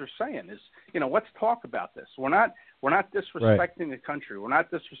players are saying is, let's talk about this. We're not disrespecting the country. We're not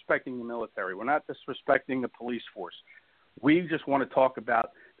disrespecting the military. We're not disrespecting the police force. We just want to talk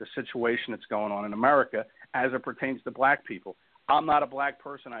about the situation that's going on in America as it pertains to black people. I'm not a black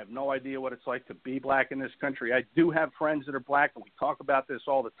person. I have no idea what it's like to be black in this country. I do have friends that are black, and we talk about this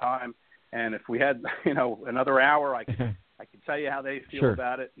all the time. And if we had, another hour, I could tell you how they feel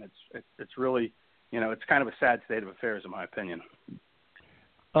about it. And it's really, it's kind of a sad state of affairs, in my opinion.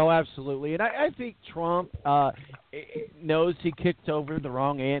 Oh, absolutely. And I think Trump knows he kicked over the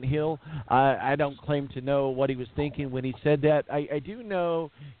wrong anthill. I don't claim to know what he was thinking when he said that. I do know,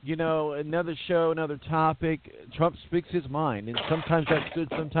 another show, another topic, Trump speaks his mind. And sometimes that's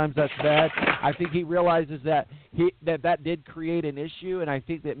good, sometimes that's bad. I think he realizes that that did create an issue, and I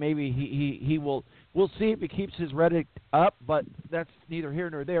think that maybe he will. We'll see if he keeps his rhetoric up, but that's neither here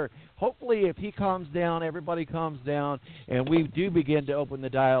nor there. Hopefully, if he calms down, everybody calms down, and we do begin to open the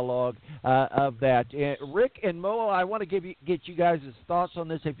dialogue of that. Rick and Mo, I want to get you guys' thoughts on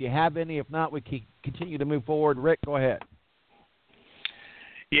this if you have any. If not, we can continue to move forward. Rick, go ahead.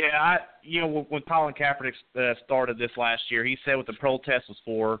 Yeah, when Colin Kaepernick started this last year, he said what the protest was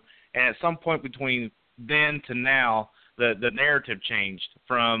for, and at some point between then to now, the narrative changed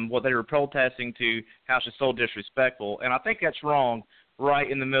from what they were protesting to how it's so disrespectful. And I think that's wrong right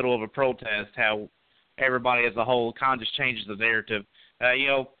in the middle of a protest, how everybody as a whole kind of just changes the narrative.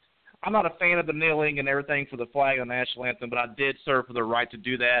 I'm not a fan of the kneeling and everything for the flag on the national anthem, but I did serve for the right to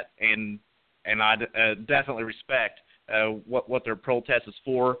do that, and I definitely respect what their protest is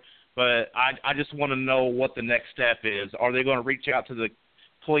for. But I just want to know what the next step is. Are they going to reach out to the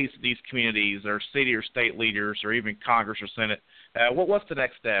police of these communities, or city or state leaders, or even Congress or Senate? What's the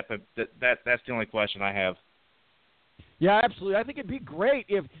next step? That's the only question I have. Yeah, absolutely. I think it'd be great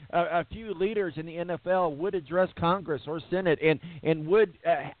if a few leaders in the NFL would address Congress or Senate and would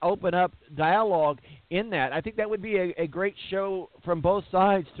open up dialogue in that. I think that would be a great show from both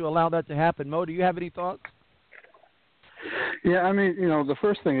sides to allow that to happen. Mo, do you have any thoughts? Yeah, I mean, the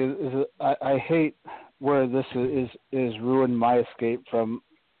first thing is I hate where this is ruined my escape from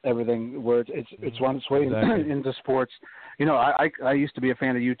everything, where it's on its way into sports. I used to be a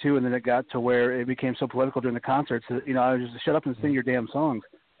fan of U2, and then it got to where it became so political during the concerts that, I was just shut up and sing your damn songs.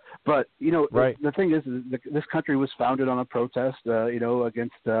 But, right. The thing is this country was founded on a protest,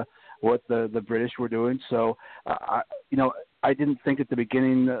 against what the British were doing. So, I didn't think at the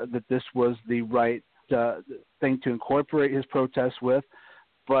beginning that this was the right thing to incorporate his protests with.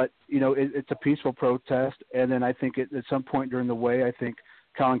 But, it's a peaceful protest. And then I think at some point during the way, I think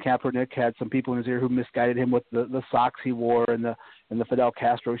Colin Kaepernick had some people in his ear who misguided him with the socks he wore and the Fidel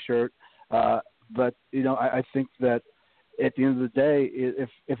Castro shirt. But, I think that at the end of the day,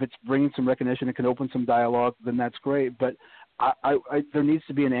 if it's bringing some recognition and can open some dialogue, then that's great. But there needs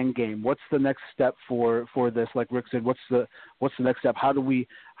to be an end game. What's the next step for this? Like Rick said, what's the next step? How do we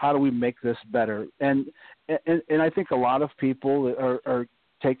make this better? And I think a lot of people are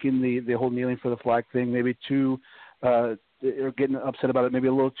taking the whole kneeling for the flag thing maybe too, or getting upset about it maybe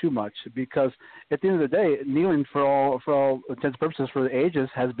a little too much, because at the end of the day, kneeling for all intents and purposes for the ages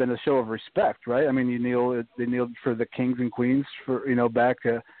has been a show of respect, right? I mean, they kneeled for the kings and queens for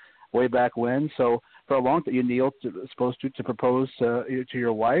way back when. So for a long time, you kneel supposed to propose to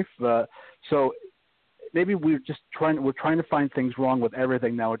your wife. So maybe we're trying to find things wrong with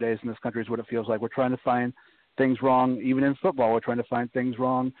everything nowadays in this country is what it feels like. We're trying to find things wrong even in football. We're trying to find things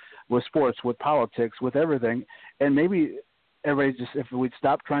wrong with sports, with politics, with everything. And maybe everybody if we'd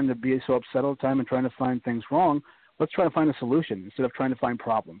stop trying to be so upset all the time and trying to find things wrong, let's try to find a solution instead of trying to find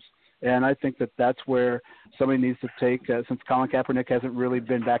problems. And I think that's where somebody needs to take, since Colin Kaepernick hasn't really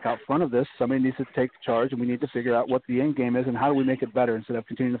been back out front of this, somebody needs to take charge, and we need to figure out what the end game is and how do we make it better instead of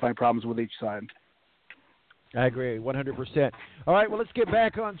continuing to find problems with each side. I agree, 100%. All right, well, let's get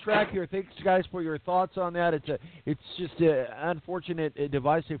back on track here. Thanks, guys, for your thoughts on that. It's just an unfortunate,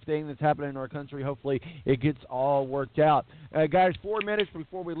 divisive thing that's happening in our country. Hopefully, it gets all worked out. Guys, 4 minutes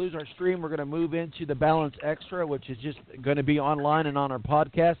before we lose our stream, we're going to move into the Balance Extra, which is just going to be online and on our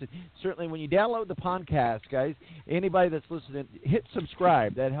podcast. And certainly, when you download the podcast, guys, anybody that's listening, hit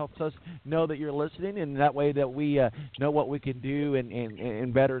subscribe. That helps us know that you're listening, and that way that we know what we can do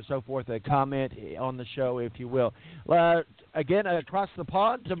and better and so forth. Comment on the show, if you will. Again, across the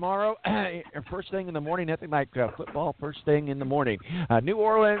pond tomorrow, first thing in the morning, nothing like football, first thing in the morning. New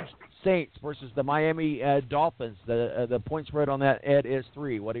Orleans Saints versus the Miami Dolphins. The point spread on that, Ed, is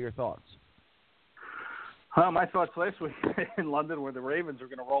 3. What are your thoughts? My thoughts last week in London where the Ravens were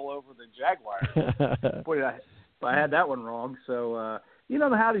going to roll over the Jaguars. Boy, I had that one wrong. So, you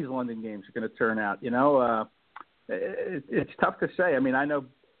know how these London games are going to turn out. It's tough to say. I mean, I know,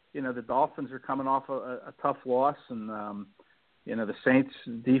 the Dolphins are coming off a tough loss, and the Saints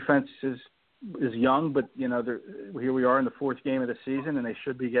defense is young, but here we are in the 4th game of the season, and they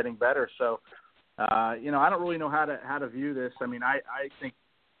should be getting better. So, I don't really know how to view this. I mean, I think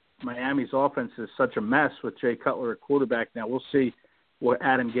Miami's offense is such a mess with Jay Cutler at quarterback. Now we'll see what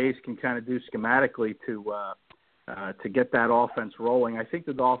Adam Gase can kind of do schematically to get that offense rolling. I think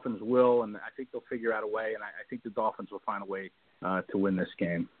the Dolphins will, and I think they'll figure out a way, and I think the Dolphins will find a way to win this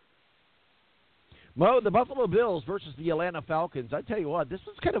game. Mo, the Buffalo Bills versus the Atlanta Falcons. I tell you what, this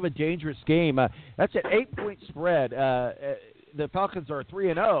was kind of a dangerous game. That's an 8-point spread. The Falcons are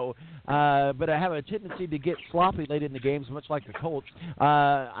 3-0, but I have a tendency to get sloppy late in the games, much like the Colts.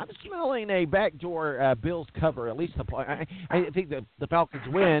 I'm smelling a backdoor Bills cover. At least I think the Falcons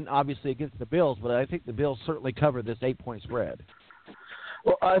win, obviously, against the Bills, but I think the Bills certainly cover this 8-point spread.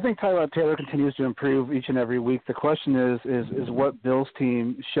 Well, I think Tyrod Taylor continues to improve each and every week. The question is what Bills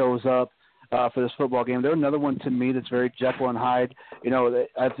team shows up for this football game. They're another one to me that's very Jekyll and Hyde.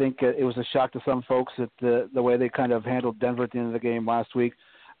 I think it was a shock to some folks that the way they kind of handled Denver at the end of the game last week.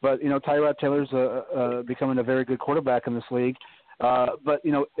 But, Tyrod Taylor's becoming a very good quarterback in this league. But,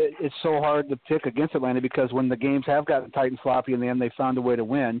 it's so hard to pick against Atlanta because when the games have gotten tight and sloppy in the end, they found a way to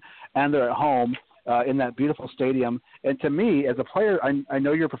win, and they're at home. in that beautiful stadium. And to me, as a player, I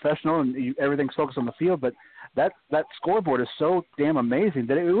know you're a professional and everything's focused on the field, but that scoreboard is so damn amazing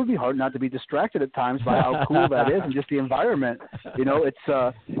that it would be hard not to be distracted at times by how cool that is and just the environment. It's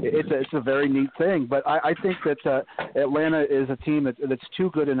a very neat thing. But I think that Atlanta is a team that's too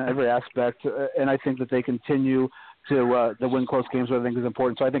good in every aspect, and I think that they continue to win close games, which I think is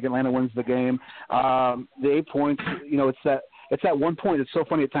important. So I think Atlanta wins the game. The 8 points, it's that 1 point. It's so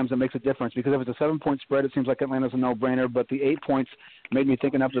funny at times that makes a difference, because if it's a 7-point spread, it seems like Atlanta's a no-brainer. But the 8 points made me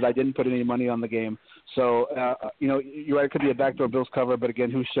think enough that I didn't put any money on the game. So, you're right, it could be a backdoor Bills cover, but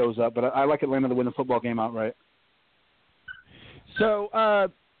again, who shows up? But I like Atlanta to win the football game outright. So,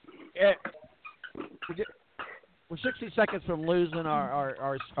 we're 60 seconds from losing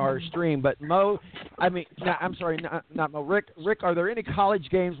our stream, but Mo, I'm sorry, not Mo. Rick, are there any college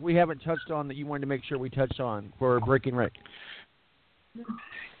games we haven't touched on that you wanted to make sure we touched on for Branking Rank?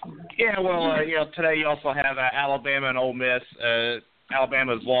 Yeah, well, today you also have Alabama and Ole Miss.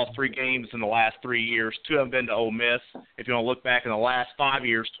 Alabama has lost 3 games in the last 3 years. 2 have been to Ole Miss. If you want to look back in the last 5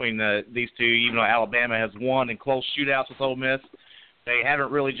 years between these two, even though Alabama has won in close shootouts with Ole Miss, they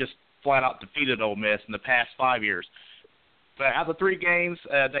haven't really just flat out defeated Ole Miss in the past 5 years. But out of the 3 games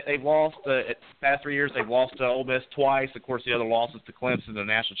they've lost, the past 3 years, they've lost to Ole Miss twice. Of course, the other loss is to Clemson in the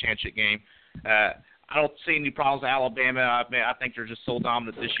national championship game. I don't see any problems with Alabama. I think they're just so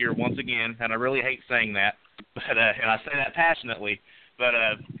dominant this year once again, and I really hate saying that, but and I say that passionately. But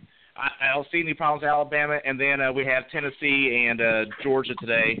I don't see any problems with Alabama. And then we have Tennessee and Georgia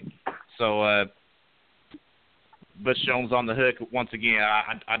today. So Butch Jones on the hook once again.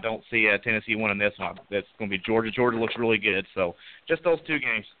 I don't see Tennessee winning this one. That's going to be Georgia. Georgia looks really good. So just those 2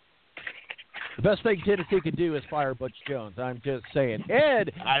 games. The best thing Tennessee can do is fire Butch Jones. I'm just saying.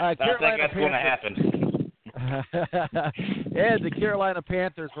 Ed, I think that's going to happen. Ed, the Carolina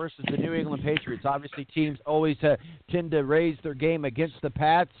Panthers versus the New England Patriots. Obviously, teams always tend to raise their game against the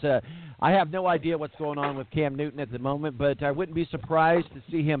Pats. I have no idea what's going on with Cam Newton at the moment, but I wouldn't be surprised to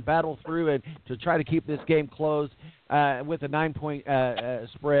see him battle through and to try to keep this game closed with a 9-point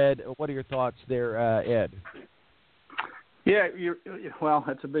spread. What are your thoughts there, Ed? Yeah, well,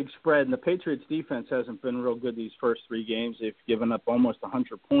 that's a big spread, and the Patriots' defense hasn't been real good these first 3 games. They've given up almost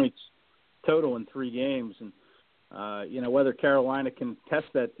 100 points total in 3 games, and whether Carolina can test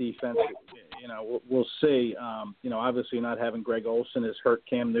that defense, we'll see. Obviously not having Greg Olsen has hurt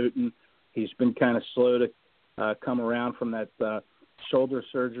Cam Newton. He's been kind of slow to come around from that shoulder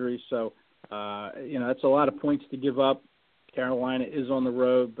surgery, so that's a lot of points to give up. Carolina is on the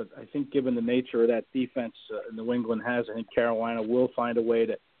road, but I think given the nature of that defense New England has, I think Carolina will find a way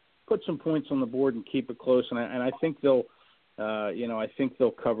to put some points on the board and keep it close. And I think they'll, I think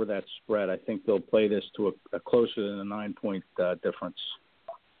they'll cover that spread. I think they'll play this to a closer than a 9-point difference.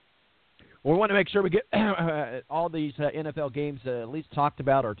 We want to make sure we get all these NFL games at least talked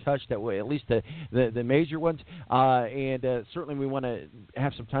about or touched that way, at least the major ones. And certainly we want to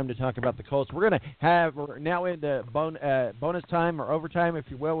have some time to talk about the Colts. We're now into bonus time or overtime, if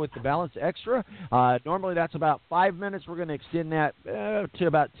you will, with the Balance Extra. Normally that's about 5 minutes. We're going to extend that to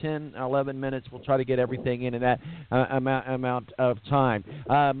about 10, 11 minutes. We'll try to get everything in that amount of time.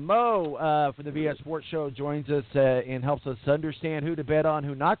 Mo from the VS Sports Show joins us and helps us understand who to bet on,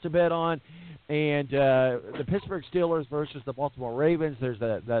 who not to bet on. And the Pittsburgh Steelers versus the Baltimore Ravens, there's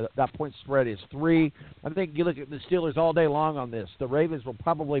that point spread is 3. I think you look at the Steelers all day long on this. The Ravens will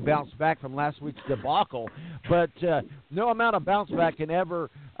probably bounce back from last week's debacle, but no amount of bounce back can ever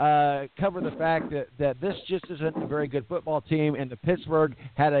cover the fact that this just isn't a very good football team, and the Pittsburgh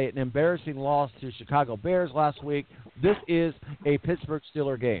had an embarrassing loss to Chicago Bears last week. This is a Pittsburgh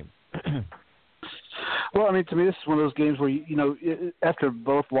Steeler game. Well, I mean, to me, this is one of those games where, after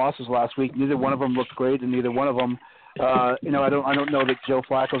both losses last week, neither one of them looked great, and neither one of them, I don't know that Joe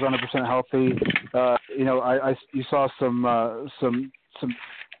Flacco's 100% healthy. You saw some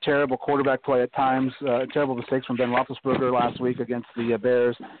terrible quarterback play at times, terrible mistakes from Ben Roethlisberger last week against the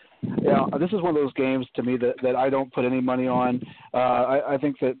Bears. This is one of those games to me that I don't put any money on. I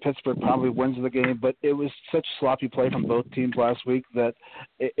think that Pittsburgh probably wins the game, but it was such sloppy play from both teams last week that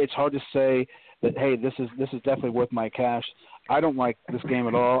it's hard to say that, hey, this is definitely worth my cash. I don't like this game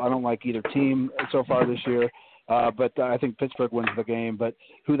at all. I don't like either team so far this year. But I think Pittsburgh wins the game. But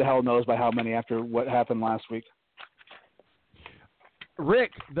who the hell knows by how many after what happened last week?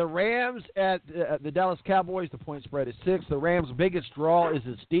 Rick, the Rams at the Dallas Cowboys, the point spread is 6. The Rams' biggest draw is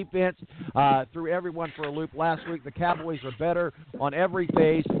its defense. Threw everyone for a loop last week. The Cowboys are better on every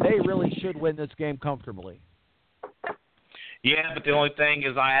phase. They really should win this game comfortably. Yeah, but the only thing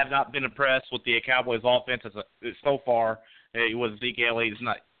is I have not been impressed with the Cowboys' offense so far. It was Zeke Elliott.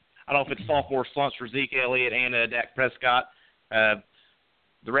 I don't know if it's sophomore slumps for Zeke Elliott and Dak Prescott.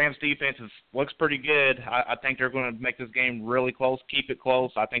 The Rams defense looks pretty good. I think they're going to make this game really close, keep it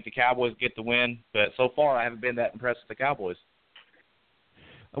close. I think the Cowboys get the win, but so far I haven't been that impressed with the Cowboys.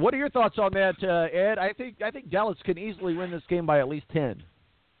 What are your thoughts on that, Ed? I think Dallas can easily win this game by at least 10.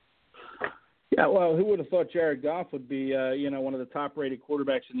 Yeah, well, who would have thought Jared Goff would be, one of the top-rated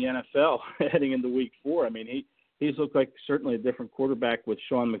quarterbacks in the NFL heading into Week 4? I mean, he's looked like certainly a different quarterback with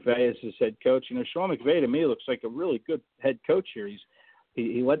Sean McVay as his head coach. Sean McVay to me looks like a really good head coach here.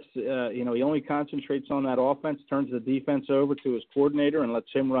 He lets he only concentrates on that offense, turns the defense over to his coordinator, and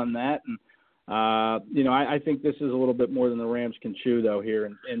lets him run that. And I think this is a little bit more than the Rams can chew though here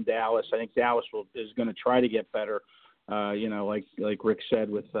in Dallas. I think Dallas is going to try to get better. Like Rick said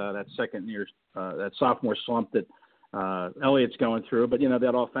with that that sophomore slump that Elliott's going through. But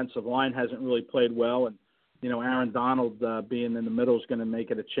that offensive line hasn't really played well, and Aaron Donald being in the middle is going to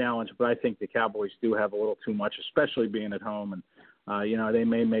make it a challenge. But I think the Cowboys do have a little too much, especially being at home. And they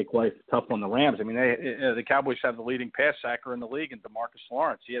may make life tough on the Rams. I mean, the Cowboys have the leading pass sacker in the league in DeMarcus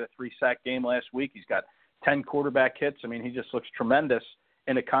Lawrence. He had a 3-sack game last week. He's got 10 quarterback hits. I mean, he just looks tremendous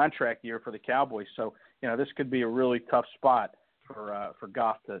in a contract year for the Cowboys. So, this could be a really tough spot for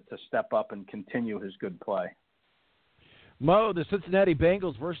Goff to step up and continue his good play. Mo, the Cincinnati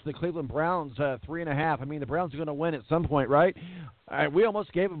Bengals versus the Cleveland Browns, 3.5. I mean, the Browns are going to win at some point, right? We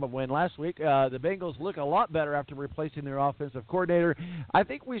almost gave them a win last week. The Bengals look a lot better after replacing their offensive coordinator. I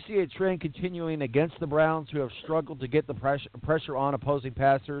think we see a trend continuing against the Browns, who have struggled to get the pressure on opposing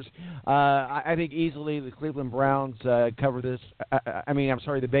passers. I think easily the Cleveland Browns cover this.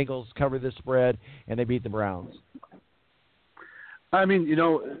 The Bengals cover this spread, and they beat the Browns. I mean,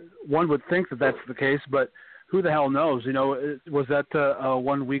 one would think that that's the case, but who the hell knows? Was that a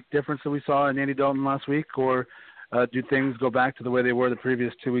 1 week difference that we saw in Andy Dalton last week, or do things go back to the way they were the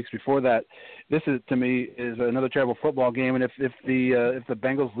previous 2 weeks before that? This is, to me, is another terrible football game. And if the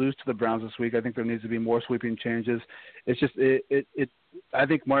Bengals lose to the Browns this week, I think there needs to be more sweeping changes. It's just I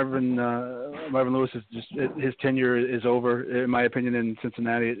think Marvin Lewis is just his tenure is over, in my opinion, in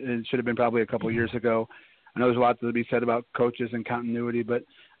Cincinnati. It should have been probably a couple of years ago. I know there's a lot to be said about coaches and continuity, but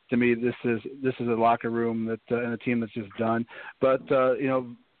to me, this is a locker room and a team that's just done. But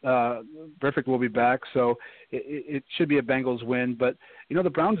Perfect will be back, so it should be a Bengals win. But the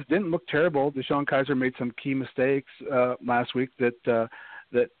Browns didn't look terrible. DeShone Kizer made some key mistakes last week that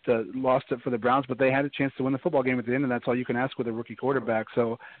lost it for the Browns, but they had a chance to win the football game at the end, and that's all you can ask with a rookie quarterback.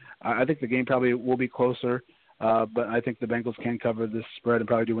 So I think the game probably will be closer, but I think the Bengals can cover this spread and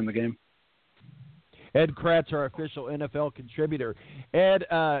probably do win the game. Ed Kratz, our official NFL contributor. Ed,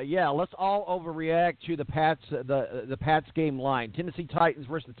 let's all overreact to the Pats game line. Tennessee Titans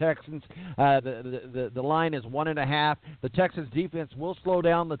versus the Texans. The line is 1.5. The Texans defense will slow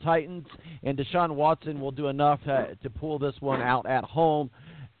down the Titans, and Deshaun Watson will do enough to pull this one out at home.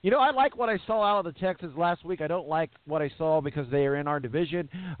 I like what I saw out of the Texans last week. I don't like what I saw because they are in our division,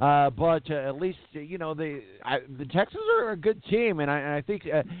 but at least the Texans are a good team, and I think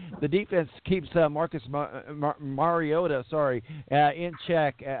the defense keeps Marcus Mariota in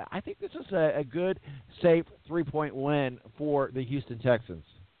check. I think this is a good, safe 3-point win for the Houston Texans.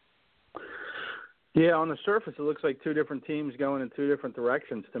 Yeah, on the surface, it looks like two different teams going in two different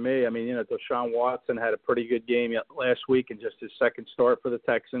directions to me. I mean, Deshaun Watson had a pretty good game last week in just his second start for the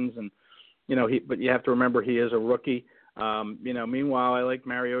Texans, and but you have to remember he is a rookie. Meanwhile, I like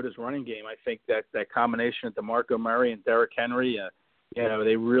Mariota's running game. I think that combination of DeMarco Murray and Derrick Henry,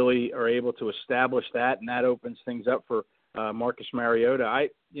 they really are able to establish that, and that opens things up for Marcus Mariota. I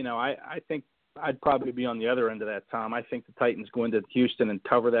think I'd probably be on the other end of that, Tom. I think the Titans go into Houston and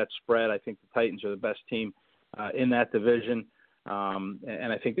cover that spread. I think the Titans are the best team in that division,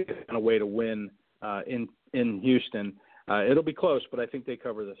 and I think they find a way to win in Houston. It'll be close, but I think they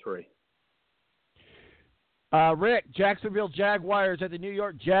cover the 3. Rick, Jacksonville Jaguars at the New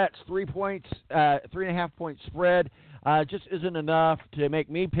York Jets, 3.5 point spread. Just isn't enough to make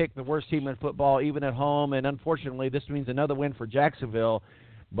me pick the worst team in football, even at home. And unfortunately, this means another win for Jacksonville,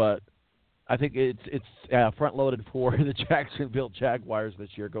 but I think it's front-loaded for the Jacksonville Jaguars this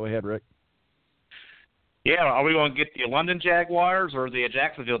year. Go ahead, Rick. Yeah, are we going to get the London Jaguars or the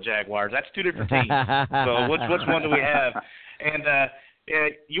Jacksonville Jaguars? That's two different teams. So which one do we have? And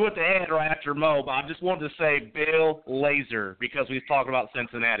you went to Ed right after Mo, but I just wanted to say Bill Lazor because we talked about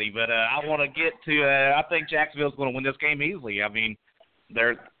Cincinnati. But I want to get to I think Jacksonville's going to win this game easily. I mean,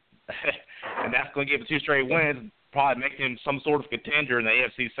 and that's going to give them 2 straight wins. Probably make him some sort of contender in the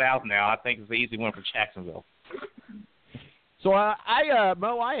AFC South now. I think it's the easy one for Jacksonville. So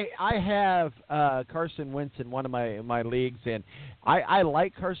Mo, I have Carson Wentz in one of my leagues, and I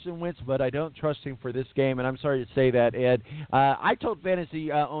like Carson Wentz, but I don't trust him for this game, and I'm sorry to say that, Ed. I told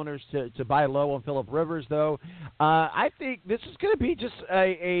fantasy owners to buy low on Phillip Rivers, though. I think this is going to be just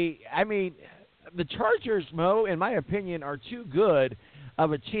I mean, the Chargers, Mo, in my opinion, are too good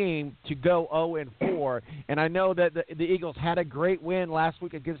of a team to go 0-4, and I know that the Eagles had a great win last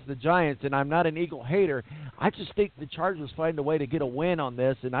week against the Giants, and I'm not an Eagle hater. I just think the Chargers find a way to get a win on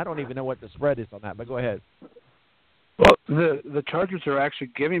this, and I don't even know what the spread is on that, but go ahead. Well, the Chargers are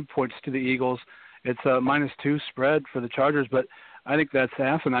actually giving points to the Eagles. It's a -2 spread for the Chargers, but I think that's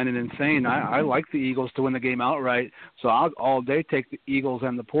asinine and insane. I like the Eagles to win the game outright, so I'll all day take the Eagles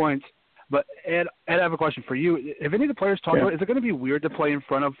and the points. But, Ed, I have a question for you. Have any of the players talked about, is it going to be weird to play in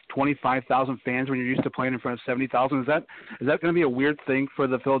front of 25,000 fans when you're used to playing in front of 70,000? Is that going to be a weird thing for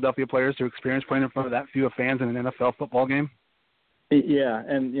the Philadelphia players to experience playing in front of that few of fans in an NFL football game? Yeah,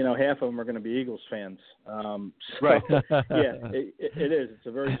 and, half of them are going to be Eagles fans. Right. Yeah, it is. It's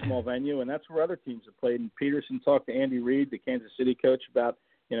a very small venue, and that's where other teams have played. And Peterson talked to Andy Reid, the Kansas City coach, about,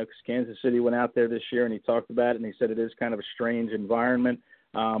 because Kansas City went out there this year, and he talked about it, and he said it is kind of a strange environment.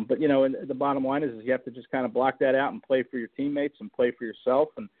 But, and the bottom line is you have to just kind of block that out and play for your teammates and play for yourself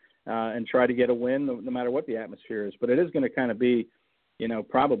and try to get a win no matter what the atmosphere is. But it is going to kind of be,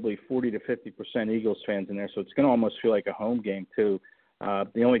 probably 40 to 50% Eagles fans in there. So it's going to almost feel like a home game, too.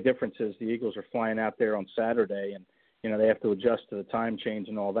 The only difference is the Eagles are flying out there on Saturday, and, they have to adjust to the time change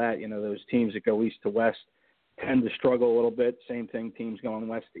and all that. Those teams that go east to west tend to struggle a little bit. Same thing, teams going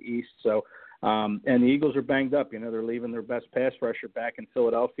west to east. So, and the Eagles are banged up. They're leaving their best pass rusher back in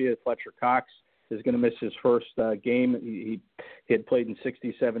Philadelphia. Fletcher Cox is going to miss his first game. He had played in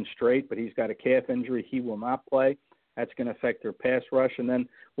 67 straight, but he's got a calf injury. He will not play. That's going to affect their pass rush. And then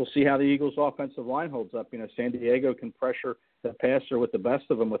we'll see how the Eagles' offensive line holds up. San Diego can pressure the passer with the best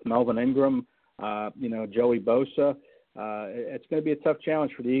of them with Melvin Ingram, Joey Bosa. It's going to be a tough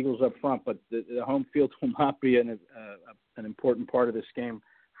challenge for the Eagles up front, but the home field will not be an important part of this game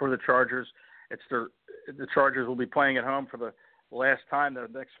for the Chargers. The Chargers will be playing at home for the last time. The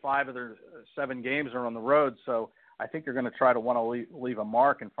next 5 of their 7 games are on the road, so I think they're going to try to want to leave a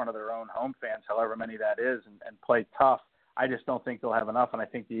mark in front of their own home fans, however many that is, and play tough. I just don't think they'll have enough, and I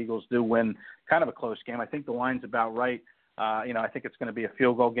think the Eagles do win kind of a close game. I think the line's about right. I think it's going to be a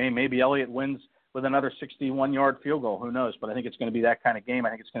field goal game. Maybe Elliott wins with another 61-yard field goal. Who knows? But I think it's going to be that kind of game. I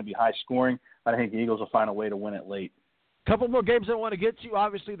think it's going to be high scoring. But I think the Eagles will find a way to win it late. Couple more games I want to get to.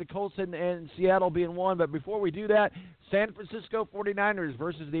 Obviously, the Colts and Seattle being one. But before we do that, San Francisco 49ers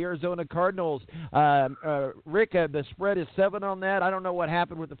versus the Arizona Cardinals. Rick, the spread is 7 on that. I don't know what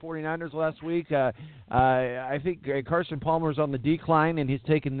happened with the 49ers last week. I think Carson Palmer's on the decline, and he's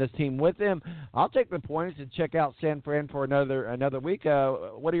taking this team with him. I'll take the points and check out San Fran for another week.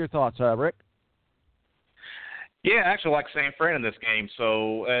 What are your thoughts, Rick? Yeah, I actually like San Fran in this game.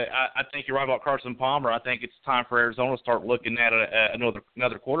 So I think you're right about Carson Palmer. I think it's time for Arizona to start looking at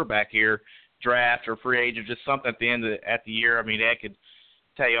another quarterback here, draft or free agent, just something at the end of the year. I mean, Ed could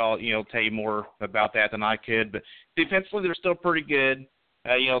tell you more about that than I could. But defensively, they're still pretty good.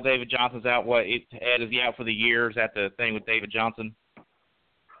 David Johnson's out. Ed, is he out for the year? Is that the thing with David Johnson?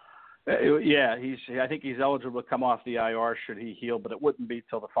 Yeah, I think he's eligible to come off the IR should he heal, but it wouldn't be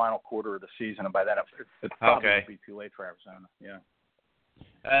till the final quarter of the season, and by then it probably would be too late for Arizona.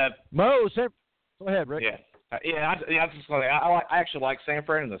 Yeah. Mo, go ahead, Rick. Yeah. I was just going to say I actually like San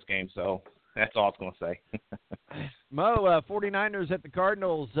Fran in this game, so that's all I was going to say. Mo, 49ers at the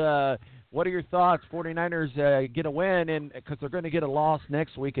Cardinals. What are your thoughts? 49ers get a win, and because they're going to get a loss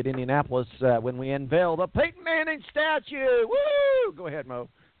next week at Indianapolis when we unveil the Peyton Manning statue. Woo! Go ahead, Mo.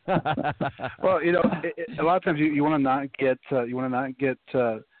 Well, a lot of times you want to not get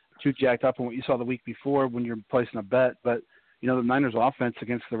too jacked up on what you saw the week before when you're placing a bet. But the Niners' offense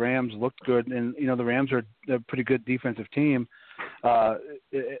against the Rams looked good, and the Rams are a pretty good defensive team. The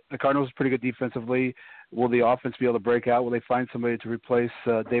Cardinals are pretty good defensively. Will the offense be able to break out? Will they find somebody to replace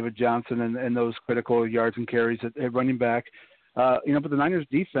David Johnson and those critical yards and carries at running back? But the Niners'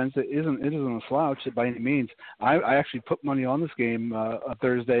 defense isn't a slouch by any means. I actually put money on this game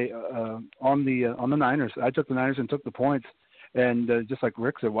Thursday on the Niners. I took the Niners and took the points, and just like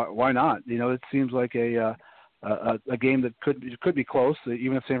Rick said, why not? It seems like a game that could be close.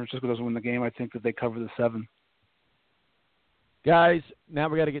 Even if San Francisco doesn't win the game, I think that they cover the 7. Guys, now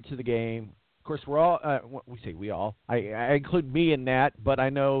we got to get to the game. Of course, we're all we all. I include me in that, but I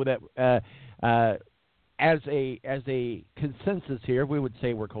know that. As a consensus here, we would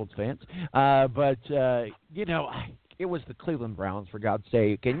say we're Colts fans. But it was the Cleveland Browns, for God's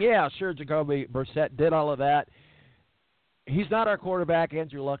sake. And, yeah, sure, Jacoby Brissett did all of that. he's not our quarterback.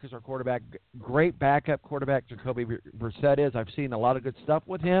 Andrew Luck is our quarterback. Great backup quarterback Jacoby Brissett is. I've seen a lot of good stuff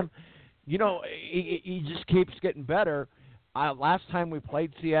with him. You know, he just keeps getting better. Last time we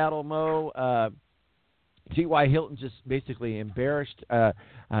played Seattle, Mo, T.Y. Hilton just basically embarrassed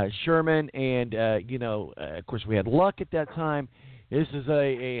Sherman, and, of course, we had Luck at that time. This is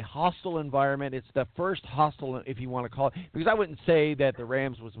a hostile environment. It's the first hostile, if you want to call it, because I wouldn't say that the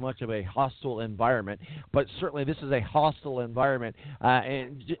Rams was much of a hostile environment, but certainly this is a hostile environment,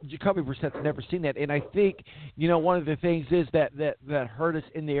 and Jacoby Brissett's never seen that. And I think, one of the things is that hurt us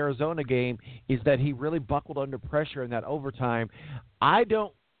in the Arizona game is that he really buckled under pressure in that overtime. I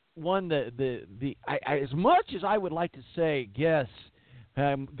don't want as much as I would like to say, yes,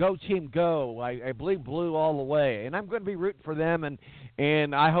 go team go. I believe blue all the way, and I'm going to be rooting for them,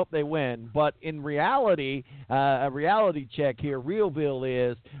 and I hope they win. But in reality, a reality check here, real bill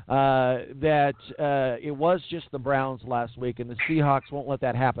is that it was just the Browns last week, and the Seahawks won't let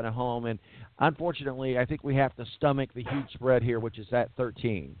that happen at home. And unfortunately, I think we have to stomach the huge spread here, which is at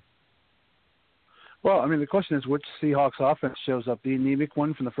 13. Well, I mean, the question is which Seahawks offense shows up, the anemic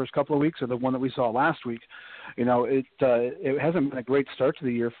one from the first couple of weeks or the one that we saw last week. It hasn't been a great start to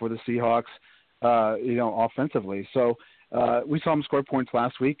the year for the Seahawks, offensively. So we saw them score points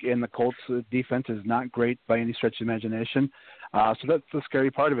last week, and the Colts' defense is not great by any stretch of imagination. So that's the scary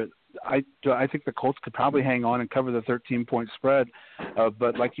part of it. I think the Colts could probably hang on and cover the 13-point spread.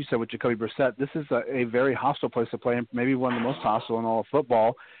 But like you said with Jacoby Brissett, this is a very hostile place to play, and maybe one of the most hostile in all of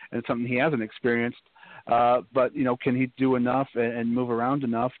football, and it's something he hasn't experienced. But can he do enough and move around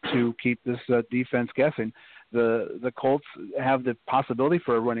enough to keep this defense guessing? The Colts have the possibility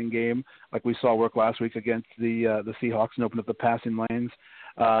for a running game, like we saw work last week against the Seahawks and open up the passing lanes.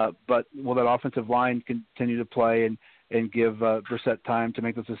 But will that offensive line continue to play and give Brissett time to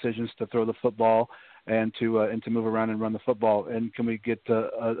make those decisions to throw the football and to move around and run the football? And can we get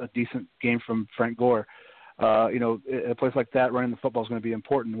a decent game from Frank Gore? A place like that, running the football is going to be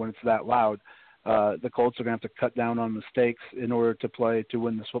important when it's that loud. The Colts are going to have to cut down on mistakes in order to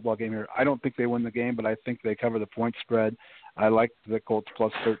win this football game here. I don't think they win the game, but I think they cover the point spread. I like the Colts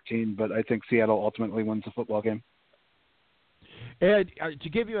plus 13, but I think Seattle ultimately wins the football game. Ed, to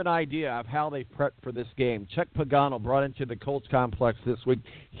give you an idea of how they prepped for this game, Chuck Pagano brought into the Colts complex this week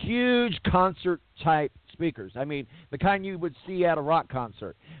huge concert-type speakers. I mean, the kind you would see at a rock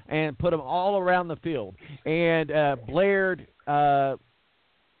concert, and put them all around the field, and blared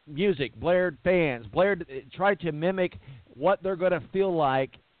music, blared fans, tried to mimic what they're going to feel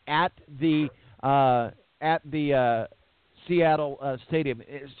like at the Seattle stadium.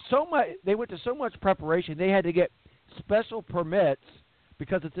 They went to so much preparation. They had to get special permits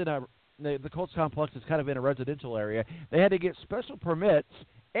because it's in the Colts complex is kind of in a residential area. They had to get special permits,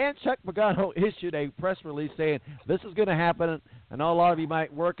 and Chuck Pagano issued a press release saying this is going to happen. I know a lot of you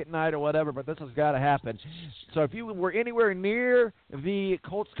might work at night or whatever, but this has got to happen. So if you were anywhere near the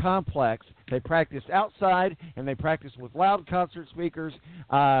Colts complex, they practiced outside and they practiced with loud concert speakers.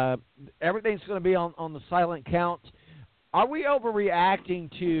 Everything's going to be on the silent count. Are we overreacting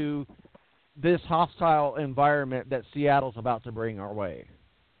to this hostile environment that Seattle's about to bring our way?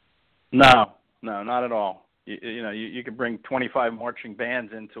 No, not at all. You could bring 25 marching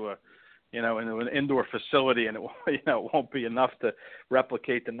bands into an indoor facility, and it won't be enough to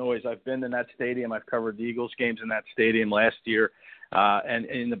replicate the noise. I've been in that stadium. I've covered the Eagles games in that stadium last year, and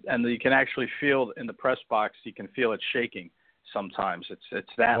you can actually feel in the press box. You can feel it shaking sometimes. It's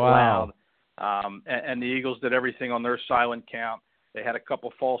that loud. And the Eagles did everything on their silent count. They had a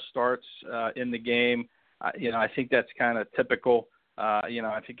couple false starts in the game. I think that's kind of typical.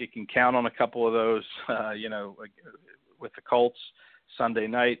 I think you can count on a couple of those, with the Colts Sunday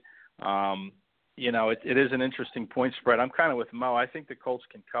night. It is an interesting point spread. I'm kind of with Mo. I think the Colts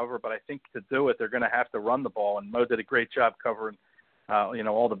can cover, but I think to do it, they're going to have to run the ball. And Mo did a great job covering,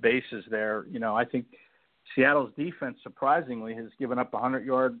 all the bases there. I think Seattle's defense, surprisingly, has given up a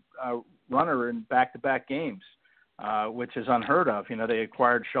 100-yard runner in back-to-back games, which is unheard of. They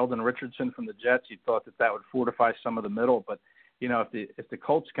acquired Sheldon Richardson from the Jets. You thought that would fortify some of the middle, but if the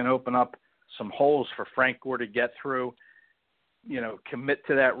Colts can open up some holes for Frank Gore to get through, commit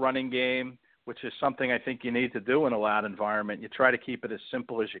to that running game, which is something I think you need to do in a loud environment. You try to keep it as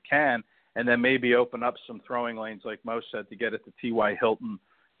simple as you can, and then maybe open up some throwing lanes, like Mo said, to get it to T.Y. Hilton,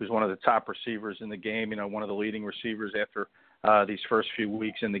 who's one of the top receivers in the game, one of the leading receivers after these first few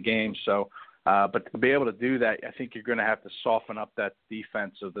weeks in the game. So, but to be able to do that, I think you're going to have to soften up that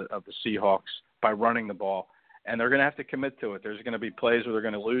defense of the Seahawks by running the ball. And they're going to have to commit to it. There's going to be plays where they're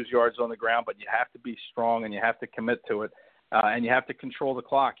going to lose yards on the ground, but you have to be strong and you have to commit to it. And you have to control the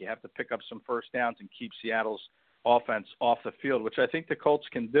clock. You have to pick up some first downs and keep Seattle's offense off the field, which I think the Colts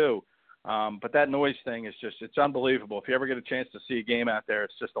can do. But that noise thing is it's unbelievable. If you ever get a chance to see a game out there,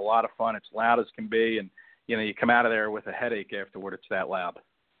 it's just a lot of fun. It's loud as can be, and you come out of there with a headache afterward. It's that loud.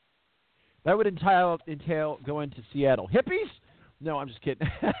 That would entail going to Seattle. Hippies? No, I'm just kidding.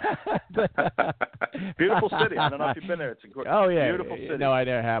 Beautiful city. I don't know if you've been there. It's a beautiful city. No, I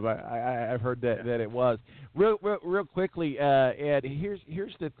never have. I've heard that it was. Real quickly, Ed,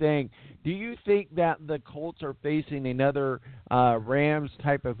 here's the thing. Do you think that the Colts are facing another Rams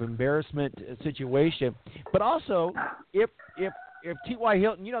type of embarrassment situation? But also, if T.Y.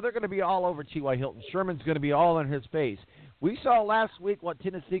 Hilton, they're going to be all over T.Y. Hilton. Sherman's going to be all in his face. We saw last week what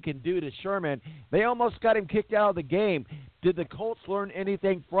Tennessee can do to Sherman. They almost got him kicked out of the game. Did the Colts learn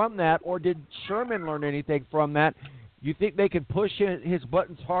anything from that, or did Sherman learn anything from that? You think they can push his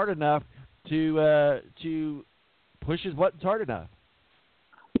buttons hard enough to push his buttons hard enough?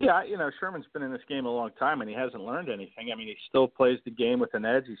 Yeah, Sherman's been in this game a long time, and he hasn't learned anything. I mean, he still plays the game with an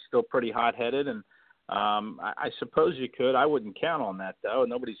edge. He's still pretty hot-headed, and I suppose you could. I wouldn't count on that, though.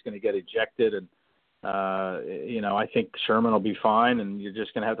 Nobody's going to get ejected, and I think Sherman will be fine, and you're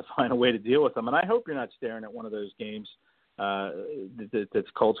just going to have to find a way to deal with him. And I hope you're not staring at one of those games that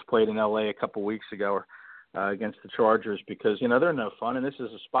Colts played in L.A. a couple weeks ago against the Chargers, because, they're no fun. And this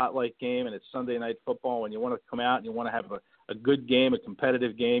is a spotlight game, and it's Sunday Night Football, and you want to come out and you want to have a good game, a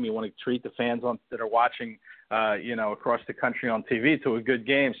competitive game. You want to treat the fans that are watching, across the country on TV to a good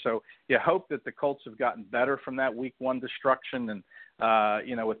game. So you hope that the Colts have gotten better from that Week 1 destruction, and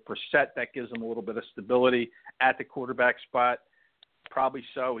with Brissett, that gives them a little bit of stability at the quarterback spot. Probably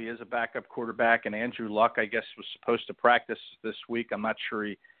so. He is a backup quarterback, and Andrew Luck, I guess, was supposed to practice this week. I'm not sure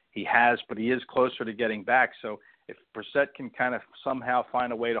he has, but he is closer to getting back. So if Brissett can kind of somehow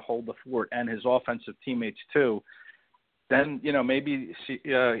find a way to hold the fort, and his offensive teammates too, then, maybe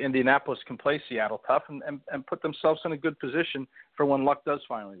Indianapolis can play Seattle tough and put themselves in a good position for when Luck does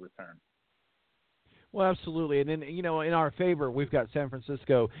finally return. Well, absolutely. And then, in our favor, we've got San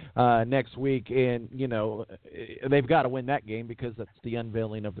Francisco next week, and, they've got to win that game because that's the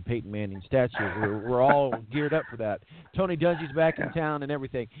unveiling of the Peyton Manning statue. We're all geared up for that. Tony Dungy's back in town and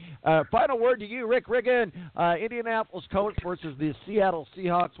everything. Final word to you, Rick Riggin, Indianapolis Colts versus the Seattle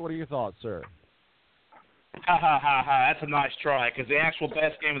Seahawks. What are your thoughts, sir? That's a nice try, because the actual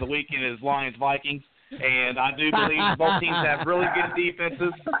best game of the weekend is Lions-Vikings. And I do believe both teams have really good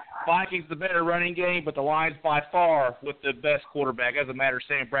defenses. Vikings the better running game, but the Lions by far with the best quarterback. Doesn't matter if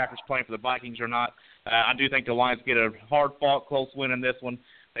Sam Bradford's playing for the Vikings or not. I do think the Lions get a hard-fought, close win in this one.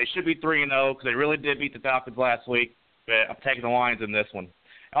 They should be 3-0 because they really did beat the Falcons last week. But I'm taking the Lions in this one.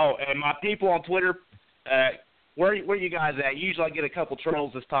 Oh, and my people on Twitter, where you guys at? Usually I get a couple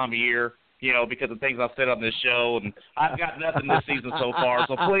trolls this time of year, because of things I've said on this show, and I've got nothing this season so far.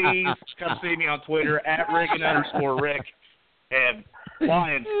 So please come see me on Twitter at Riggin_Rick. And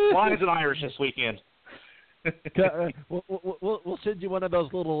Lions and Irish this weekend. We'll send you one of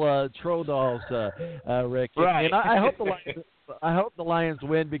those little troll dolls, Rick. Right. And I hope the Lions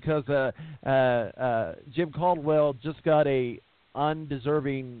win because Jim Caldwell just got a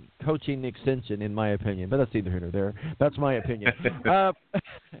undeserving coaching extension, in my opinion, but that's neither here nor there. That's my opinion. All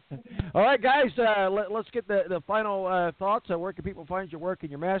right, guys, let's get the final thoughts. Where can people find your work and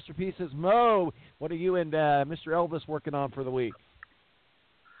your masterpieces? Mo, what are you and Mr. Elvis working on for the week?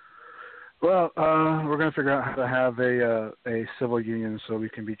 Well, we're going to figure out how to have a civil union so we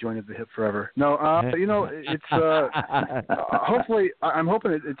can be joined at the hip forever. No, it's hopefully I'm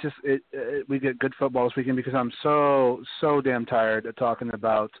hoping we get good football this weekend because I'm so damn tired of talking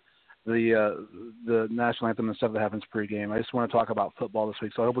about the national anthem and stuff that happens pregame. I just want to talk about football this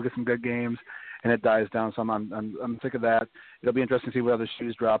week. So I hope we get some good games and it dies down some. I'm sick of that. It'll be interesting to see what other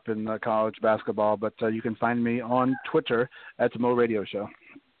shoes drop in college basketball. But you can find me on Twitter at the Mo Radio Show.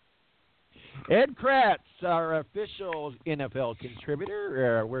 Ed Kratz, our official NFL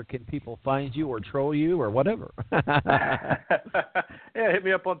contributor. Where can people find you or troll you or whatever? Yeah, hit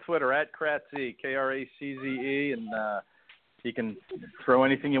me up on Twitter at Kratze, Kracze, and you can throw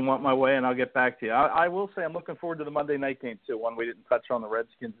anything you want my way, and I'll get back to you. I will say I'm looking forward to the Monday night game, too, one we didn't touch on, the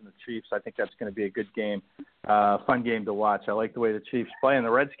Redskins and the Chiefs. I think that's going to be a good game, fun game to watch. I like the way the Chiefs play, and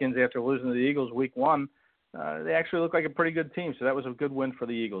the Redskins, after losing to the Eagles week 1, they actually look like a pretty good team, so that was a good win for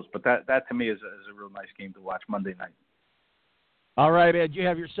the Eagles. But that to me, is a real nice game to watch Monday night. All right, Ed, you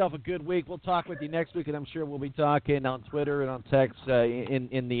have yourself a good week. We'll talk with you next week, and I'm sure we'll be talking on Twitter and on text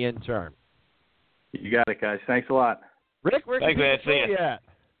in the interim. You got it, guys. Thanks a lot. Rick, where can people see you at?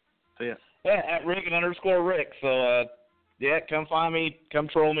 See ya. Yeah, at Riggin_Rick. So, come find me, come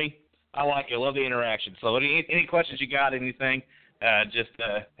troll me. I like it. I love the interaction. So any questions you got, anything, just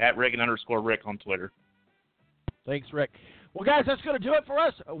at Riggin_Rick on Twitter. Thanks, Rick. Well, guys, that's going to do it for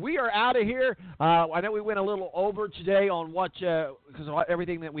us. We are out of here. I know we went a little over today on what because of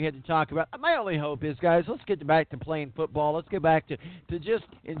everything that we had to talk about. My only hope is, guys, let's get back to playing football. Let's get back to just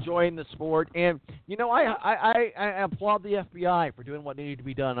enjoying the sport. And, you know, I applaud the FBI for doing what needed to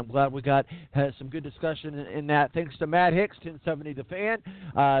be done. I'm glad we got some good discussion in that. Thanks to Matt Hicks, 1070 The Fan.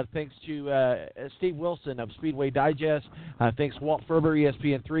 Thanks to Steve Wilson of Speedway Digest. Thanks Walt Ferber,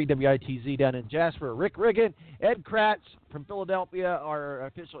 ESPN3, WITZ down in Jasper. Rick Riggin, Ed Kratz from Philadelphia, our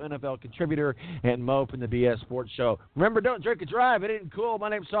official NFL contributor, and Mo from the BS Sports Show. Remember, don't drink and drive. It ain't cool. My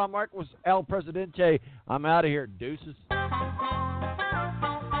name's Tom Marquis, El Presidente. I'm out of here. Deuces.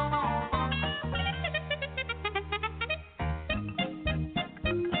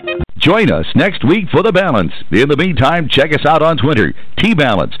 Join us next week for The Balance. In the meantime, check us out on Twitter,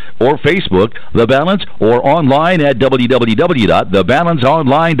 T-Balance, or Facebook, The Balance, or online at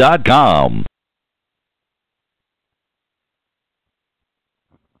www.thebalanceonline.com.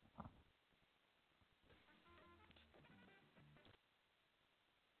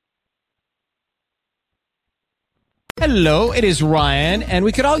 Hello, it is Ryan, and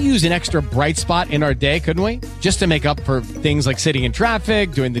we could all use an extra bright spot in our day, couldn't we? Just to make up for things like sitting in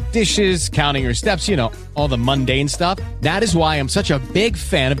traffic, doing the dishes, counting your steps, you know, all the mundane stuff. That is why I'm such a big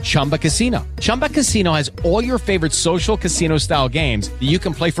fan of Chumba Casino. Chumba Casino has all your favorite social casino-style games that you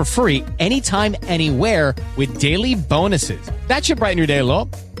can play for free anytime, anywhere with daily bonuses. That should brighten your day a little.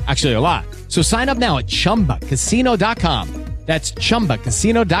 Actually, a lot. So sign up now at ChumbaCasino.com. That's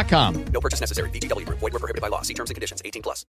ChumbaCasino.com. No purchase necessary. VGW Group. Void where prohibited by law. See terms and conditions. 18+.